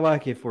 I feel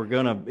like if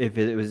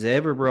it was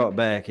ever brought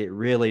back, it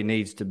really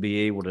needs to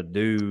be able to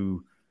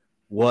do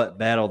what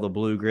Battle of the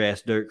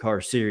Bluegrass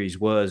DirtCar Series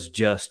was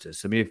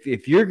justice. I mean,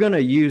 if you're going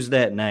to use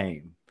that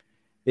name,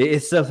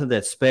 it's something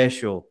that's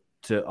special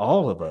to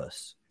all of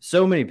us.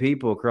 So many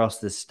people across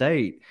the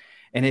state.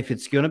 And if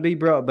it's going to be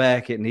brought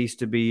back, it needs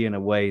to be in a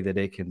way that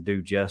it can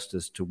do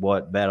justice to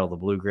what Battle of the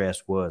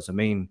Bluegrass was. I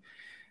mean,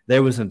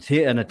 there was an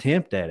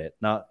attempt at it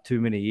not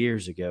too many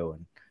years ago.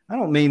 And I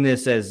don't mean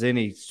this as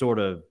any sort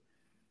of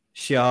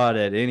shot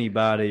at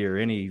anybody or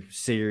any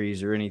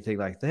series or anything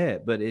like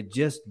that, but it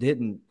just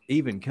didn't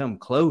even come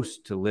close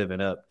to living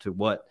up to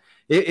what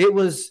it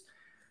was.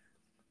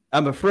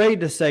 I'm afraid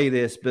to say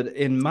this, but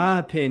in my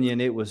opinion,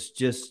 it was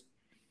just,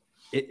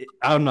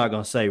 I'm not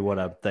going to say what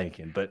I'm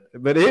thinking, but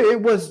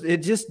it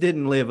just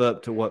didn't live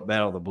up to what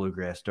Battle of the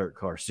Bluegrass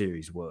DirtCar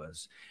Series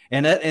was.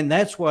 And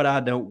that's what I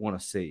don't want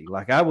to see.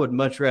 Like, I would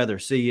much rather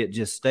see it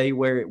just stay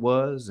where it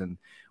was, and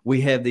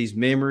we have these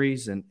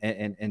memories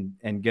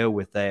and go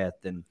with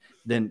that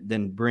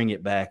than bring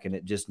it back and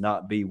it just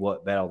not be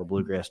what Battle of the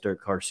Bluegrass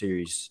DirtCar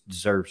Series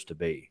deserves to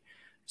be.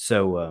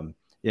 So,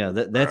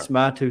 that's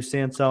my 2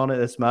 cents on it.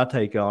 That's my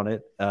take on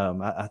it.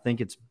 I think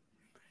it's,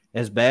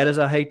 as bad as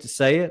I hate to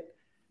say it,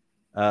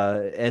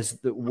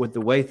 with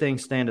the way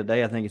things stand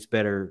today, I think it's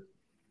better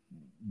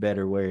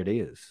where it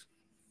is.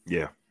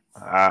 Yeah,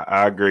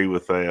 I agree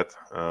with that.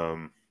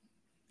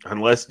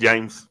 Unless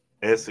James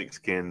Essex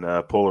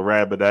can pull a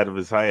rabbit out of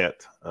his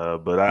hat,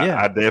 but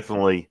I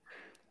definitely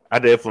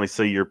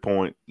see your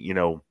point. You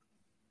know,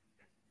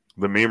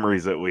 the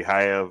memories that we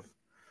have.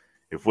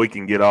 If we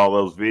can get all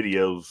those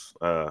videos,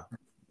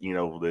 you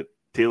know, that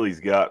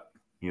Tilley's got,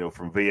 you know,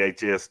 from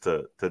VHS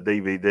to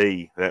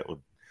DVD,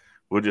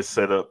 we'll just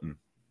set up and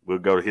we'll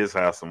go to his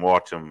house and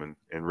watch them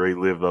and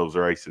relive those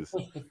races.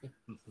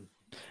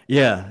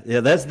 Yeah,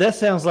 that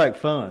sounds like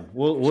fun.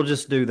 We'll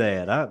just do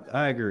that.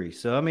 I agree.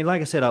 So I mean,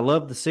 like I said, I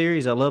love the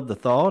series. I love the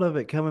thought of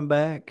it coming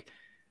back.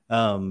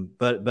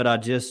 But I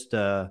just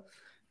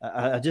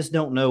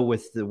don't know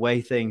with the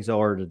way things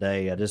are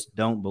today. I just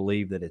don't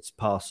believe that it's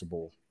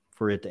possible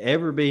for it to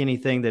ever be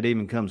anything that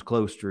even comes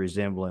close to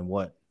resembling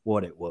what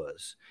it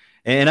was.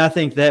 And I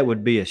think that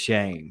would be a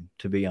shame,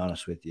 to be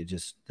honest with you.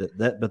 Just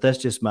that, but that's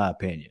just my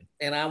opinion.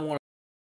 And I want